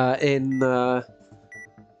in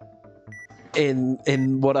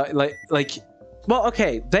what I like. Well,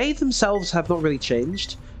 okay, they themselves have not really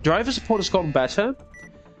changed. Driver support has gotten better,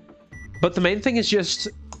 but the main thing is just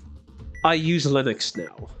I use Linux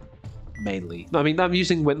now, mainly. I mean, I'm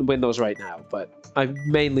using Windows right now, but I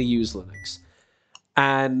mainly use Linux,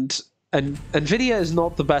 and NVIDIA is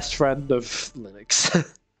not the best friend of Linux.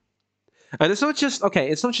 And it's not just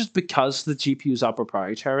it's not just because the GPUs are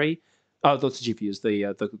proprietary. Oh, those GPUs,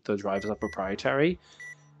 the drivers are proprietary.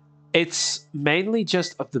 It's mainly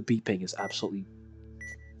just the beeping is absolutely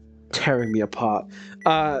tearing me apart.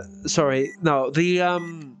 Sorry, no, the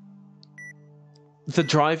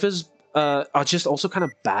drivers are just also kind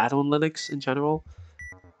of bad on Linux in general.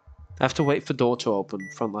 I have to wait for door to open.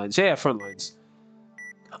 Frontlines, yeah, Frontlines.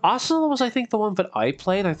 Arsenal was, I think, the one that I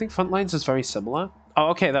played. I think Frontlines is very similar.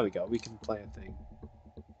 Oh, okay, there we go. We can play a thing.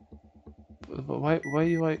 But why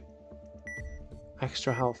do I...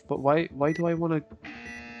 Extra health. But why do I want to...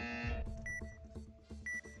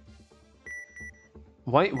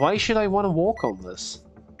 Why should I want to walk on this?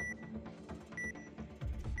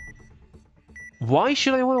 Why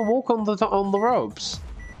should I want to walk on the ropes?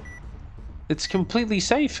 It's completely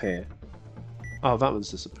safe here. Oh, that one's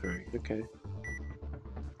disappearing. Okay.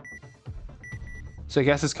 So I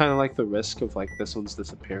guess it's kind of like the risk of like this one's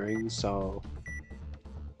disappearing, so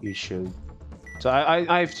you should. So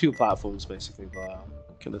I have two platforms basically that are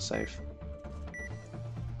kind of safe.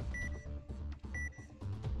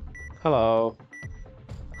 Hello.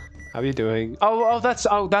 How are you doing? Oh that's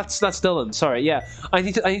Dylan. Sorry, yeah. I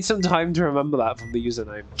need some time to remember that from the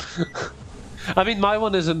username. I mean, my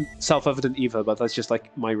one isn't self-evident either, but that's just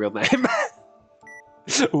like my real name.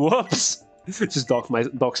 Whoops. Just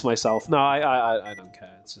dox myself. No, I don't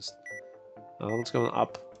care. It's just... Oh, what's going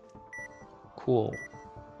up? Cool.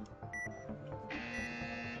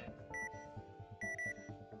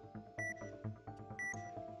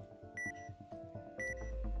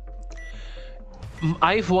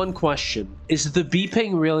 I have one question. Is the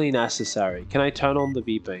beeping really necessary? Can I turn on the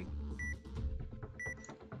beeping?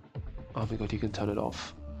 Oh my god, you can turn it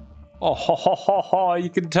off. Oh, ho, ho, ho, ho, you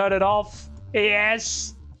can turn it off.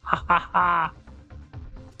 Yes! Ha ha ha!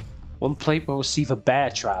 One plate will receive a bear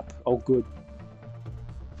trap. Oh, good.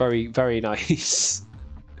 Very, very nice.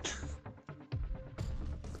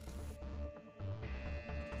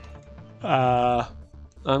 I'm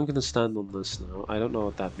gonna stand on this now. I don't know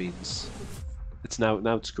what that means. It's now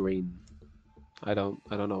it's green. I don't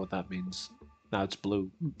know what that means. Now it's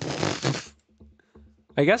blue.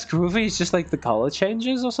 I guess groovy is just like the color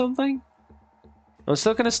changes or something? I'm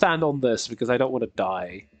still gonna stand on this because I don't want to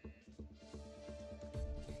die.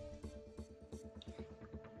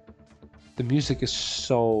 The music is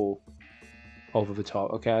so over the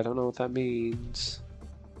top. Okay, I don't know what that means.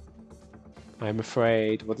 I'm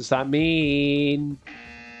afraid. What does that mean?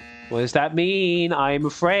 What does that mean? I'm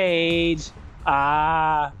afraid.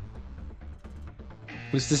 Ah.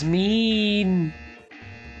 What does this mean?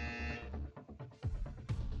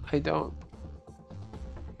 I don't...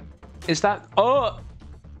 Is that... Oh!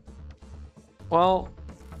 Well...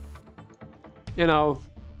 You know...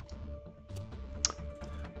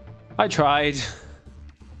 I tried.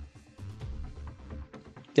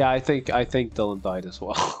 Yeah, I think Dylan died as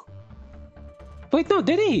well. Wait, no,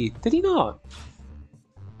 did he? Did he not?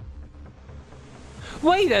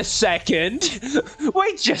 Wait a second!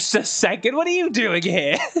 Wait just a second, what are you doing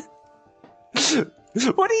here?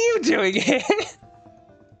 What are you doing here?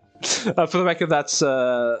 For the record, that's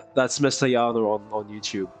Mr. Yana on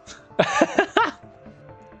YouTube.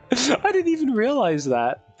 I didn't even realize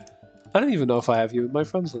that. I don't even know if I have you in my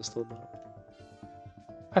friends list or not.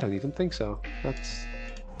 I don't even think so. That's...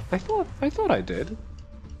 I thought I did.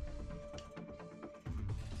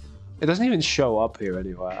 It doesn't even show up here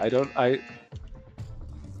anywhere.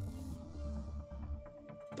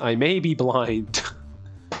 I may be blind.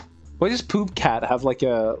 Why does Poop Cat have like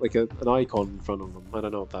an icon in front of them? I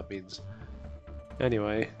don't know what that means.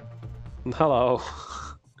 Anyway. Hello.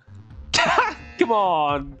 Come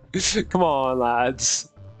on! Come on, lads.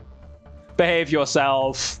 Behave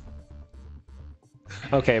yourself.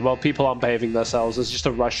 Okay, well, people aren't behaving themselves. There's just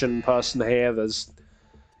a Russian person here. There's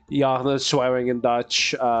Yana swearing in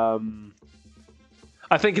Dutch. I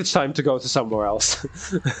think it's time to go to somewhere else.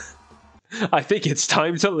 I think it's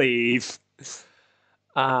time to leave.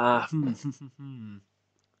 Yeah,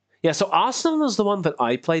 so Arsenal is the one that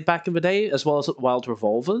I played back in the day, as well as Wild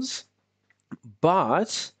Revolvers.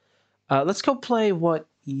 But let's go play what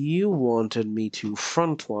you wanted me to,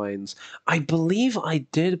 Frontlines. I believe I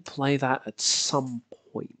did play that at some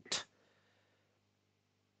point.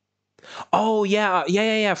 Oh, yeah,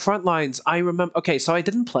 Frontlines. I remember. Okay, so I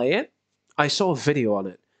didn't play it. I saw a video on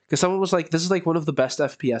it. Because someone was like, this is like one of the best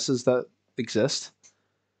FPSs that exist.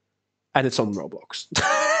 And it's on Roblox.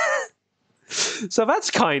 So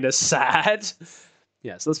that's kind of sad.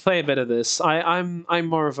 Yeah, so let's play a bit of this. I'm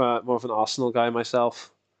more of an Arsenal guy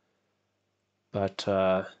myself. But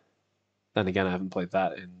then again, I haven't played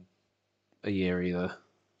that in a year either.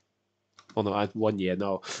 Oh no, 1 year,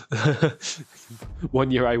 no.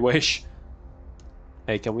 1 year, I wish.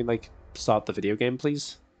 Hey, can we like start the video game,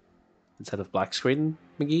 please? Instead of black screen,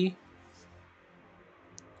 McGee?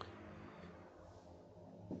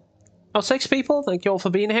 Oh, 6 people? Thank you all for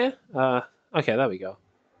being here. Okay, there we go.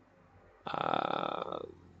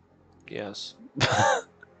 Yes.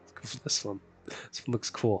 This one. This one looks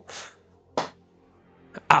cool.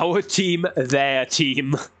 Our team, their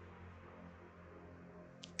team.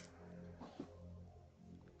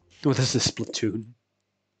 What is this, platoon?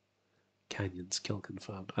 Canyons, kill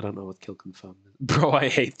confirmed. I don't know what kill confirmed is. Bro, I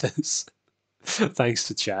hate this. Thanks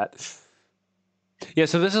to chat. Yeah,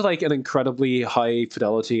 so this is like an incredibly high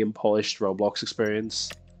fidelity and polished Roblox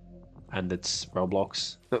experience. And it's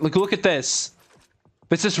Roblox. Look at this.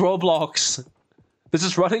 This is Roblox. This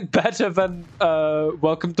is running better than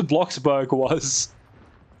Welcome to Bloxburg was.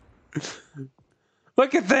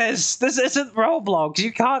 Look at this! This isn't Roblox!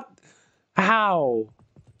 You can't... How?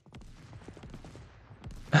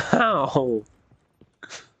 How?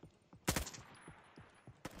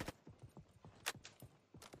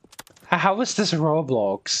 How is this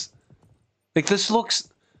Roblox? Like, this looks...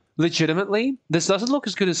 Legitimately, this doesn't look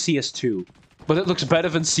as good as CS2. But it looks better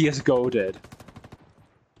than CSGO did.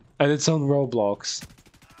 And it's on Roblox.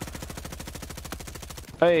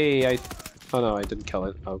 Hey, oh no, I didn't kill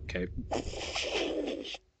it. Okay.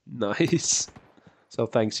 Nice. So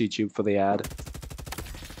thanks, YouTube, for the ad.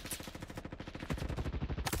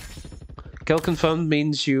 Kill confirmed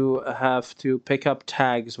means you have to pick up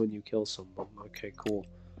tags when you kill someone. Okay, cool.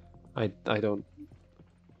 I don't...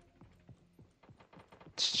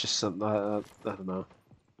 It's just something... I don't know.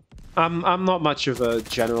 I'm not much of a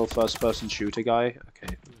general first-person shooter guy.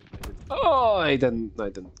 Okay. Oh, I didn't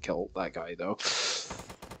kill that guy though.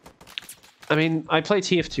 I mean, I play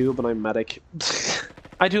TF2, but I'm medic.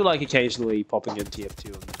 I do like occasionally popping in TF2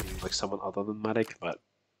 and being like someone other than medic, but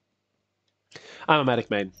I'm a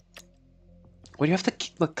medic main. Well, you have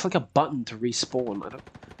to click a button to respawn. I don't.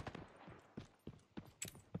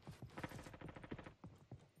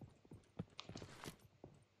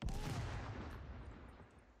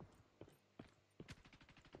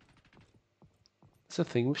 That's the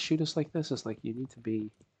thing with shooters like this, is like you need to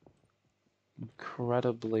be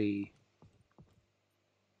incredibly...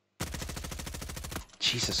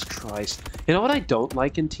 Jesus Christ. You know what I don't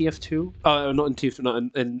like in TF2? Not in TF2, not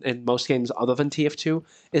in most games other than TF2,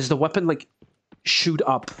 is the weapon, like, shoot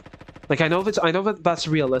up. Like, I know that that's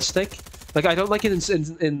realistic. Like, I don't like it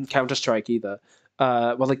in Counter-Strike either.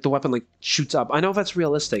 Well, like, the weapon, like, shoots up. I know that's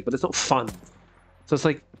realistic, but it's not fun. So it's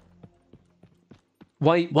like...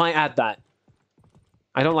 Why add that?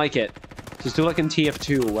 I don't like it. Just do like in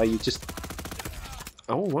TF2, where you just...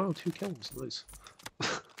 Oh, wow, 2 kills. Nice.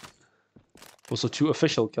 Also 2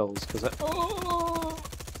 official kills, because I... Oh,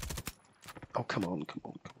 come on.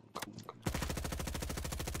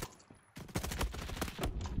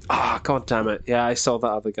 Ah, god damn it. Yeah, I saw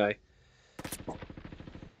that other guy.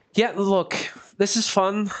 Yeah, look, this is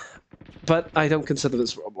fun, but I don't consider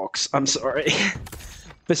this Roblox. I'm sorry.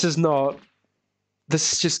 This is not...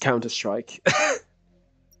 This is just Counter-Strike.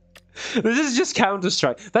 This is just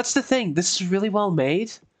Counter-Strike. That's the thing. This is really well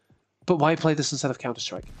made, but why play this instead of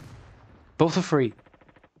Counter-Strike? Both are free.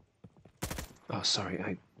 Oh, sorry.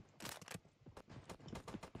 I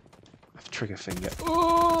have trigger finger.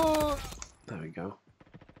 Oh! There we go.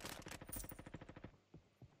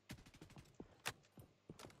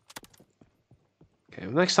 Okay,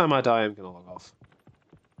 well, next time I die, I'm gonna log off.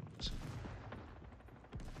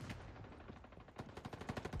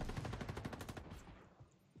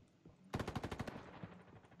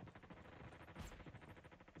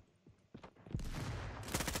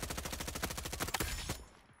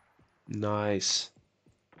 Nice.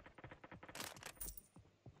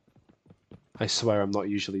 I swear I'm not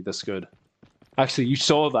usually this good. Actually, you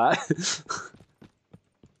saw that.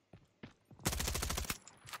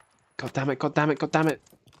 God damn it.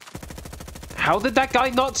 How did that guy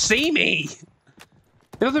not see me?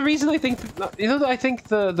 You know the reason I think... I think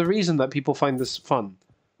the reason that people find this fun.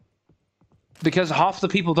 Because half the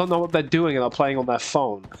people don't know what they're doing and are playing on their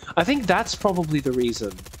phone. I think that's probably the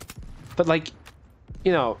reason. But like,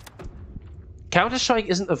 you know... Counter-Strike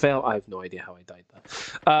isn't available... I have no idea how I died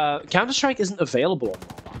there. Counter-Strike isn't available on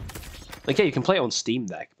mobile. Like, yeah, you can play it on Steam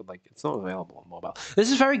Deck, but, like, it's not available on mobile. This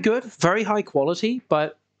is very good, very high quality,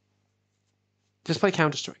 but... Just play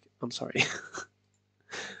Counter-Strike. I'm sorry.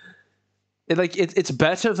 It's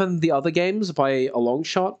better than the other games by a long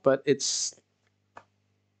shot, but it's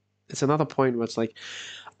another point where it's like...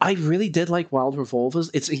 I really did like Wild Revolvers.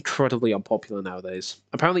 It's incredibly unpopular nowadays.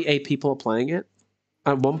 Apparently 8 people are playing it.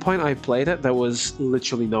 At one point I played it, there was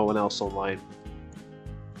literally no one else online.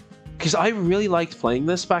 Because I really liked playing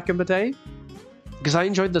this back in the day. Because I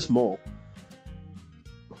enjoyed this more.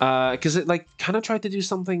 Because it, like, kind of tried to do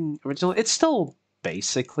something original. It's still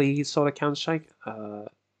basically sort of Counter-Strike.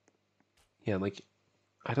 Yeah, like,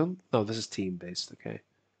 I don't... No, this is team-based, okay.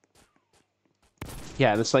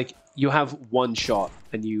 Yeah, and it's like, you have one shot,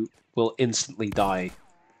 and you will instantly die.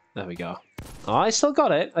 There we go. Oh, I still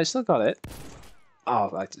got it.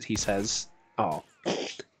 Oh, he says. Oh.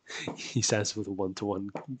 He says with a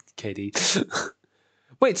 1-to-1 KD.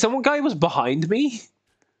 Wait, some guy was behind me?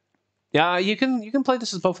 Yeah, you can play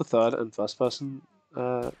this as both a third and first person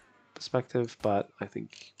perspective, but I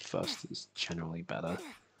think first is generally better.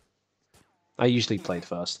 I usually played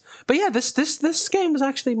first. But yeah, this game is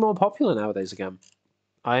actually more popular nowadays again.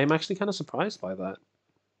 I am actually kind of surprised by that.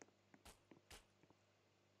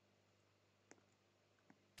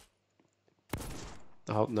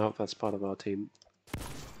 Oh, no, that's part of our team.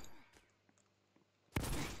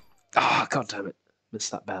 Ah, god damn it.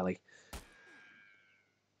 Missed that barely.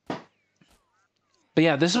 But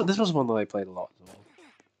yeah, this was one that I played a lot as well.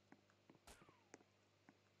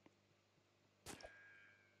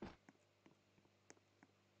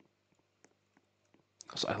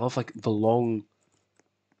 Because I love, like, the long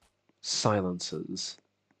silences.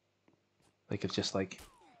 Like, it's just like...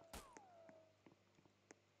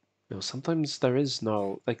 You know, sometimes there is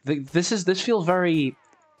no... Like, this feels very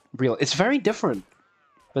real. It's very different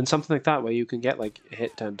than something like that where you can get, like,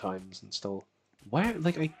 hit 10 times and still... Where?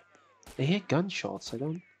 Like, I hear gunshots. I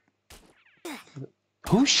don't...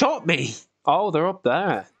 Who shot me? Oh, they're up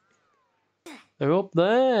there. They're up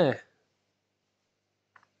there.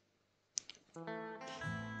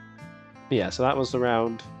 Yeah, so that was the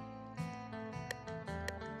round.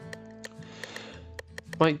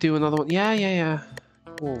 Might do another one. Yeah.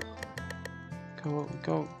 Cool.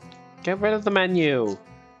 Go. Get rid of the menu.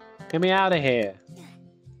 Get me out of here.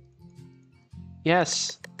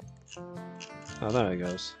 Yes. Oh, there it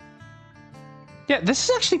goes. Yeah, this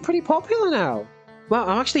is actually pretty popular now. Well,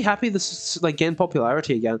 I'm actually happy this is, like, gained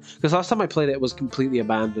popularity again. Because last time I played it, it was completely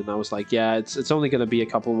abandoned. I was like, yeah, it's only going to be a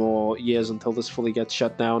couple more years until this fully gets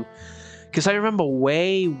shut down. Because I remember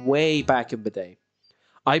way, way back in the day,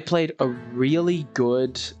 I played a really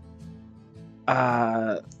good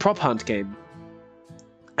prop hunt game.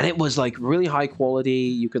 And it was like really high quality.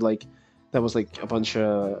 You could like, there was like a bunch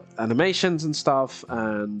of animations and stuff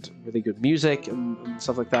and really good music and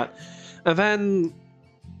stuff like that. And then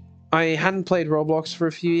I hadn't played Roblox for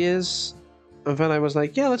a few years. And then I was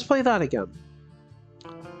like, yeah, let's play that again.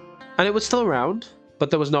 And it was still around,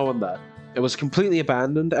 but there was no one there. It was completely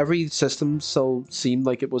abandoned. Every system still seemed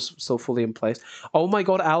like it was still fully in place. Oh my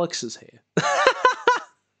god, Alex is here.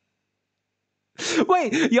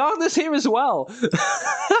 Wait, Jan is here as well.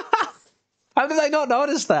 How did I not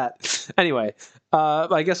notice that? Anyway,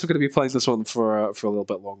 I guess we're going to be playing this one for a little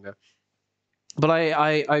bit longer. But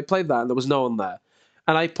I played that and there was no one there.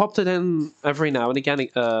 And I popped it in every now and again,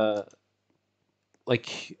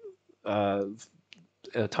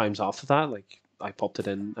 times after that. Like, I popped it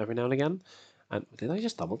in every now and again. And did I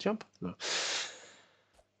just double jump? No.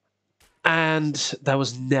 And there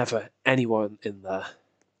was never anyone in there.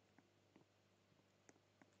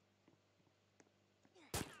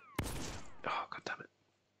 Oh, god damn it.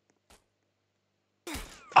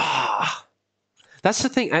 Ah! That's the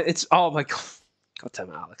thing. It's, oh my god. God damn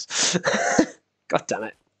it, Alex. God damn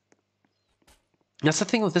it. That's the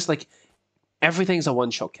thing with this, like, everything's a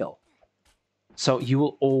one-shot kill. So you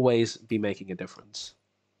will always be making a difference.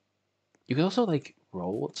 You can also, like,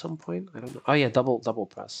 roll at some point. I don't know. Oh yeah, double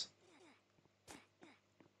press.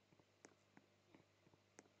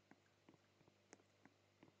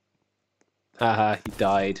 Haha, he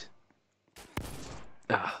died.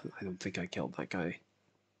 Ah, I don't think I killed that guy.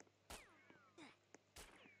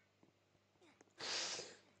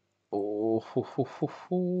 Oh, ho, ho, ho,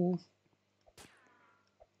 ho.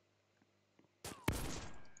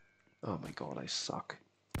 Oh my god, I suck.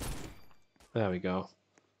 There we go.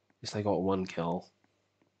 At least I got one kill.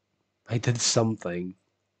 I did something.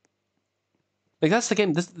 Like, that's the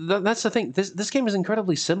game. That's the thing. This game is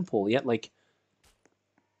incredibly simple, yet, like,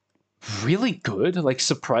 really good. Like,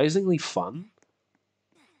 surprisingly fun.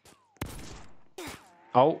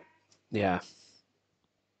 Oh, yeah.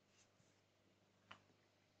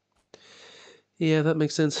 Yeah, that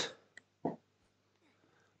makes sense.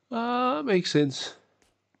 Makes sense.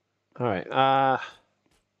 Alright,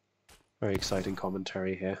 very exciting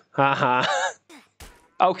commentary here. Haha.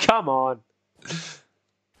 Oh, come on!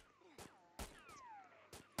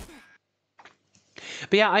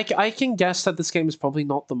 But yeah, I can guess that this game is probably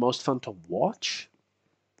not the most fun to watch.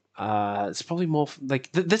 It's probably more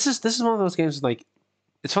like this is one of those games like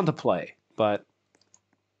it's fun to play, but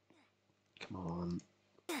come on,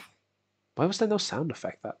 why was there no sound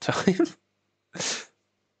effect that time?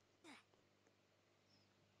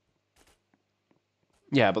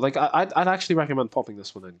 Yeah, but like I'd actually recommend popping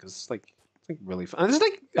this one in because it's like really fun. And it's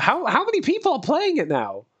like how many people are playing it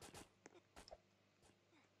now?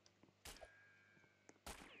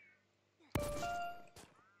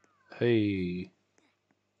 Hey.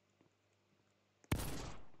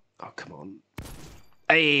 Oh, come on.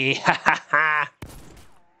 Hey, ha ha ha.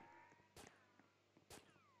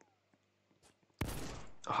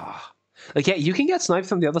 Ah. Like, yeah, you can get sniped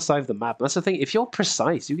from the other side of the map. That's the thing. If you're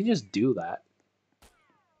precise, you can just do that.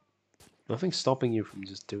 Nothing's stopping you from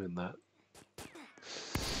just doing that.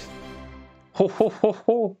 Ho ho ho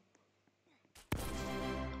ho.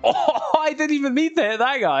 Oh, I didn't even mean to hit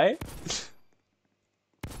that guy.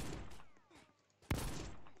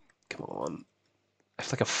 Come on. I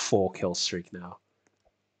have like a 4-kill streak now.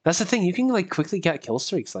 That's the thing, you can like quickly get kill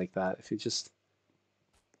streaks like that if you just...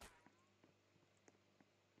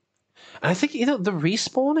 And I think, you know, the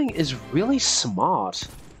respawning is really smart.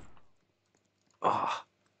 Ah.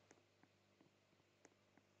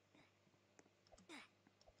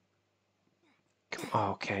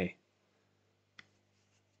 Oh, okay.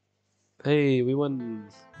 Hey, we won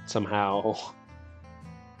somehow.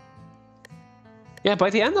 Yeah, by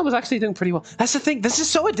the end I was actually doing pretty well. That's the thing, this is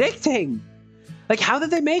so addicting! Like, how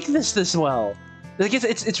did they make this well? Like,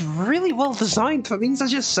 it's really well designed for being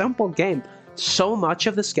such a simple game. So much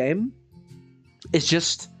of this game is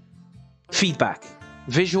just feedback.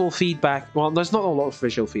 Visual feedback. Well, there's not a lot of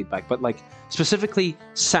visual feedback, but, like, specifically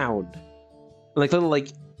sound. Like, little, like,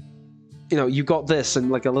 you know, you got this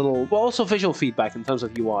and, like, a little... Well, also visual feedback in terms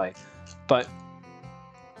of UI. But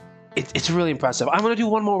it's really impressive. I want to do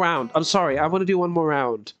one more round. I'm sorry, I want to do one more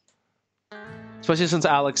round. Especially since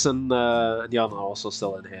Alex and Jan are also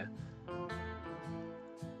still in here.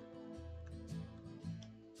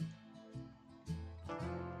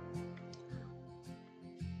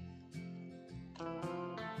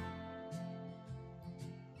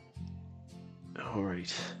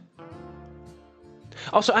 Alright.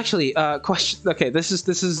 Also, actually, question. Okay, this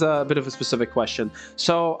is a bit of a specific question.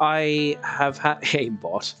 So I have had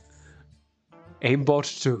aimbot.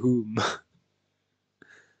 Aimbot to whom?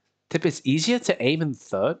 Tip: it's easier to aim in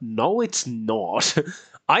third. No, it's not.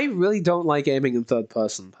 I really don't like aiming in third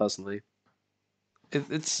person personally.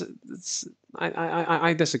 It's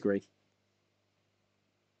I disagree.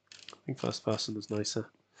 I think first person is nicer.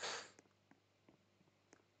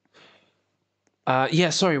 Yeah,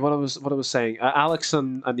 sorry. What I was saying, Alex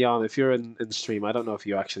and Jan, if you're in stream, I don't know if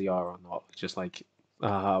you actually are or not. Just like,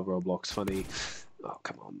 Roblox funny. Oh,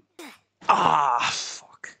 come on. Ah,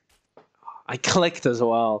 fuck. I clicked as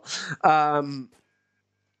well.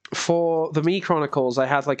 For the Me Chronicles, I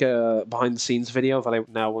had like a behind the scenes video that I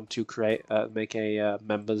now want to create, make a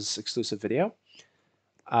members exclusive video.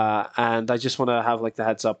 And I just want to have like the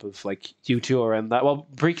heads up of like you two are in that. Well,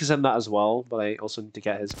 Breek is in that as well, but I also need to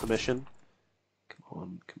get his permission.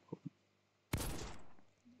 Come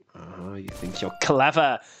on. You think you're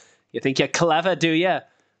clever? You think you're clever, do you?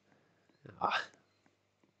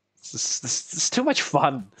 This is too much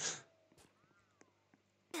fun.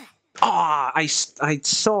 I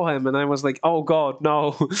saw him and I was like, oh god,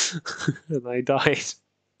 no. And I died.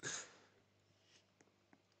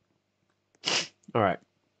 Alright.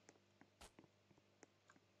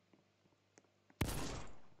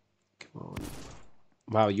 Come on.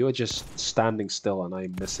 Wow, you are just standing still and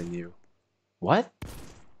I'm missing you. What?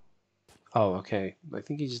 Oh, okay. I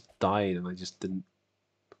think he just died and I just didn't...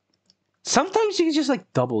 Sometimes you can just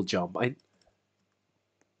like double jump.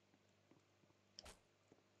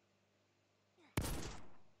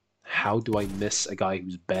 How do I miss a guy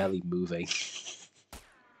who's barely moving?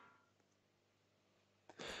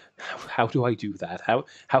 How do I do that?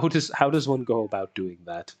 How does one go about doing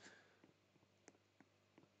that?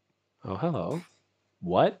 Oh, hello.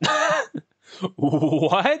 What?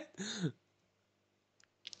 What?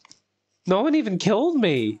 No one even killed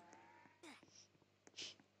me.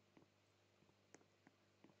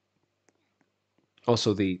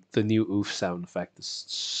 Also, the new oof sound effect is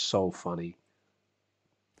so funny.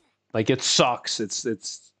 Like, it sucks.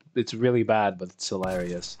 It's really bad, but it's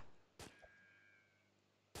hilarious.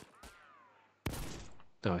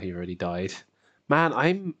 Oh, he already died. Man,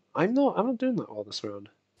 I'm not doing that well this round.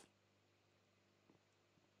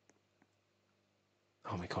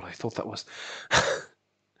 Oh my god, I thought that was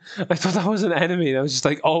I thought that was an enemy. And I was just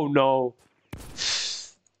like, oh no.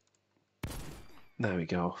 There we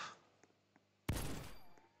go.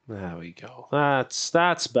 There we go.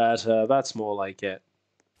 That's better. That's more like it.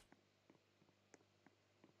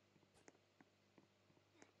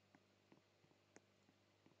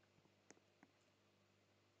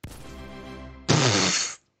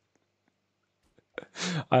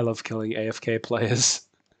 I love killing AFK players.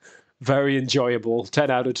 Very enjoyable. 10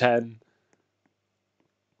 out of 10.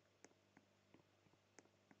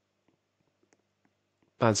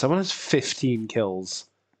 Man, someone has 15 kills.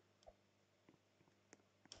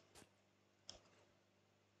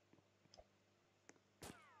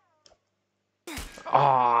 Oh,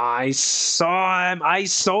 I saw him. I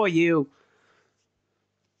saw you.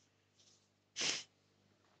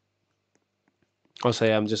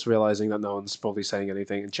 Also, I'm just realizing that no one's probably saying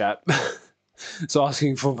anything in chat. So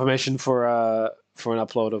asking for permission for an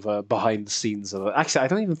upload of a behind the scenes of it. Actually, I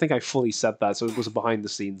don't even think I fully said that. So it was a behind the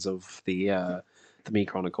scenes of the Me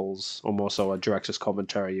Chronicles, or more so a director's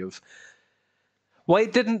commentary of why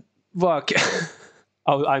it didn't work.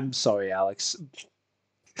 Oh, I'm sorry, Alex.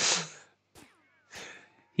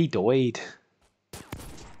 He died.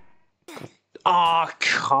 Ah, oh,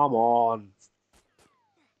 come on.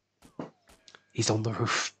 He's on the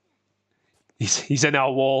roof. He's in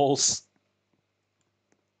our walls.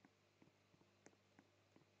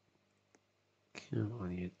 Come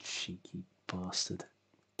on, you cheeky bastard.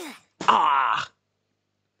 Ah!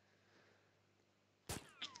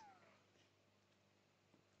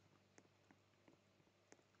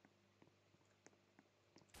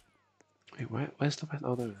 Wait, where's the rest?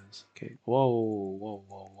 Oh, there it is. Okay. Whoa.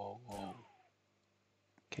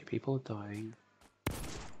 Okay, people are dying.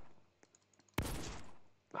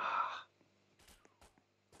 Ah.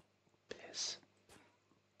 Piss.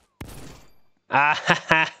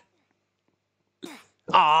 Ah!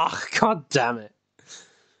 Ah! God damn it!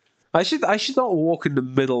 I should not walk in the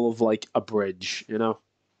middle of like a bridge, you know.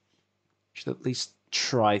 Should at least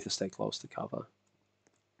try to stay close to cover.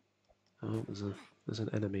 Oh, there's an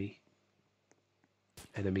enemy.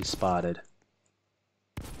 Enemy spotted.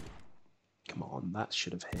 Come on, that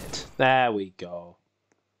should have hit. There we go.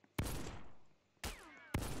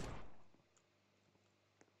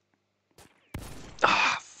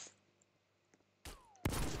 Ah.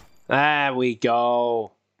 There we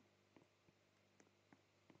go.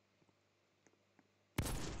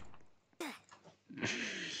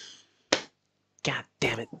 God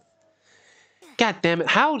damn it. God damn it.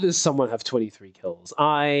 How does someone have 23 kills?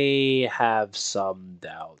 I have some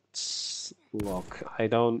doubts. Look,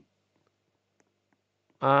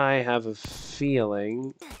 I have a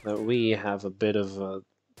feeling that we have a bit of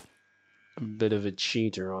a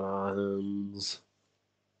cheater on our hands.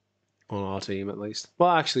 On our team, at least. Well,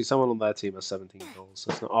 actually, someone on their team has 17 kills.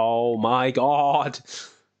 So oh my god!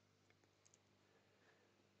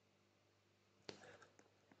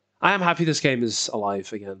 I am happy this game is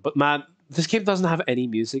alive again, but man, this game doesn't have any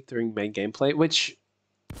music during main gameplay, which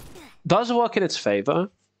does work in its favor.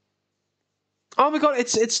 Oh my god,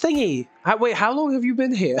 it's Stingy! Wait, how long have you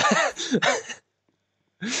been here?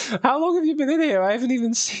 How long have you been in here? I haven't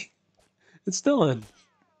even seen... It's still in.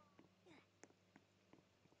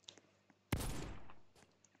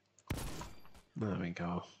 There we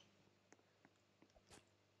go.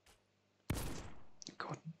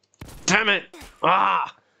 God damn it!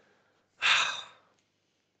 Ah!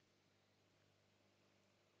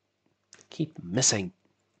 Keep missing.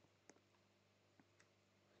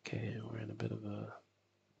 Okay, we're in a bit of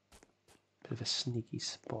a sneaky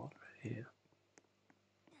spot right here.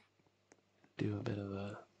 Do a bit of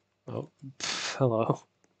a... Oh, hello.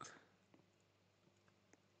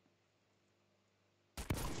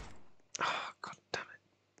 Oh, god damn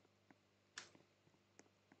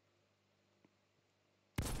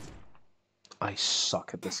it. I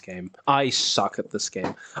suck at this game. I suck at this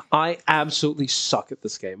game. I absolutely suck at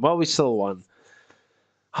this game. Well, we still won.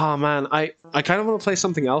 Oh man, I kind of want to play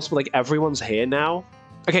something else, but like everyone's here now.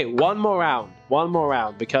 Okay, one more round. One more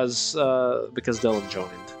round because Dylan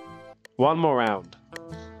joined. One more round.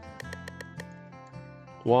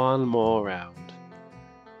 One more round.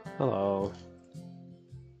 Hello.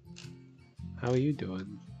 How are you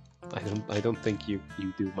doing? I don't think you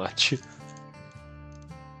do much.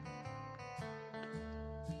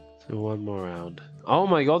 So one more round. Oh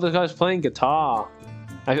my god, this guy's playing guitar.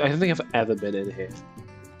 I don't think I've ever been in here.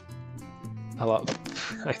 Hello.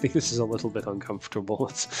 I think this is a little bit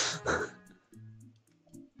uncomfortable.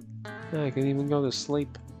 I can even go to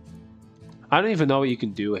sleep. I don't even know what you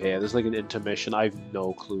can do here. There's like an intermission. I have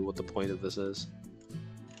no clue what the point of this is.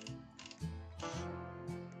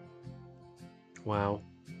 Wow.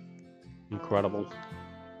 Incredible.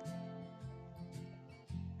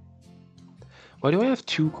 Why do I have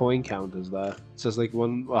 2 coin counters there? It says like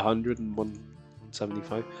 100 and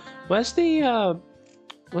 175. Where's the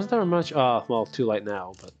wasn't there much? Oh, well, too late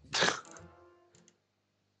now, but...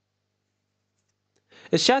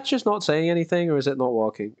 Is chat just not saying anything, or is it not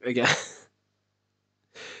working again?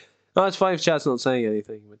 No, it's 5 chat's not saying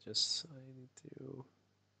anything, but just... I need to...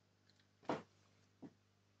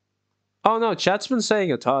 Oh no, chat's been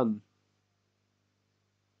saying a ton.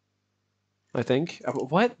 I think.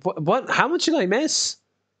 What? How much did I miss?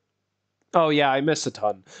 Oh yeah, I missed a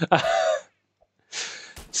ton.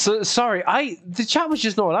 So sorry, the chat was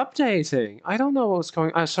just not updating. I don't know what's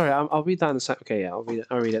going on. Sorry, I'll read that in a sec. Okay, yeah, I'll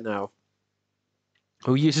read it now.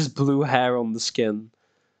 Who uses blue hair on the skin?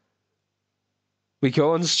 We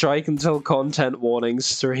go on strike until content warning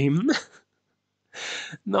stream.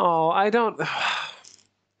 No, I don't.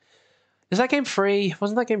 Is that game free?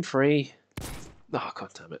 Wasn't that game free? Oh,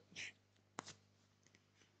 god damn it.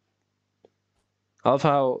 I love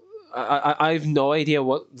how I have no idea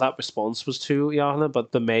what that response was to, Yana,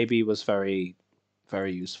 but the maybe was very,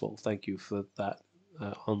 very useful. Thank you for that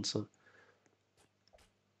answer.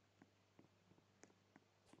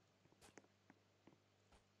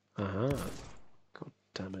 God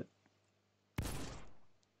damn it.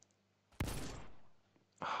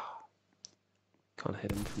 Can't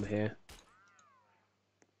hit him from here.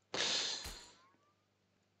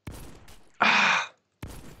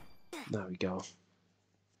 There we go.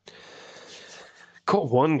 Got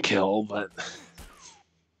 1 kill, but...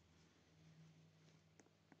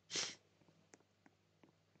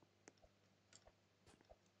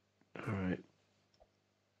 Alright.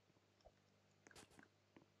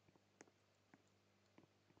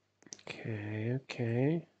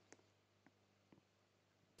 Okay.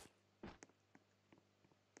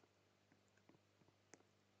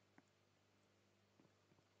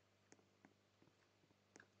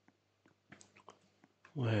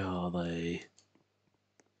 Where are they?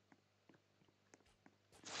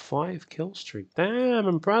 5 kill streak. Damn,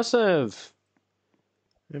 impressive!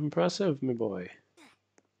 Impressive, my boy.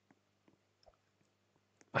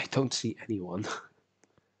 I don't see anyone.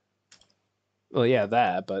 Well, yeah,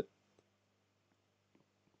 there, but...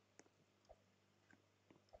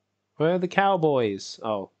 Where are the cowboys?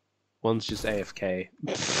 Oh. One's just AFK.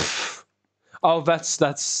 Oh, that's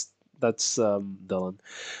Dylan.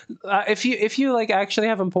 If you like actually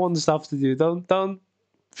have important stuff to do, don't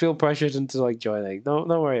feel pressured into like joining. Don't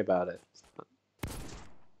worry about it.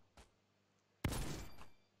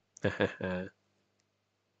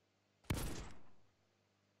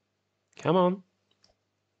 Come on.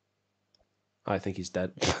 I think he's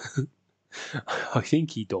dead. I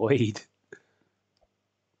think he died.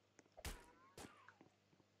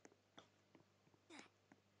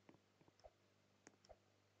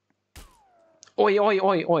 Oi, oi,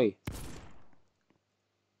 oi, oi.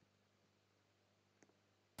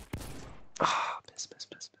 Ah, piss.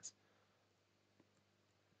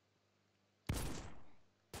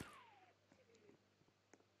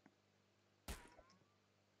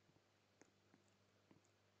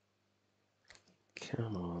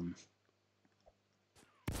 Come on.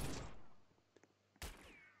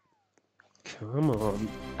 Come on.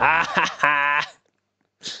 Ah ha ha!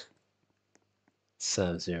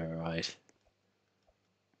 Serves you right.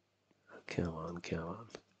 Come on.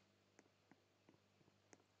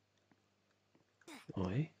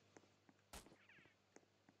 Oi.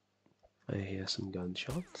 I hear some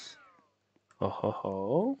gunshots. Oh ho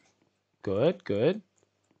ho. Good.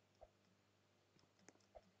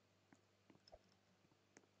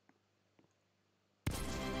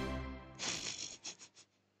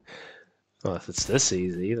 Well, if it's this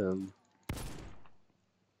easy, then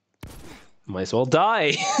might as well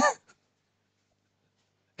die.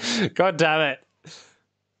 God damn it.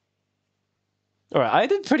 Alright, I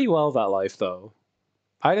did pretty well that life, though.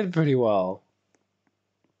 I did pretty well.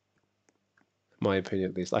 In my opinion,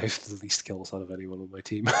 at least. I have the least kills out of anyone on my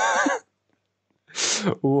team.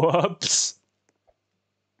 Whoops.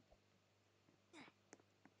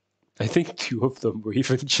 I think 2 of them were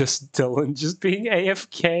even just Dylan just being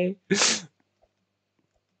AFK.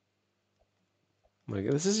 Like,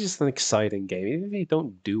 this is just an exciting game. Even if you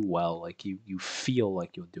don't do well, like you feel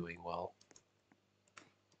like you're doing well.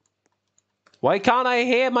 Why can't I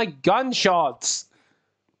hear my gunshots?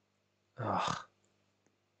 Ugh.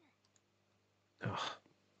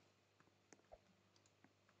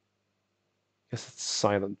 Guess it's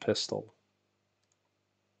silent pistol.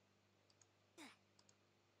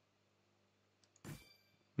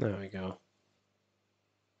 There we go.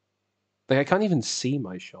 Like, I can't even see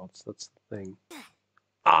my shots. That's the thing.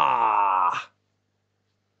 Ah!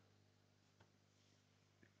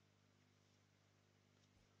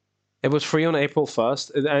 It was free on April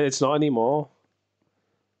 1st, and it's not anymore.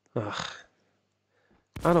 Ugh.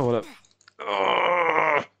 I don't want to...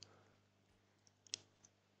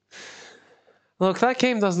 Look, that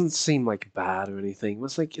game doesn't seem like bad or anything.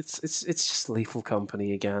 It's like it's just Lethal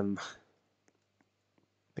Company again.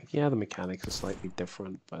 Like, yeah, the mechanics are slightly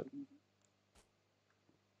different, but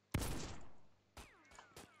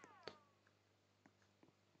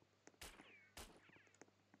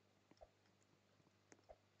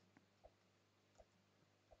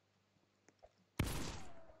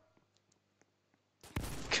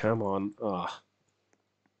come on. Ugh.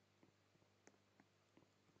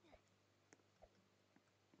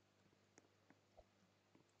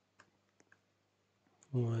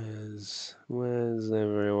 Where's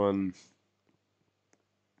everyone?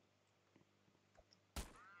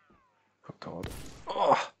 Oh god.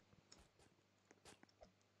 Oh.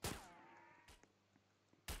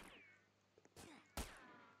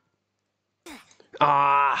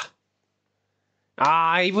 Ah.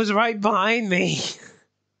 Ah, he was right behind me.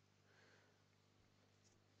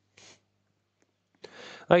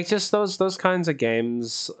 Like, just those kinds of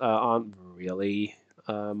games aren't really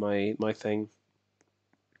my thing.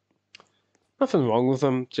 Nothing wrong with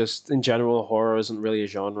them. Just in general, horror isn't really a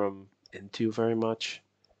genre I'm into very much.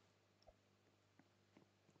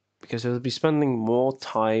 Because I would be spending more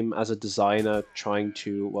time as a designer trying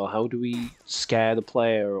to, well, how do we scare the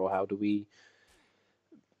player, or how do we,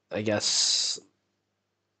 I guess,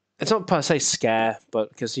 it's not per se scare, but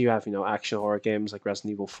because you have, action horror games like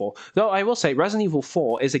Resident Evil 4. Though I will say, Resident Evil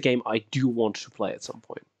 4 is a game I do want to play at some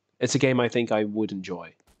point. It's a game I think I would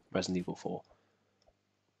enjoy, Resident Evil 4.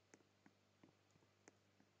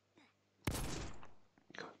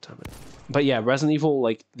 God damn it. But yeah, Resident Evil,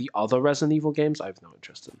 like the other Resident Evil games, I have no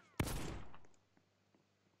interest in.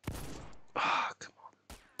 Ah, come on.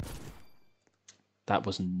 That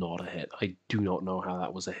was not a hit. I do not know how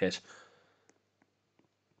that was a hit.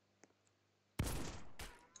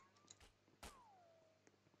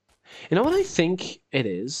 You know what I think it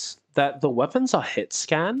is? That the weapons are hit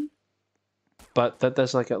scan, but that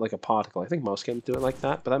there's like a particle. I think most games do it like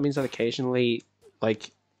that, but that means that occasionally,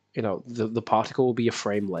 like, the particle will be a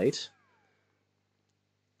frame late.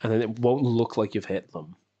 and then it won't look like you've hit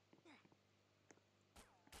them.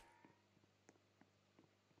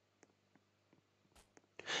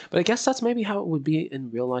 But I guess that's maybe how it would be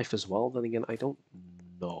in real life as well. Then again, I don't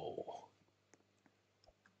know.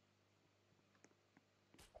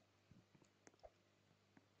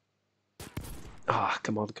 Ah,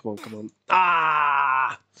 come on, come on, come on.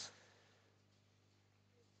 Ah!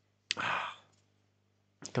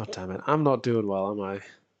 God damn it. I'm not doing well, am I?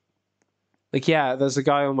 Like, yeah, there's a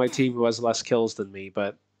guy on my team who has less kills than me,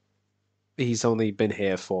 but he's only been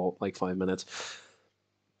here for like 5 minutes.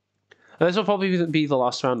 And this will probably be the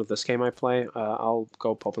last round of this game I play. I'll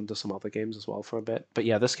go pop into some other games as well for a bit. But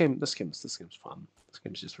yeah, this game's fun. This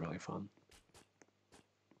game's just really fun.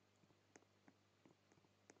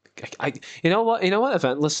 You know what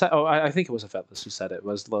Eventless said? Oh, I think it was Eventless who said it.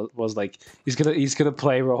 Was like he's gonna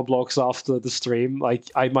play Roblox after the stream. Like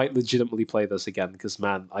I might legitimately play this again because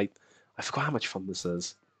man, I forgot how much fun this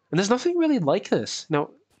is. And there's nothing really like this.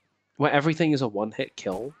 Where everything is a one-hit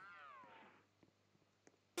kill.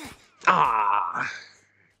 Ah,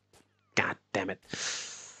 god damn it!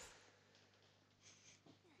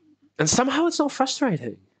 And somehow it's not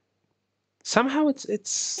frustrating. Somehow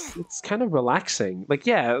it's kind of relaxing. Like,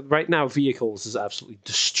 yeah, right now vehicles is absolutely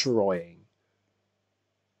destroying.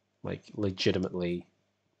 Like, legitimately.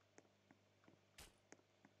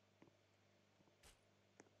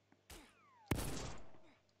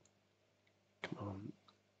 Come on.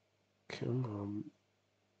 Come on.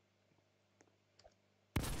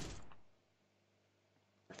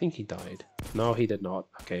 I think he died. No, he did not.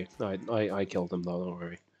 Okay, I killed him though, don't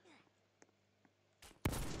worry.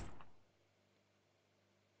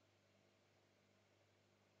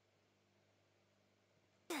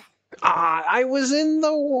 Ah, I was in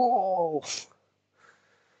the wall!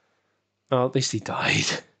 Oh, at least he died.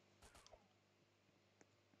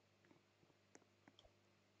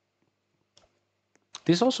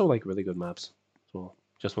 These are also like really good maps as well.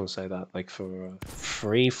 Just want to say that, like for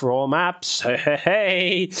free-for-all maps.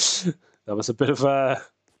 Hey, that was a bit of a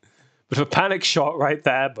panic shot right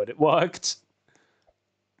there, but it worked.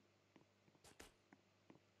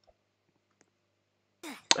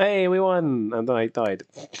 Hey, we won, and then I died.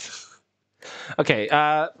 Okay,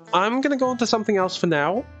 I'm gonna go on to something else for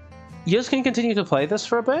now. You just can continue to play this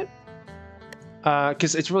for a bit,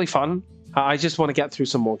 because it's really fun. I just want to get through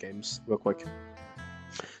some more games real quick.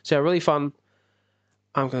 So yeah, really fun.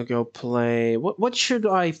 I'm gonna go play. What should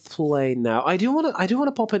I play now? I do want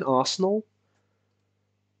to pop in Arsenal,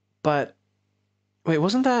 but wait,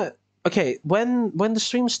 wasn't that okay? When the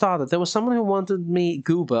stream started, there was someone who wanted me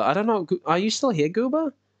Goober. I don't know. Are you still here,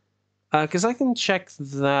 Goober? Because I can check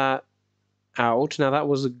that out. Now that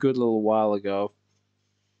was a good little while ago.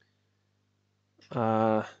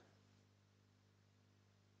 I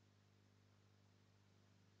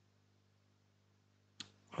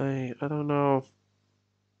don't know.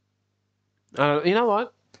 You know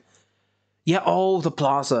what? Yeah, oh, the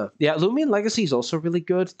Plaza. Yeah, Lumion Legacy is also really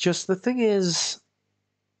good. Just the thing is,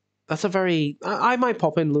 that's a very... I might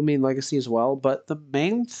pop in Lumion Legacy as well, but the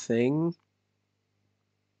main thing...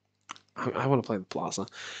 I want to play the Plaza.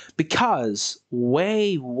 Because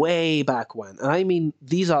way, way back when, and I mean,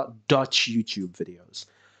 these are Dutch YouTube videos.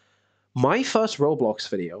 My first Roblox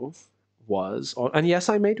video was... And yes,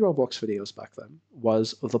 I made Roblox videos back then.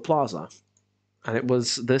 Was the Plaza. And it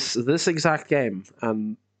was this exact game.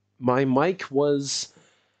 And my mic was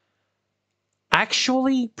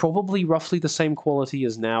actually probably roughly the same quality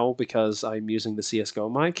as now because I'm using the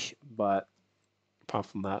CSGO mic. But apart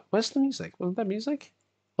from that, where's the music? Wasn't there music?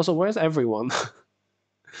 Also, where's everyone?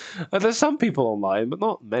 There's some people online, but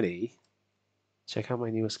not many. Check out my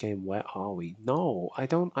newest game. Where are we? No, I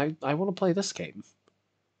don't. I want to play this game.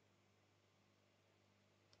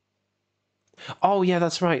 Oh yeah,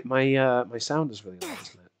 that's right. My sound is really loud,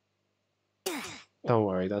 isn't it? Don't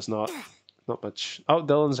worry, that's not much. Oh,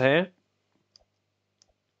 Dylan's here.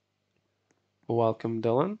 Welcome,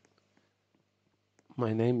 Dylan.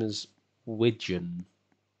 My name is Widgeon.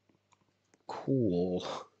 Cool.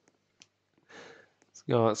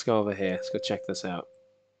 Let's go over here. Let's go check this out.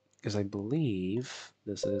 Because I believe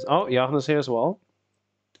this is... Oh, Johanna's here as well.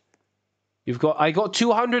 I got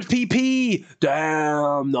 200 PP!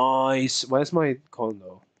 Damn, nice. Where's my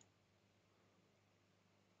condo?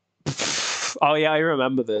 Oh yeah, I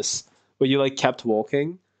remember this. Where you like kept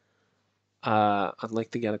walking. I'd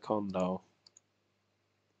like to get a condo.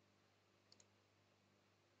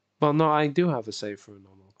 Well, no, I do have a save for a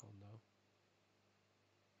normal condo.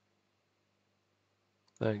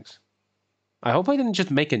 Thanks. I hope I didn't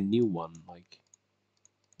just make a new one. Like,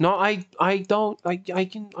 no, I don't. I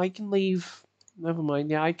can leave. Never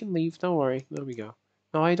mind. Yeah, I can leave. Don't worry. There we go.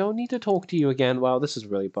 No, I don't need to talk to you again. Wow, this is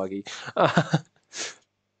really buggy. Like,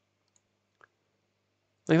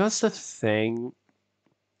 that's the thing.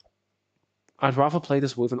 I'd rather play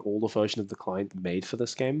this with an older version of the client made for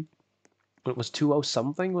this game. It was 2.0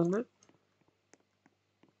 something, wasn't it?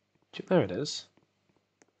 There it is.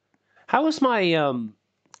 How is my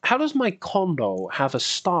how does my condo have a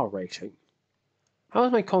star rating? How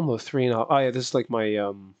is my condo 3.5? Oh yeah, this is like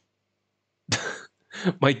my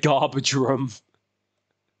my garbage room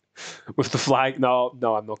with the flag. No,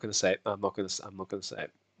 no, I'm not gonna say it. I'm not gonna say it. I'm not gonna say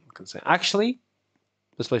it. Actually,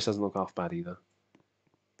 this place doesn't look half bad either.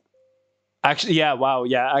 Actually, yeah, wow,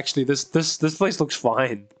 yeah. Actually, this place looks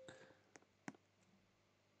fine.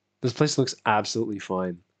 This place looks absolutely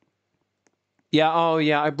fine. Yeah, oh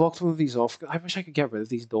yeah, I blocked one of these off. I wish I could get rid of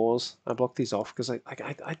these doors. I blocked these off because I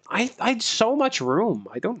had so much room.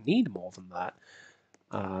 I don't need more than that.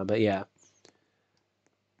 But yeah.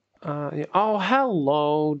 Yeah. Oh,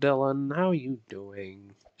 hello, Dylan. How are you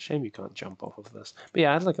doing? Shame you can't jump off of this. But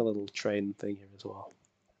yeah, I had like a little train thing here as well.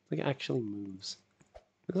 Like it actually moves.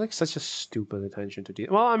 It's like such a stupid attention to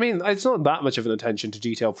detail. Well, I mean, it's not that much of an attention to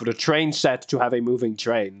detail for the train set to have a moving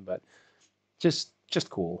train, but just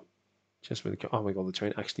cool. Just really cool. Oh my god, the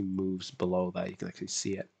train actually moves below there. You can actually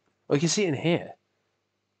see it. Oh, you can see it in here.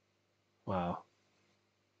 Wow.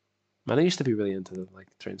 Man, I used to be really into like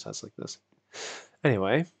train sets like this.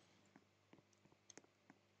 Anyway.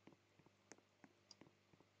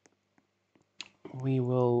 We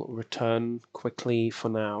will return quickly for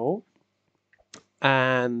now.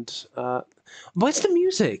 And where's the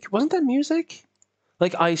music? Wasn't there music?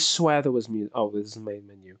 Like I swear there was music. Oh, this is the main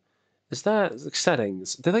menu. Is there like,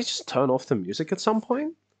 settings? Did I just turn off the music at some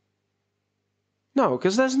point? No,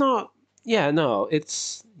 because there's not. Yeah, no,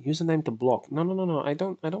 it's username to block. No, no, no, no. I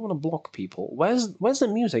don't want to block people. Where's the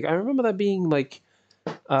music? I remember there being like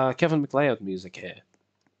Kevin MacLeod music here,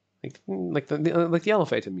 like the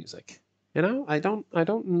elevator music. You know, I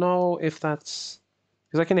don't know if that's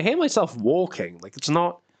because I can hear myself walking. Like it's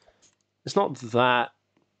not that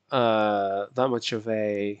much of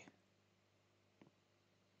a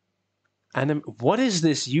what is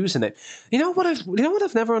this username? You know what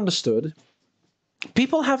I've never understood?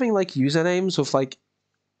 People having like usernames with like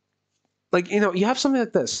you have something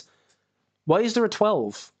like this. Why is there a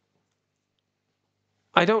 12?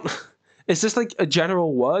 I don't is this like a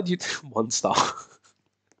general word? You 1 star.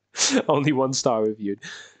 Only 1 star reviewed.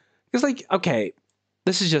 Because like, okay,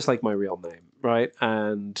 this is just like my real name, right?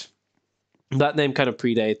 And that name kind of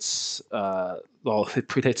predates well, it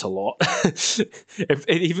predates a lot.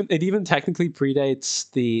 It even technically predates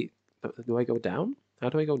the do I go down? How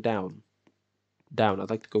do I go down? Down. I'd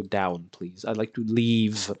like to go down, please. I'd like to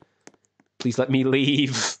leave. Please let me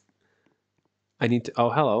leave. I need to. Oh,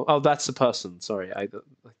 hello. Oh, that's the person. Sorry.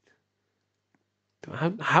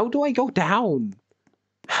 How do I go down?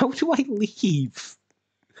 How do I leave?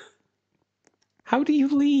 How do you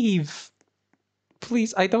leave?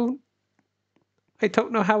 Please, I don't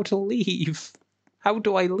know how to leave. How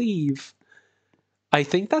do I leave? I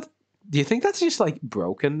think that. Do you think that's just like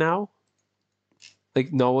broken now?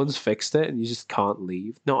 Like no one's fixed it and you just can't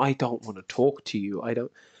leave? No, I don't want to talk to you. I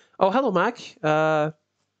don't. Oh, hello, Mac.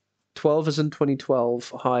 12 is in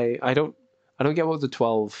 2012. Hi. I don't get what the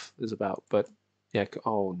 12 is about, but yeah.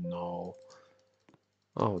 Oh no.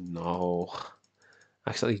 Oh no.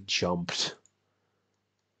 I accidentally jumped.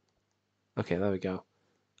 Okay, there we go.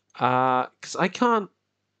 Because I can't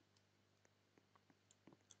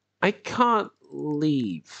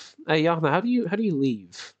leave. Hey, Yana, how do you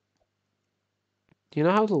leave? Do you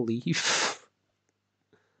know how to leave?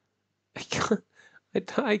 I can't.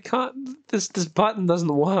 I can't. This button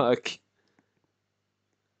doesn't work.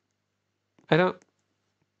 I don't.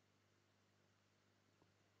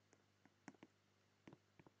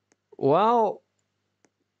 Well,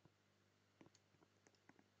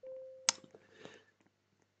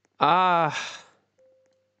 ah,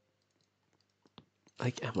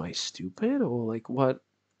 like, am I stupid or like what?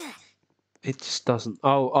 It just doesn't.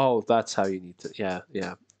 Oh, that's how you need to. Yeah,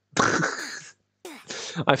 yeah.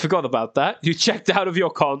 I forgot about that. You checked out of your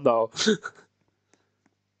condo.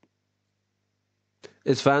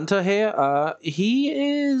 Is Vanta here? He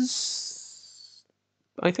is.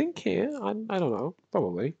 I think here. I don't know.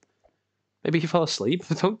 Probably. Maybe he fell asleep.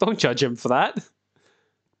 Don't judge him for that.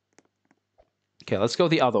 Okay, let's go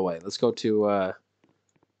the other way. Let's go to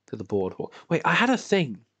the boardwalk. Wait, I had a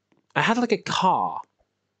thing. I had like a car,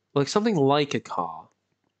 like something like a car.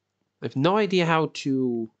 I have no idea how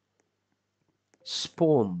to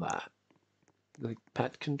spawn that. Like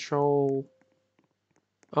pet control.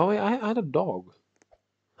 Oh wait, I had a dog.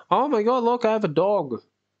 Oh my god! Look, I have a dog.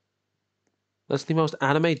 That's the most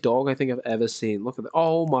anime dog I think I've ever seen. Look at that.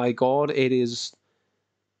 Oh my god, it is.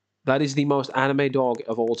 That is the most anime dog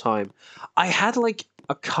of all time. I had like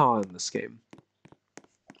a car in this game.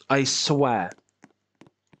 I swear.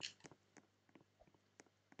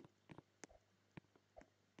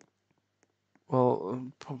 Well,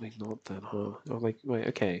 probably not then, huh? Oh, like, wait,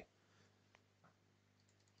 okay.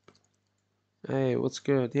 Hey, what's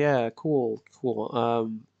good? Yeah, cool, cool. I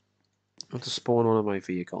want to spawn one of my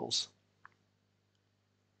vehicles.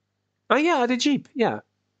 Oh yeah, I did Jeep. Yeah,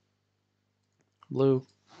 blue,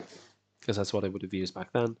 because that's what I would have used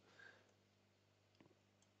back then.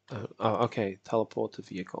 Oh, okay. Teleport to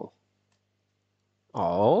vehicle.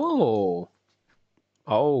 Oh,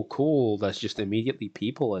 oh, cool. There's just immediately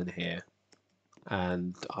people in here,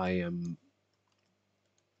 and I'm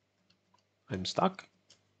stuck.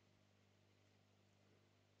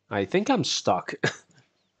 I think I'm stuck.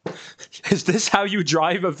 Is this how you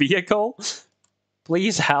drive a vehicle?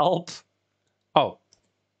 Please help. Oh.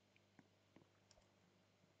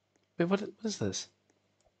 Wait, what is this?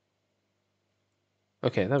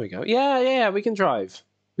 Okay, there we go. Yeah, we can drive.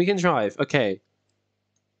 We can drive. Okay.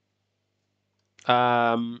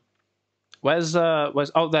 Um, where's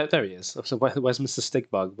oh there he is. So where's Mr.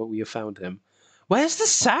 Stickbug? But we have found him. Where's the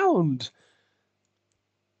sound?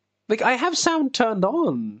 Like I have sound turned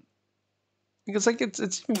on. Because like it's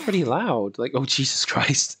even pretty loud. Like oh Jesus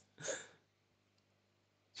Christ.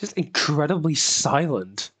 Just incredibly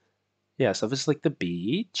silent. Yeah, so this is like the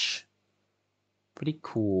beach. Pretty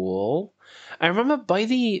cool. I remember by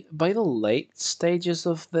the late stages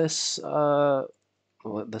of this the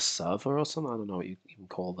server or something, I don't know what you even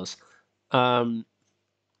call this. By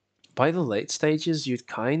the late stages you'd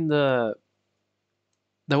kinda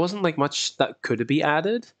there wasn't like much that could be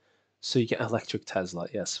added. So you get electric Tesla,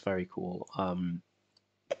 yes, very cool.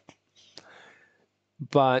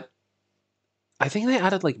 But I think they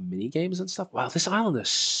added like mini games and stuff. Wow, this island is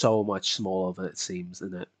so much smaller than it seems,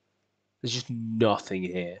 isn't it? There's just nothing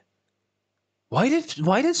here. Why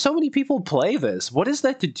did so many people play this? What is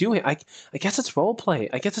there to do here? I guess it's roleplay.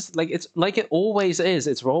 I guess it's like it always is.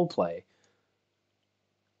 It's roleplay.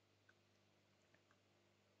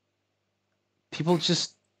 People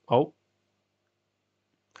just oh,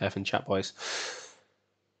 F in chat boys.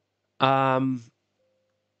 Um,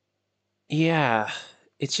 yeah,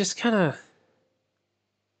 it's just kind of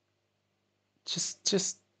just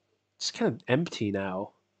just just kind of empty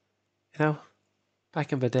now. You know,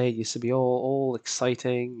 back in the day, it used to be all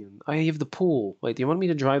exciting, and I have the pool. Wait, do you want me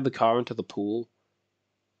to drive the car into the pool?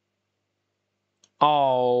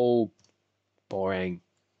 Oh, boring.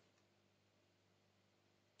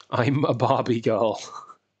 I'm a Barbie girl.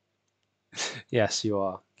 Yes, you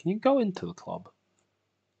are. Can you go into the club?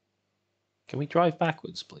 Can we drive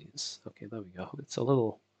backwards, please? Okay, there we go. It's a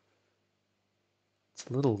little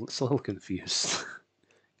confused.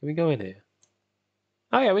 Can we go in here?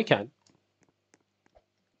 Oh yeah, we can.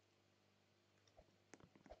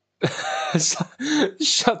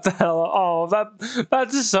 Shut the hell up. Oh,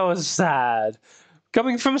 that's so sad.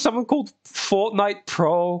 Coming from someone called Fortnite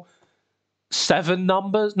Pro, 7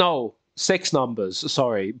 numbers? No, 6 numbers.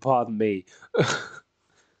 Sorry, pardon me.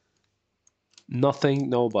 Nothing,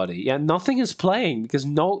 nobody. Yeah, nothing is playing because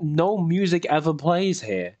no music ever plays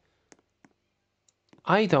here.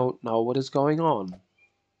 I don't know what is going on.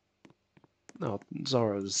 No,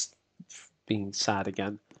 Zoro's being sad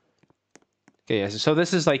again. Okay, yeah, so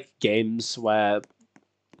this is like games where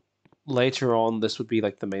later on this would be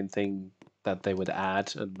like the main thing that they would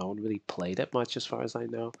add, and no one really played it much as far as I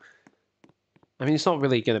know. I mean, it's not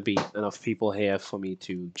really going to be enough people here for me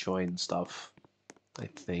to join stuff, I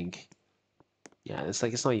think. Yeah, it's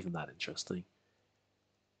like, it's not even that interesting.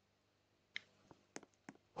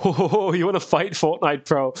 Oh, you want to fight Fortnite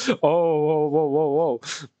Pro? Oh, whoa.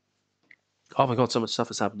 Oh my god, so much stuff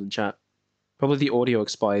has happened in chat. Probably the audio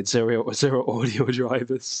expired. Zero audio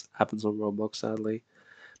drivers. Happens on Roblox, sadly.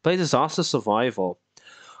 Play Disaster Survival.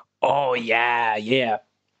 Oh, yeah.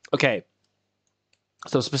 Okay.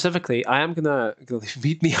 So specifically, I am gonna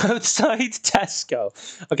meet me outside Tesco.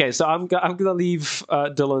 Okay, so I'm gonna leave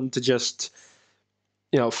Dylan to just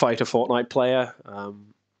fight a Fortnite player.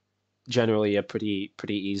 Generally a pretty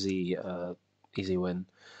easy easy win.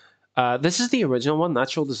 This is the original one,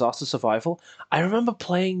 Natural Disaster Survival. I remember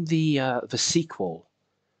playing the sequel.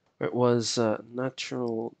 It was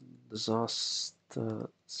Natural Disaster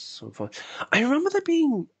Survival. I remember there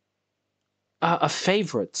being a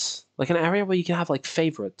favorites, like an area where you can have like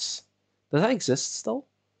favorites. Does that exist still?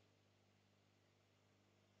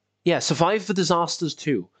 Yeah, Survive the Disasters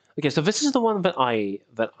 2. Okay, so this is the one that I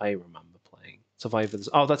remember playing. Survive the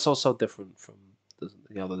Oh, that's also different from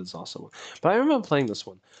the other disaster one. But I remember playing this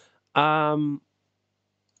one. You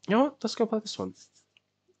know what? Let's go play this one.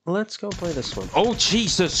 Let's go play this one. Oh,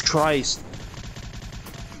 Jesus Christ!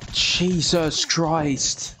 Jesus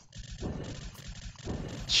Christ!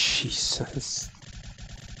 Jesus.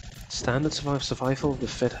 Standard survival of the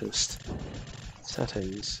fittest.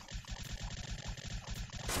 Settings.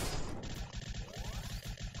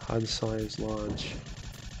 HUD size large.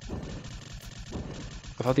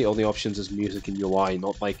 I thought the only options is music and UI,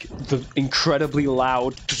 not like the incredibly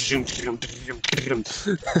loud.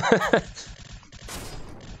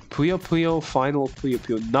 Puyo Puyo, final Puyo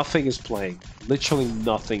Puyo. Nothing is playing. Literally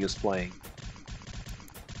nothing is playing.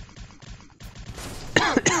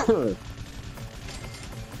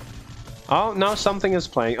 Oh no, something is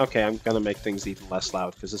playing. Okay, I'm gonna make things even less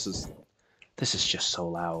loud because this is just so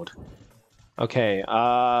loud. Okay,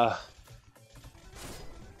 I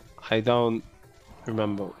don't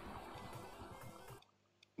remember.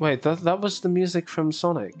 Wait, that was the music from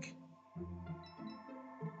Sonic.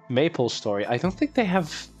 Maple Story. I don't think they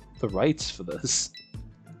have the rights for this.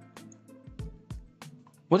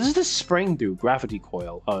 What does this spring do? Gravity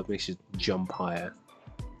coil. Oh, it makes you jump higher.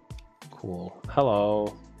 Cool.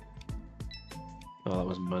 Hello. Oh, that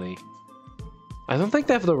was money. I don't think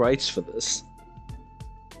they have the rights for this.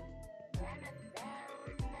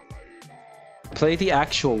 Play the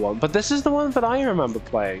actual one, but this is the one that I remember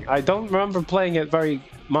playing. I don't remember playing it very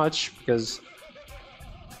much because...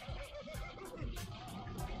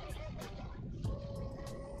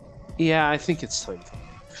 Yeah, I think it's time to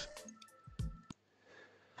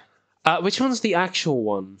leave. Which one's the actual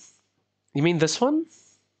one? You mean this one?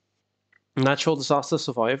 Natural Disaster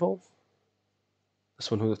Survival? This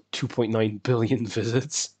one with 2.9 billion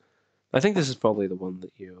visits. I think this is probably the one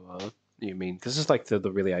that you mean. This is like the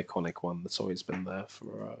really iconic one that's always been there for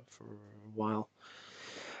a while.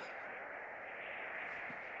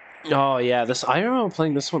 Oh yeah, I remember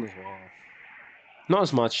playing this one as well. Not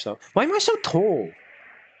as much though. Why am I so tall?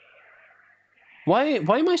 Why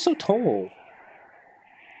am I so tall?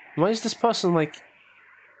 Why is this person like...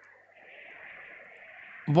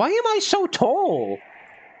 Why am I so tall?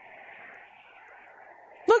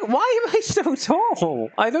 Look, why am I so tall?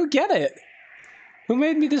 I don't get it. Who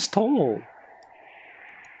made me this tall?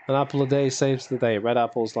 An apple a day saves the day. Red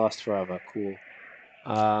apples last forever. Cool.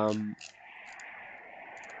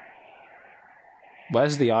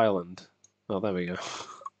 Where's the island? Oh, there we go.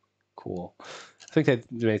 Cool. I think they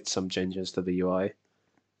made some changes to the UI.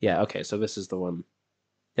 Yeah, okay, so this is the one.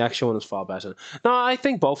 The actual one is far better. No, I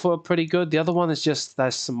think both are pretty good. The other one is just,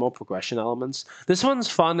 there's some more progression elements. This one's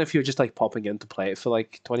fun if you're just like popping in to play it for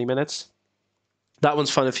like 20 minutes. That one's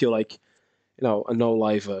fun if you're like, you know, a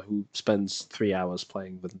no-lifer who spends 3 hours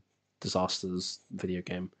playing the Disasters video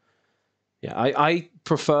game. Yeah, I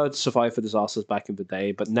preferred Survivor Disasters back in the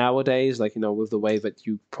day, but nowadays, like, you know, with the way that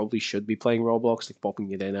you probably should be playing Roblox, like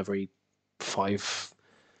popping it in every 5...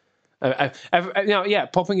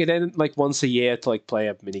 popping it in like once a year to like play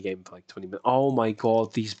a minigame for like 20 minutes. Oh my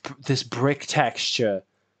god, this brick texture.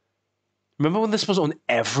 Remember when this was on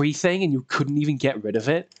everything and you couldn't even get rid of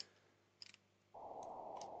it?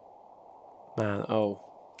 Man, oh,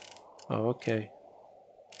 okay.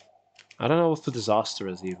 I don't know what the disaster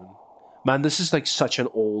is even. Man, this is like such an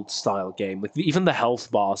old style game. Like even the health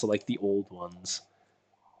bars are like the old ones.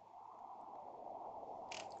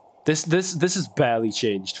 This is barely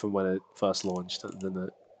changed from when it first launched, isn't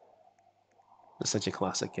it? It's such a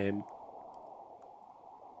classic game.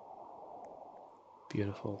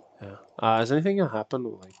 Beautiful, yeah. Is anything gonna happen?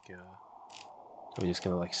 Like, are we just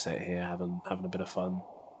gonna like sit here having a bit of fun?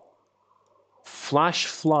 Flash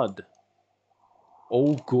flood.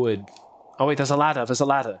 Oh, good. Oh wait, there's a ladder. There's a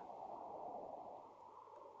ladder.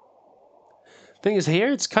 Thing is,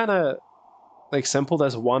 here it's kind of like simple.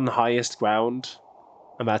 There's one highest ground,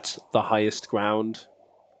 and that's the highest ground.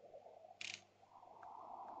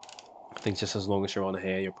 I think just as long as you're on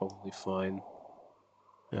here, you're probably fine.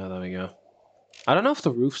 Yeah, there we go. I don't know if the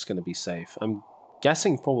roof's going to be safe. I'm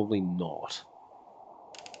guessing probably not.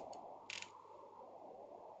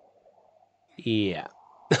 Yeah.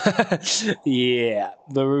 Yeah,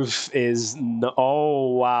 the roof is no...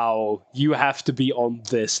 Oh, wow. You have to be on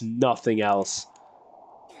this, nothing else.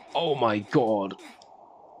 Oh my god.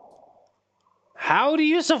 How do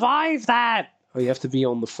you survive that? Oh, you have to be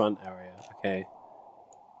on the front area. Okay.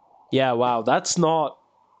 Yeah, wow, that's not...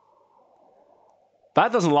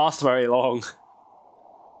 That doesn't last very long.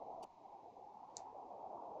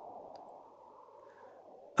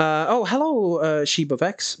 Oh, hello, Sheba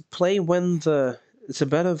Vex. Play when the... It's a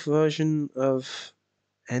better version of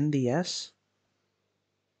NDS?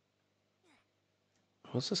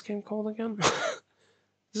 What's this game called again?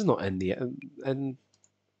 This is not end the end.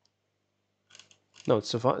 No, it's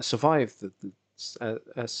survive the.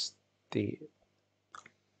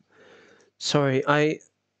 Sorry, I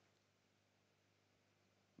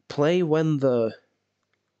play when the.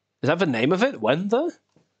 Is that the name of it? When the?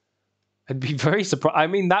 I'd be very surprised. I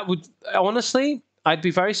mean, that would honestly, I'd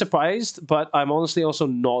be very surprised, but I'm honestly also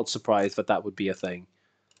not surprised that that would be a thing.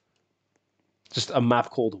 Just a map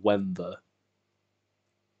called When the.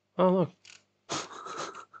 Oh look.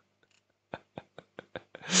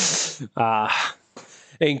 Ah,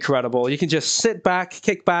 incredible. You can just sit back,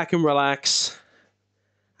 kick back, and relax.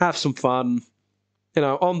 Have some fun. You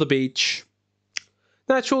know, on the beach.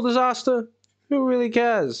 Natural disaster? Who really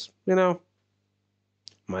cares? You know?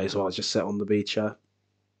 Might as well just sit on the beach, huh?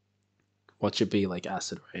 Watch it be like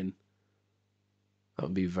acid rain. That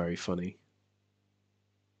would be very funny.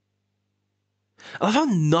 I love how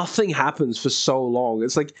nothing happens for so long.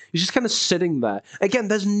 It's like you're just kind of sitting there. Again,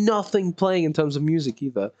 there's nothing playing in terms of music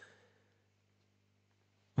either.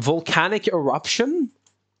 Volcanic eruption?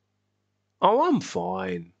 Oh, I'm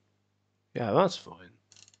fine. Yeah, that's fine.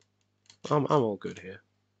 I'm all good here.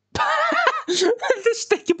 The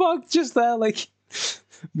stick bug just there, like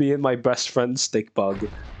me and my best friend stick bug.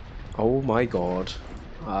 Oh my god.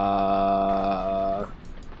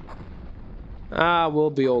 We'll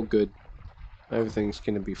be all good. Everything's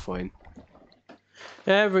gonna be fine.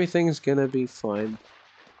 Everything's gonna be fine.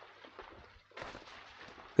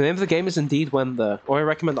 The name of the game is indeed When the, or I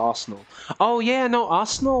recommend Arsenal. Oh yeah, no,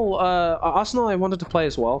 Arsenal. Arsenal I wanted to play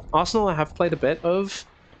as well. Arsenal I have played a bit of,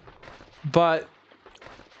 but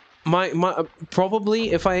my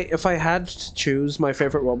probably if I had to choose, my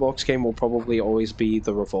favorite Roblox game will probably always be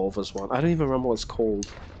the Revolvers one. I don't even remember what it's called.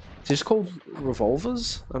 Is it just called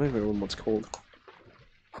Revolvers? I don't even remember what it's called.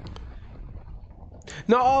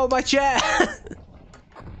 No, my chair!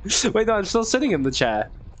 Wait, no, I'm still sitting in the chair.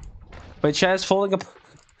 My chair's falling apart.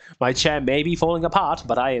 My chair may be falling apart,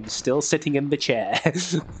 but I am still sitting in the chair.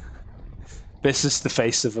 This is the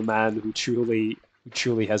face of a man who truly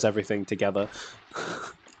has everything together.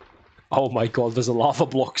 Oh my god, there's a lava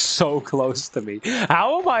block so close to me.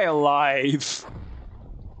 How am I alive?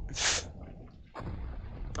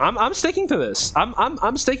 I'm sticking to this.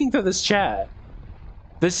 I'm sticking to this chair.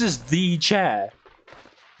 This is the chair.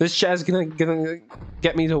 This chair's gonna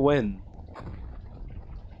get me to win.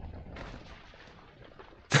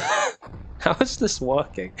 How is this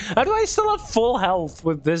working? How do I still have full health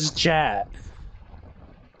with this chair?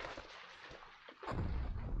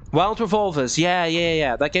 Wild Revolvers,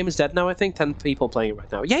 yeah. That game is dead now, I think. 10 people playing it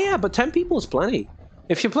right now. Yeah, but 10 people is plenty.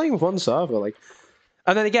 If you're playing with one server, like...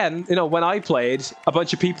 And then again, you know, when I played, a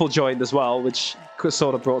bunch of people joined as well, which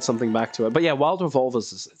sort of brought something back to it. But yeah, Wild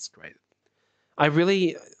Revolvers it's great. I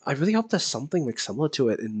really hope there's something like similar to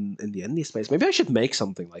it in the indie space. Maybe I should make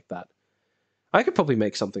something like that. I could probably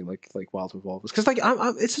make something like Wild Revolvers, because like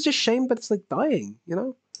it's such a shame, but it's like dying, you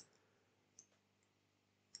know.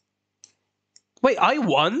 Wait, I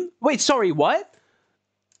won? Wait, sorry, what?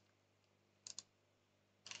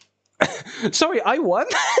 Sorry, I won?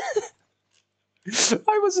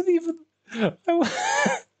 I wasn't even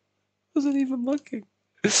looking.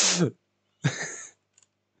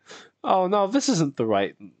 Oh no, this isn't the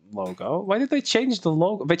right logo. Why did they change the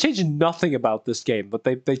logo? They changed nothing about this game, but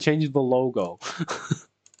they changed the logo.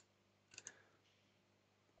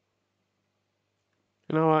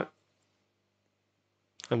 You know what?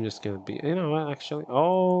 I'm just gonna be... You know what, actually?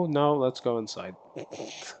 Oh, no, let's go inside.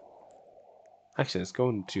 Actually, let's go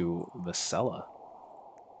into the cellar.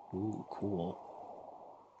 Ooh, cool.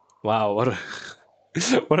 Wow, what a...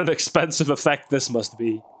 what an expensive effect this must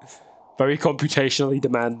be. Very computationally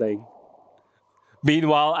demanding.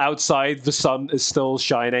 Meanwhile, outside, the sun is still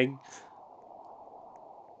shining.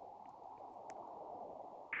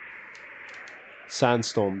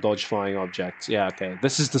 Sandstorm, dodge flying objects. Yeah, okay.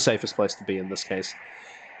 This is the safest place to be in this case.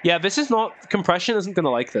 Yeah, this is not... Compression isn't going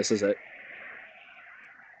to like this, is it?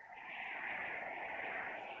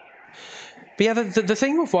 But yeah, the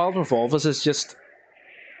thing with Wild Revolvers is just...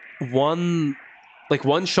 One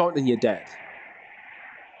shot and you're dead.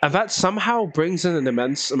 And that somehow brings in an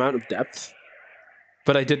immense amount of depth.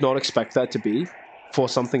 But I did not expect that to be for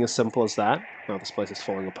something as simple as that. Oh, this place is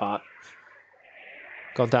falling apart.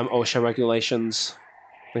 Goddamn OSHA regulations.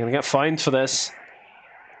 We're gonna get fined for this.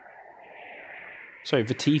 Sorry,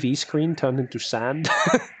 the TV screen turned into sand.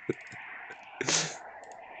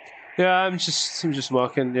 Yeah, I'm just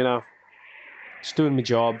working, you know. Just doing my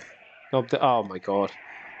job. Oh my god.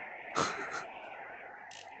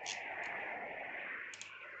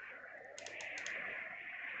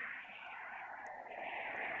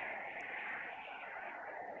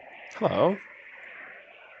 Hello.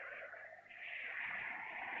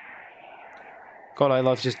 God, I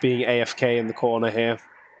love just being AFK in the corner here.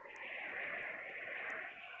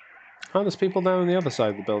 Oh, there's people down on the other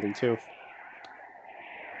side of the building too.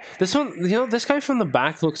 This one, you know, this guy from the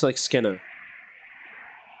back looks like Skinner.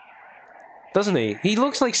 Doesn't he? He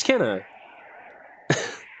looks like Skinner.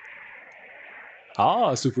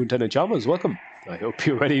 Ah, Superintendent Chalmers, welcome. I hope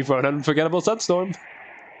you're ready for an unforgettable sunstorm.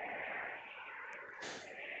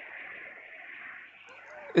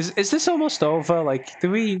 Is this almost over? Like,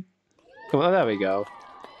 do we... Come on, there we go.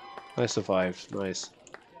 I survived. Nice.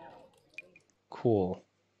 Cool.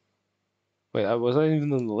 Wait, was I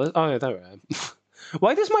even on the list? Oh, yeah, there I am.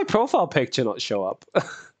 Why does my profile picture not show up?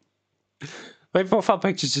 My profile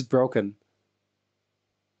picture's just broken.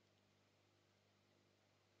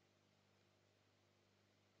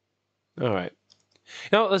 Alright.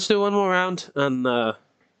 You know, let's do one more round, and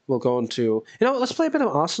we'll go on to... You know, let's play a bit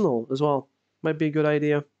of Arsenal as well. Might be a good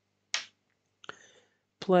idea.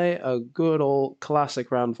 Play a good old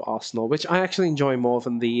classic round of Arsenal, which I actually enjoy more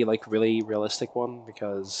than the, like, really realistic one,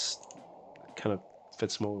 because it kind of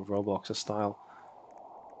fits more with Roblox's style.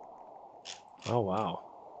 Oh, wow.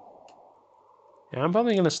 Yeah, I'm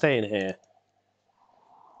probably going to stay in here.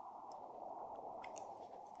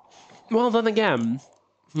 Well, then again...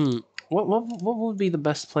 What would be the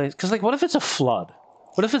best place? Because, like, what if it's a flood?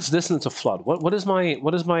 What if it's this and it's a flood? What is my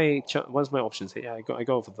options here? Yeah, I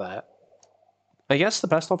go for that. I guess the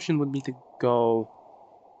best option would be to go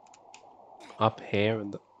up here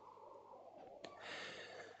and...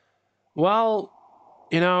 Well,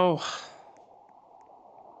 you know...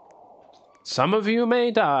 Some of you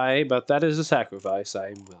may die, but that is a sacrifice I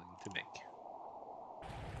am willing to make.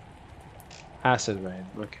 Acid rain.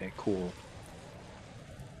 Okay, cool.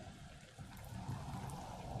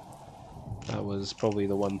 That was probably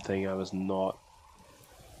the one thing I was not...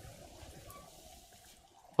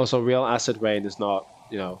 Also, real acid rain is not,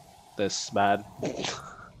 you know, this bad.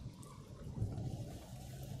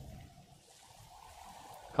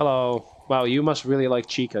 Hello. Wow, you must really like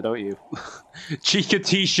Chica, don't you? Chica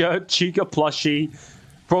t-shirt, Chica plushie.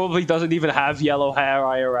 Probably doesn't even have yellow hair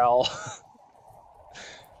IRL.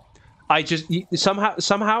 I just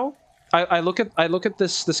somehow I look at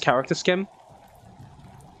this character skin.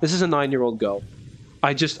 This is a 9-year-old girl.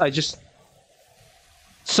 I just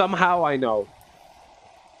somehow I know.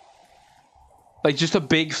 Like, just a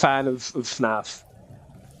big fan of FNAF.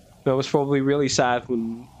 I was probably really sad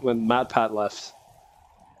when MatPat left.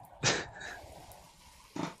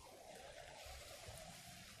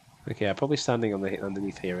 Okay, yeah, probably standing on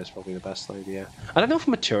underneath here is probably the best idea. I don't know if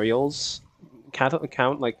materials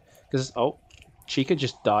count, like, because Chica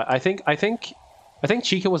just died. I think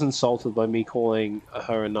Chica was insulted by me calling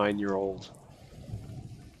her a 9-year-old.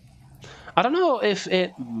 I don't know if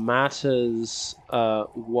it matters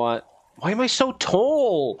what. Why am I so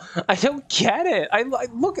tall? I don't get it. I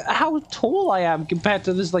look at how tall I am compared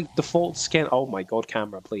to this, like, default skin. Oh my god,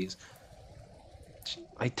 camera, please.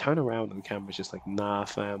 I turn around and the camera's just like, nah,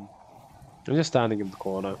 fam. I'm just standing in the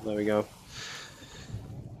corner. There we go.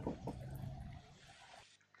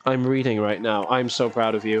 I'm reading right now. I'm so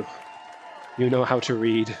proud of you. You know how to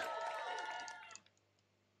read.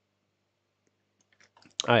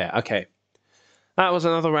 Oh yeah, okay. That was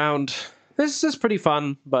another round. This is pretty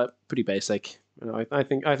fun, but pretty basic. You know, I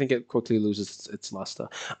think it quickly loses its luster.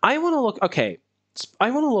 I want to look. Okay, I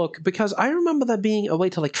want to look because I remember there being a way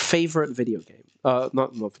to, like, favorite video game.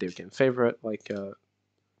 Not video game. Favorite, like,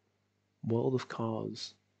 World of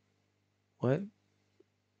Cars. What?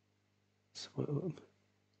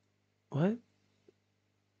 What?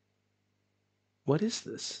 What is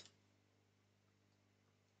this?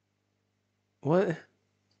 What?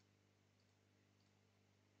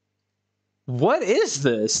 What is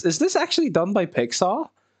this? Is this actually done by Pixar?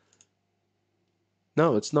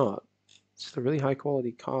 No, it's not. It's just a really high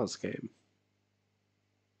quality Cars game.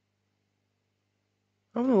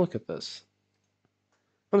 I want to look at this.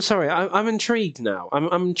 I'm sorry, I'm intrigued now.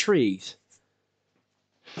 I'm intrigued.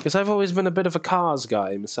 Because I've always been a bit of a Cars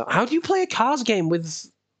guy myself. How do you play a Cars game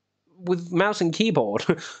with mouse and keyboard?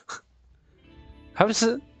 How does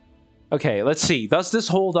it... Okay, let's see. Does this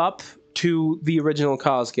hold up to the original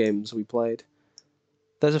Cars games we played?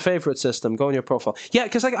 There's a favorite system. Go on your profile. Yeah,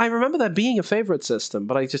 because I remember there being a favorite system,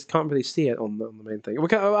 but I just can't really see it on the main thing. I'm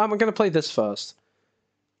going to play this first.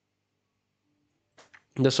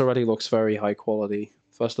 This already looks very high quality.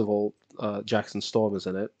 First of all, Jackson Storm is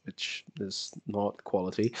in it, which is not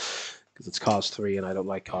quality, because it's Cars 3, and I don't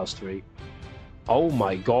like Cars 3. Oh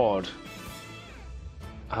my god.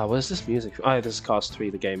 Where's this music? Oh, this is Cars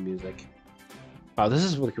 3, the game music. Wow, this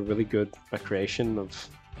is like a really good recreation of...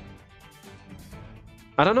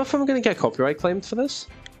 I don't know if I'm going to get copyright claimed for this.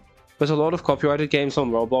 There's a lot of copyrighted games on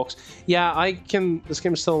Roblox. Yeah, I can... This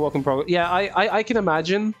game's still a work in progress. Yeah, I can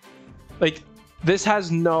imagine. Like, this has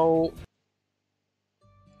no...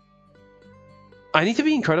 I need to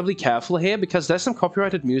be incredibly careful here because there's some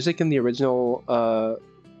copyrighted music in the original...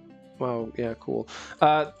 Wow, yeah, cool.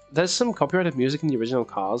 There's some copyrighted music in the original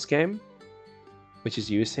Cars game, which is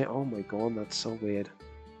used here. Oh my god, that's so weird.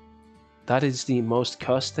 That is the most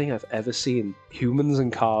cursed thing I've ever seen. Humans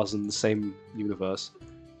and cars in the same universe.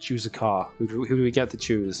 Choose a car. Who do we get to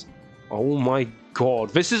choose? Oh my god.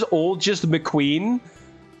 This is all just McQueen?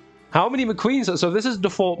 How many McQueens? So this is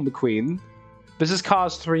default McQueen. This is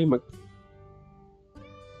Cars 3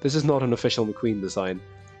 This is not an official McQueen design.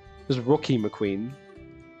 This is Rookie McQueen.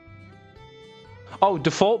 Oh,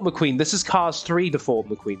 default McQueen. This is Cars 3 default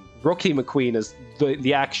McQueen. Rookie McQueen is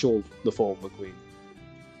the actual default McQueen.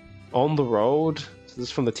 On the Road. So this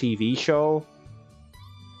is from the TV show.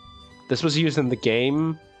 This was used in the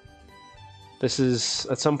game. This is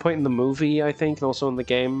at some point in the movie, I think, and also in the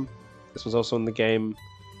game. This was also in the game.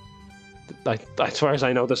 As far as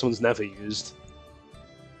I know, this one's never used.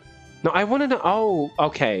 No, I want to know... Oh,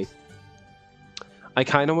 okay. I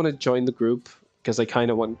kind of want to join the group because I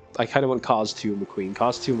kind of want Cars 2 McQueen.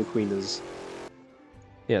 Cars 2 McQueen is...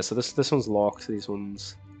 Yeah, so this one's locked. These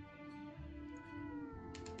ones...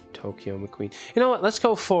 Tokyo McQueen. You know what? Let's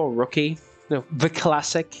go for Rookie. No, the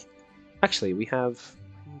classic. Actually, we have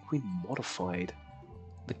McQueen modified.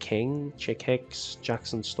 The King, Chick Hicks,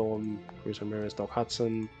 Jackson Storm, Cruz Ramirez, Doc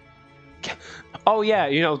Hudson. Oh yeah,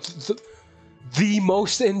 you know the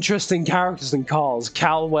most interesting characters in Cars: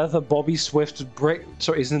 Cal Weather, Bobby Swift, Brick.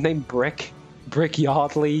 Sorry, is his name Brick? Brick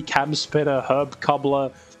Yardley, Cam Spinner, Herb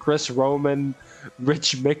Cobbler, Chris Roman,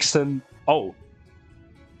 Rich Mixon. Oh.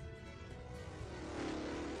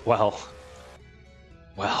 Well.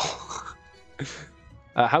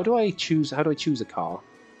 How do I choose a car?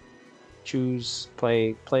 Choose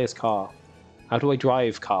play as car. How do I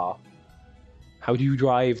drive car? How do you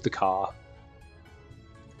drive the car?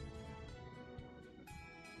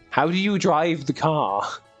 How do you drive the car?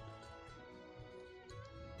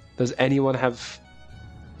 Does anyone have...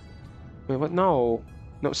 Wait, what? No.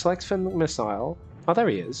 No, select Fin Missile. Oh, there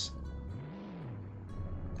he is.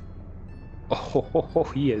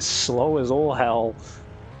 Oh, he is slow as all hell.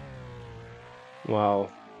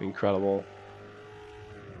 Wow, incredible.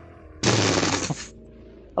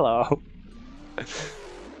 Hello.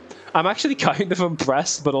 I'm actually kind of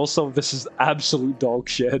impressed, but also this is absolute dog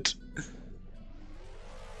shit.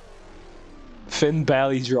 Finn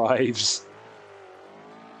barely drives.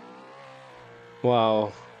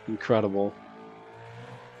 Wow, incredible.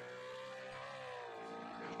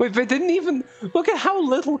 Wait, they didn't even... Look at how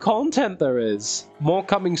little content there is. More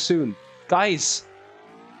coming soon. Guys,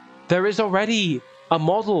 there is already a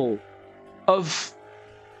model of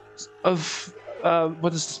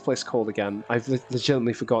what is this place called again? I've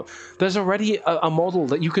legitimately forgot. There's already a model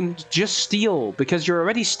that you can just steal because you're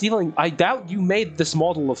already stealing. I doubt you made this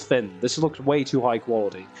model of Finn. This looked way too high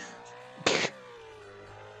quality.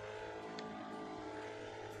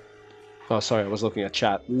 Oh, sorry, I was looking at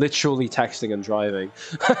chat. Literally texting and driving.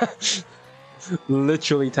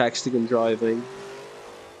 Literally texting and driving.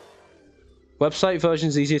 Website version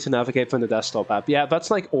is easier to navigate than the desktop app. Yeah,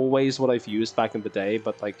 that's like always what I've used back in the day,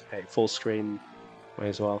 but like, hey, full screen, might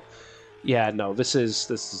as well. Yeah, no, this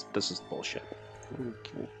is bullshit.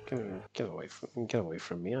 Get away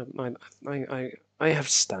from me. I have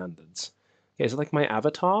standards. Okay, is it like my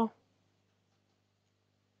avatar?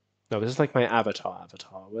 No, this is like my avatar.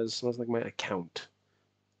 Where's like my account?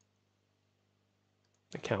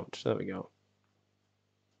 Account. There we go.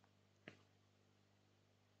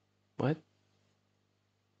 What?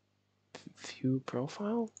 View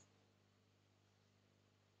profile?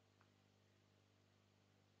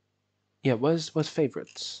 Yeah, where's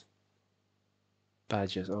favorites?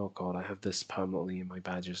 Badges. Oh god, I have this permanently in my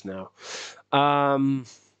badges now.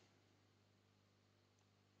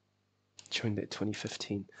 Joined it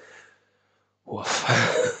 2015.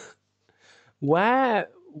 Woof.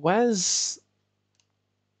 Where's...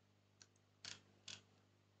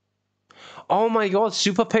 Oh my god,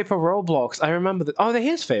 Super Paper Roblox. I remember that. Oh, they're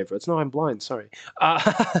his favorites. No, I'm blind, sorry.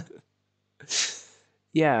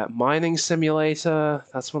 Yeah, Mining Simulator.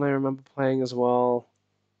 That's one I remember playing as well.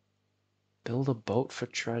 Build a boat for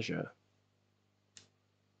treasure.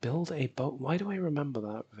 Build a boat. Why do I remember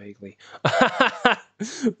that vaguely?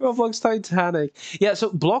 Roblox Titanic. Yeah, so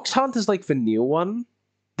Blocks Hunt is like the new one.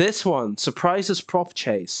 This one, Surprises Prop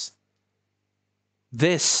Chase.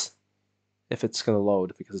 This, if it's going to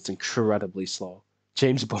load, because it's incredibly slow.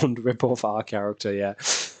 James Bond ripoff our character, yeah.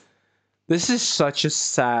 This is such a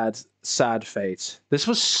sad, sad fate. This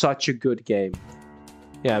was such a good game.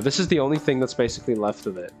 Yeah, this is the only thing that's basically left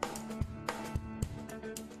of it.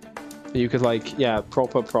 You could, like, yeah,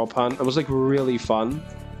 proper prop hunt. It was, like, really fun.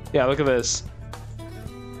 Yeah, look at this.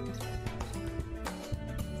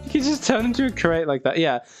 You can just turn into a crate like that.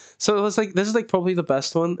 Yeah. So it was, like, this is, like, probably the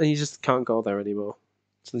best one, and you just can't go there anymore.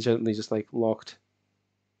 It's legitimately just, like, locked.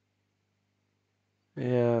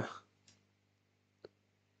 Yeah.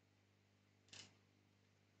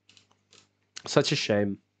 Such a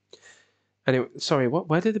shame. Anyway, sorry, what?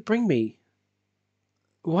 Where did it bring me?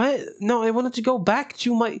 What? No, I wanted to go back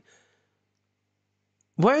to my...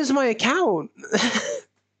 Where's my account?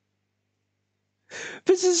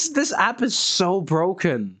 This app is so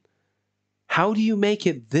broken. How do you make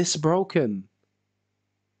it this broken?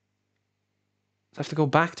 I have to go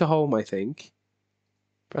back to home, I think.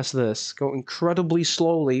 Press this. Go incredibly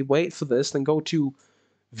slowly. Wait for this. Then go to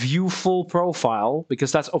view full profile,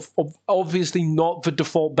 because that's obviously not the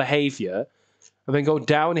default behavior. And then go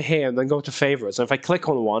down here and then go to favorites. And if I click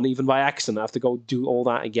on one, even by accident, I have to go do all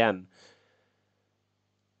that again.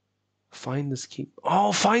 Find this keep.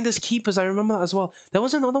 Oh, find this keepers. I remember that as well. There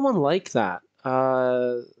was another one like that.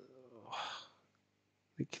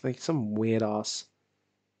 Like some weird ass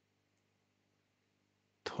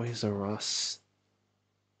Toys R Us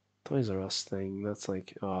thing. That's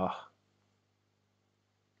like,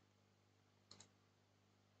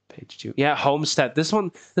 page 2. Yeah, Homestead. This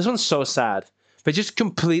one's so sad. They just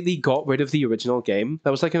completely got rid of the original game.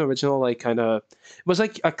 That was like an original, like, kind of... It was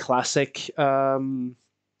like a classic... what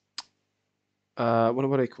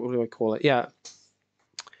do I call it? Yeah.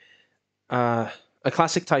 A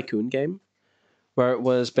classic tycoon game, where it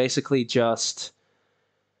was basically just...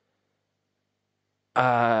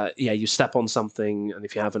 yeah, you step on something, and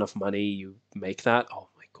if you have enough money, you make that. Oh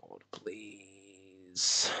my god,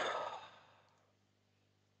 please...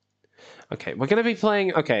 Okay, we're gonna be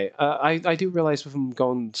playing... Okay, I do realize we've been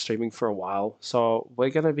going streaming for a while, so we're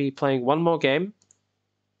gonna be playing one more game,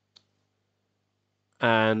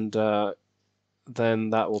 and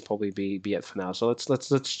then that will probably be it for now. So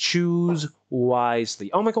let's choose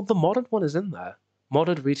wisely. Oh my god, the modded one is in there.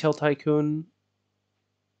 Modded Retail Tycoon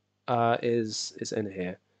is in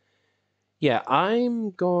here. Yeah,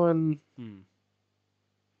 I'm going...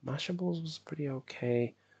 Mashables was pretty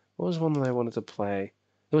okay. What was one that I wanted to play?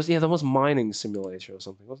 There was Mining Simulator or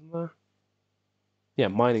something, wasn't there? Yeah,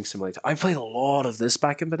 Mining Simulator. I played a lot of this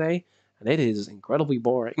back in the day, and it is incredibly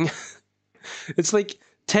boring. It's like,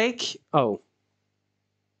 oh.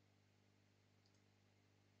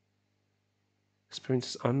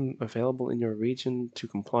 Experience is unavailable in your region to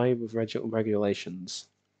comply with regulations.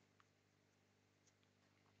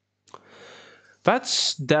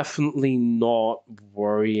 That's definitely not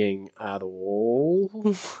worrying at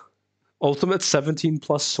all. Ultimate 17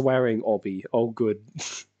 plus swearing obby. Oh, good.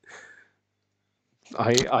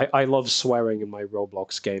 I love swearing in my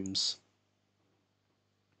Roblox games.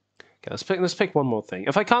 Okay, let's pick one more thing.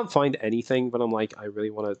 If I can't find anything, but I'm like, I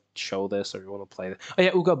really want to show this or I want to play this. Oh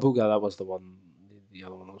yeah, Ooga Booga, that was the one. The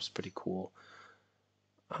other one was pretty cool.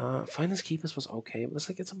 Finders Keepers was okay, but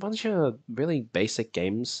it's a bunch of really basic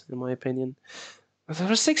games, in my opinion.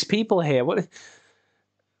 There are 6 people here. What?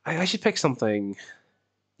 I should pick something.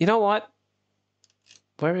 You know what?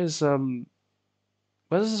 Where's the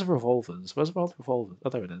revolvers? Where's World Revolvers? Oh,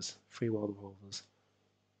 there it is. Free World Revolvers.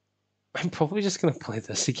 I'm probably just gonna play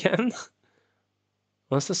this again.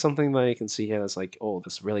 Unless there's something that you can see here that's like, oh,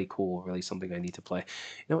 that's really cool, really something I need to play.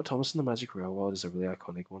 You know what? Thomas and the Magic Railroad is a really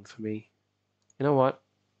iconic one for me. You know what?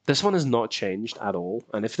 This one has not changed at all,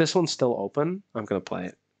 and if this one's still open, I'm gonna play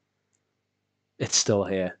it. It's still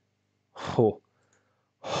here. Oh.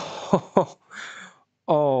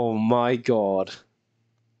 Oh my god.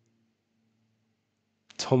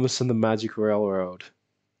 Thomas and the Magic Railroad.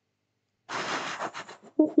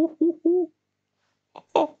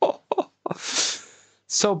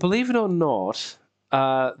 So, believe it or not,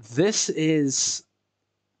 this is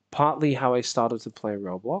partly how I started to play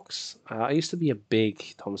Roblox. I used to be a big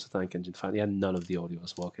Thomas the Tank Engine fan. Yeah, none of the audio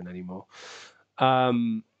is working anymore. I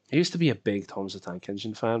used to be a big Thomas the Tank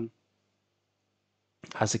Engine fan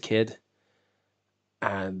as a kid.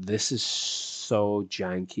 And this is so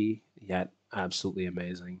janky, yet absolutely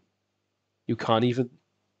amazing. You can't even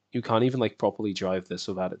like properly drive this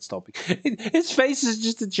without it stopping. His face is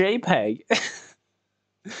just a JPEG.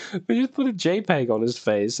 We just put a JPEG on his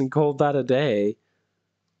face and called that a day.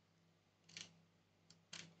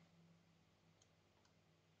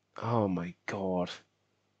 Oh my god.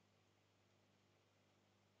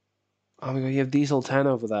 Oh my god, you have Diesel 10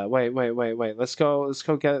 over there. Wait. Let's go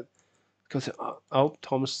get... Because oh,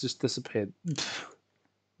 Thomas just disappeared. This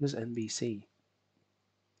is NBC.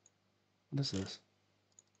 What is this?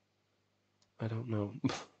 I don't know.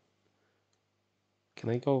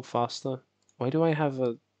 Can I go faster? Why do I have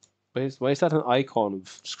a... Why is that an icon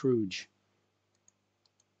of Scrooge?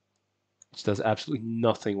 Which does absolutely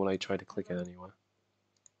nothing when I try to click it anywhere.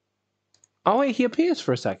 Oh wait, he appears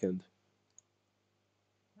for a second.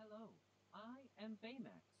 Hello, I am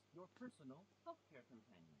Baymax, your personal healthcare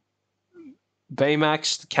companion.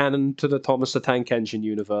 Baymax, canon to the Thomas the Tank Engine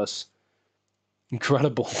universe.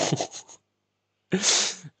 Incredible.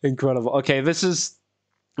 Incredible. Okay, this is...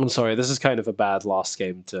 I'm sorry, this is kind of a bad last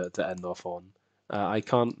game to end off on. I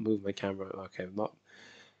can't move my camera. Okay, not...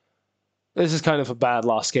 This is kind of a bad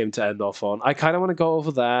last game to end off on. I kind of want to go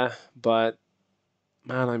over there, but...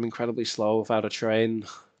 Man, I'm incredibly slow without a train.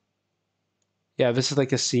 Yeah, this is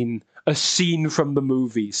like a scene from the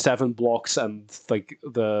movie, 7 blocks and like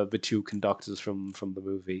the 2 conductors from the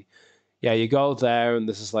movie. Yeah, you go there and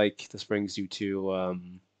this brings you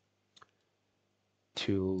to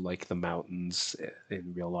like the mountains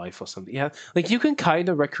in real life or something. Yeah, like you can kind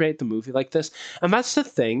of recreate the movie like this. And that's the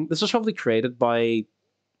thing. This was probably created by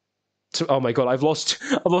oh my god, I've lost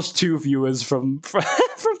 2 viewers from from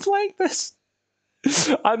playing this.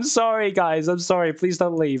 I'm sorry, guys. I'm sorry. Please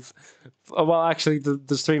don't leave. Well, actually,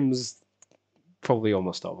 the stream's probably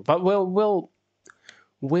almost over, but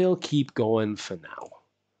we'll keep going for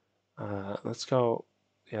now. Let's go.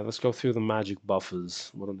 Yeah, let's go through the magic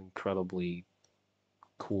buffers. What an incredibly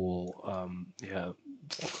cool. Yeah.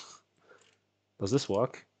 Does this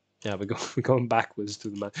work? Yeah, we're going backwards to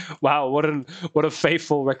the magic. Wow, what a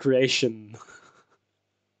faithful recreation.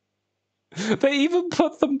 They even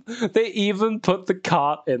put the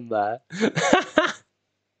cart in there.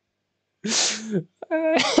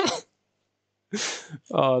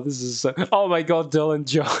 Oh, this is so... Oh my god, Dylan,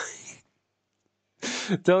 join.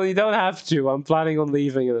 Dylan, you don't have to. I'm planning on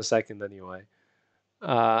leaving in a second anyway.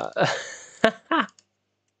 How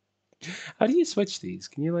do you switch these?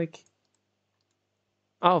 Can you like...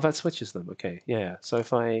 Oh, that switches them. Okay, yeah. So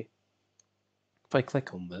if I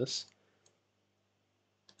click on this...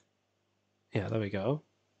 Yeah, there we go.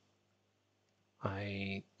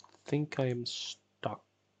 I think I am stuck.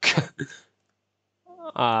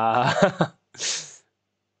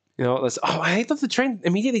 You know, let's... Oh, I hate that the train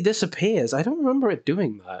immediately disappears. I don't remember it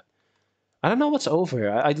doing that. I don't know what's over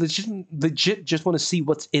here. I legit just want to see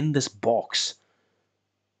what's in this box.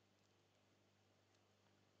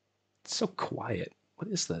 It's so quiet. What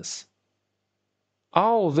is this?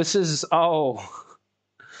 Oh, this is... Oh.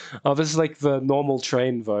 Oh, this is like the normal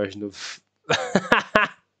train version of...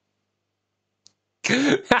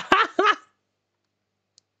 The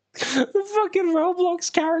fucking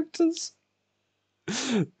Roblox characters.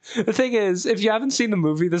 The thing is, if you haven't seen the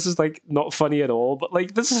movie, this is like not funny at all, but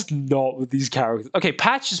like this is not with these characters. Okay,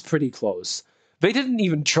 Patch is pretty close. They didn't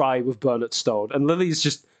even try with Bernard Stone, and Lily's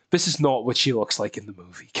just... This is not what she looks like in the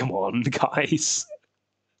movie. Come on, guys.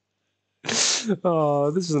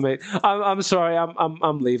 Oh, this is amazing. I'm sorry.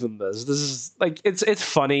 I'm leaving this. This is like it's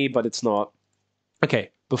funny, but it's not.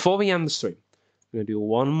 Okay, before we end the stream, I'm gonna do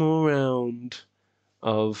one more round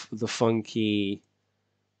of the funky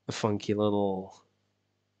little...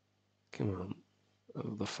 Come on,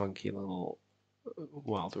 of the funky little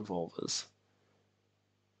wild revolvers.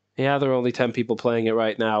 Yeah, there are only 10 people playing it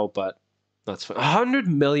right now, but that's fine. 100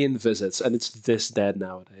 million visits, and it's this dead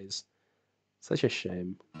nowadays. Such a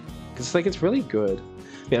shame. Because like it's really good.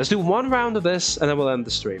 Yeah, let's do one round of this, and then we'll end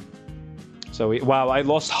the stream. So wow, I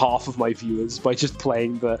lost half of my viewers by just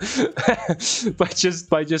playing the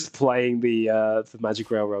by just playing the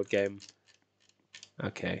Magic Railroad game.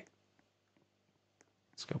 Okay.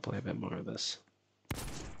 Let's go play a bit more of this.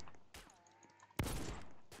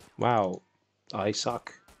 Wow, I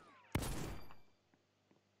suck.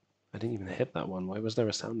 I didn't even hit that one. Why was there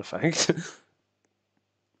a sound effect?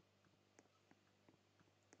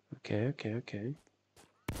 Okay.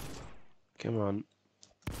 Come on.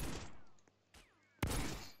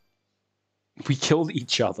 We killed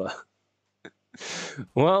each other.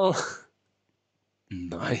 Well,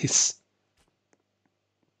 nice.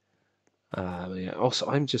 Yeah. Also,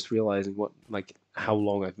 I'm just realizing how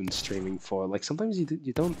long I've been streaming for. Like sometimes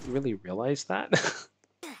you don't really realize that.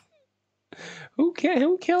 Who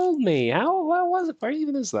killed me? How? What was it? Where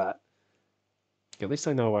even is that? Okay, at least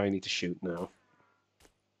I know where I need to shoot now.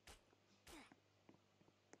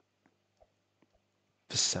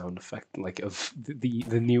 The sound effect, like of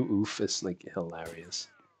the new oof, is like hilarious.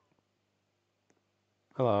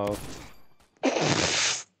 Hello.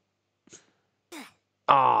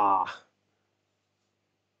 Ah.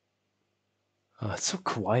 Oh, It's so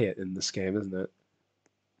quiet in this game, isn't it?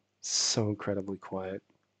 So incredibly quiet.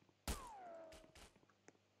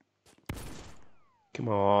 Come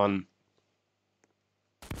on.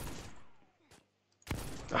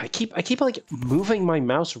 I keep like moving my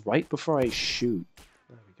mouse right before I shoot.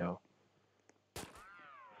 There we go.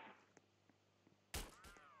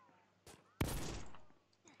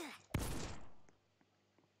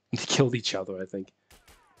 They killed each other, I think.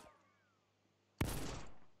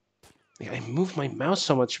 I move my mouse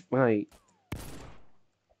so much when I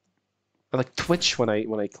like twitch when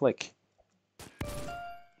I click.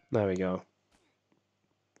 There we go.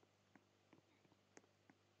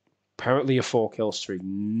 Apparently a 4-kill streak.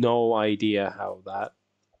 No idea how that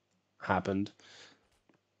happened.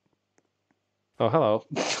 Oh, hello.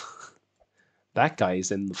 That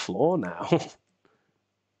guy's in the floor now.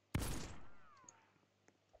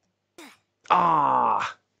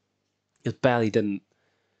 Ah! It barely didn't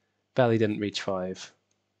reach 5.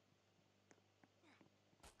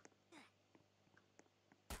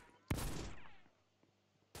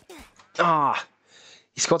 Ah!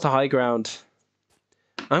 He's got the high ground.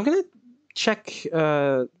 I'm gonna check,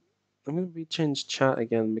 I'm gonna rechange chat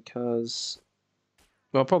again because...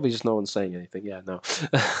 Well, probably just no one's saying anything. Yeah, no.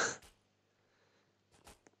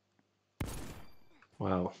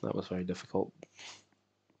 Wow, that was very difficult.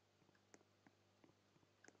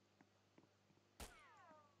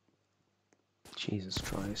 Jesus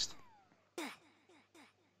Christ.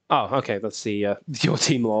 Oh, okay, let's see. Your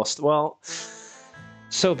team lost. Well,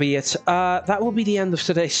 so be it. That will be the end of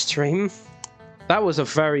today's stream. That was a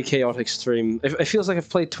very chaotic stream. It feels like I've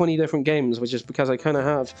played 20 different games, which is because I kind of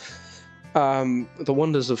have. The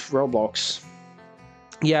wonders of Roblox.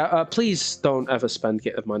 Yeah, please don't ever spend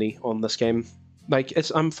money on this game. Like,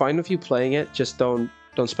 I'm fine with you playing it, just don't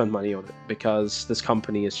spend money on it, because this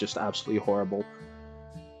company is just absolutely horrible.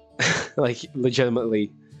 Like,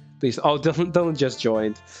 legitimately. Please. Oh, Dylan just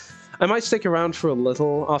joined. I might stick around for a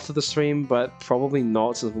little after the stream, but probably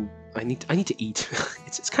not. I need to eat.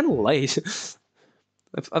 It's kind of late.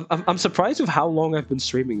 I'm surprised with how long I've been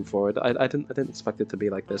streaming for it. I didn't expect it to be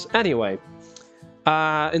like this. Anyway,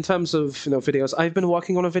 in terms of videos, I've been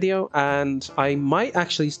working on a video, and I might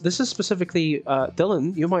actually. This is specifically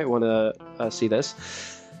Dylan. You might want to see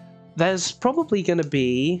this. There's probably going to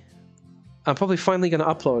be. I'm probably finally going to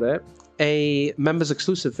upload it. A members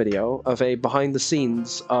exclusive video of a behind the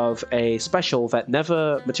scenes of a special that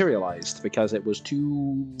never materialized because it was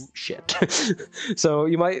too shit. So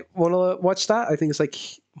you might want to watch that. I think it's like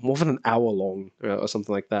more than an hour long or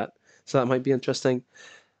something like that. So that might be interesting.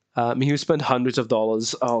 Me who spent hundreds of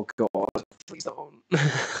dollars. Oh god, please don't.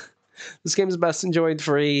 This game is best enjoyed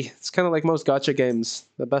free. It's kind of like most gacha games.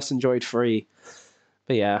 They're best enjoyed free.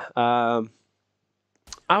 But yeah,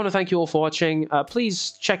 I want to thank you all for watching.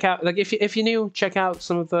 Please check out, like, if you're new, check out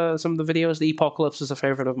some of the videos. The Apocalypse is a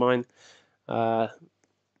favorite of mine.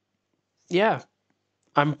 Yeah,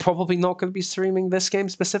 I'm probably not going to be streaming this game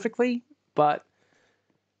specifically, but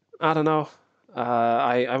I don't know.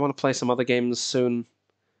 I want to play some other games soon.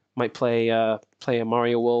 Might play a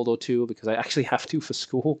Mario World or two because I actually have to for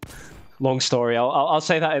school. Long story. I'll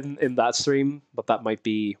say that in that stream, but that might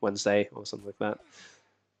be Wednesday or something like that.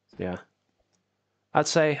 Yeah. I'd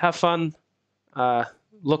say have fun.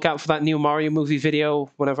 Look out for that new Mario movie video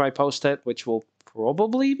whenever I post it, which will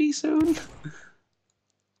probably be soon.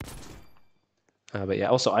 But yeah,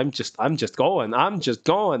 also I'm just going.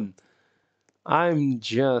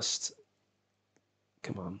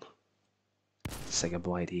 Come on. Say a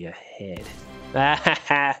blind to your head.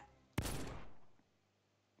 Come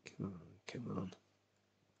on.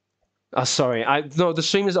 Oh, sorry. No, the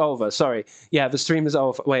stream is over. Sorry. Yeah, the stream is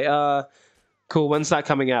over. Wait, cool. When's that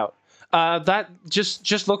coming out? That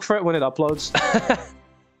just look for it when it uploads.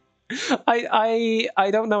 I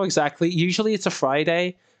don't know exactly. Usually it's a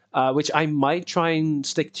Friday, which I might try and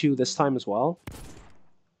stick to this time as well.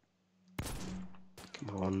 Come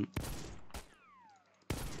on.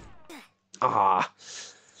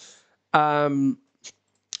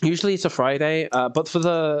 Usually it's a Friday, but for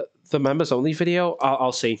the members only video,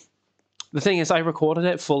 I'll see. The thing is, I recorded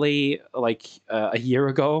it fully like a year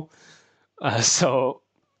ago, so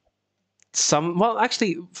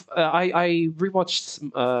actually, I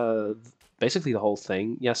rewatched basically the whole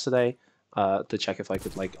thing yesterday to check if I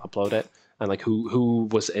could like upload it and like who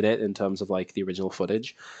was in it in terms of like the original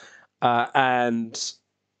footage, and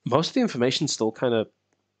most of the information's still kind of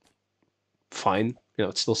fine.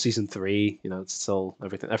 It's still season 3. It's still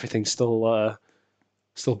everything's still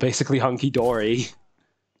basically hunky dory.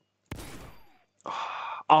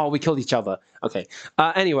 Oh, we killed each other. Okay.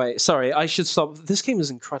 Anyway, sorry, I should stop. This game is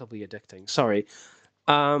incredibly addicting. Sorry.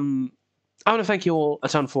 I want to thank you all a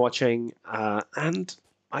ton for watching, and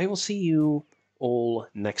I will see you all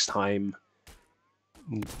next time.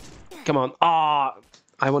 Come on.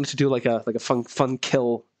 I wanted to do like a fun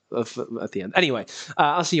kill at the end. Anyway,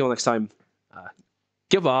 I'll see you all next time.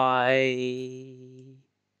 Goodbye.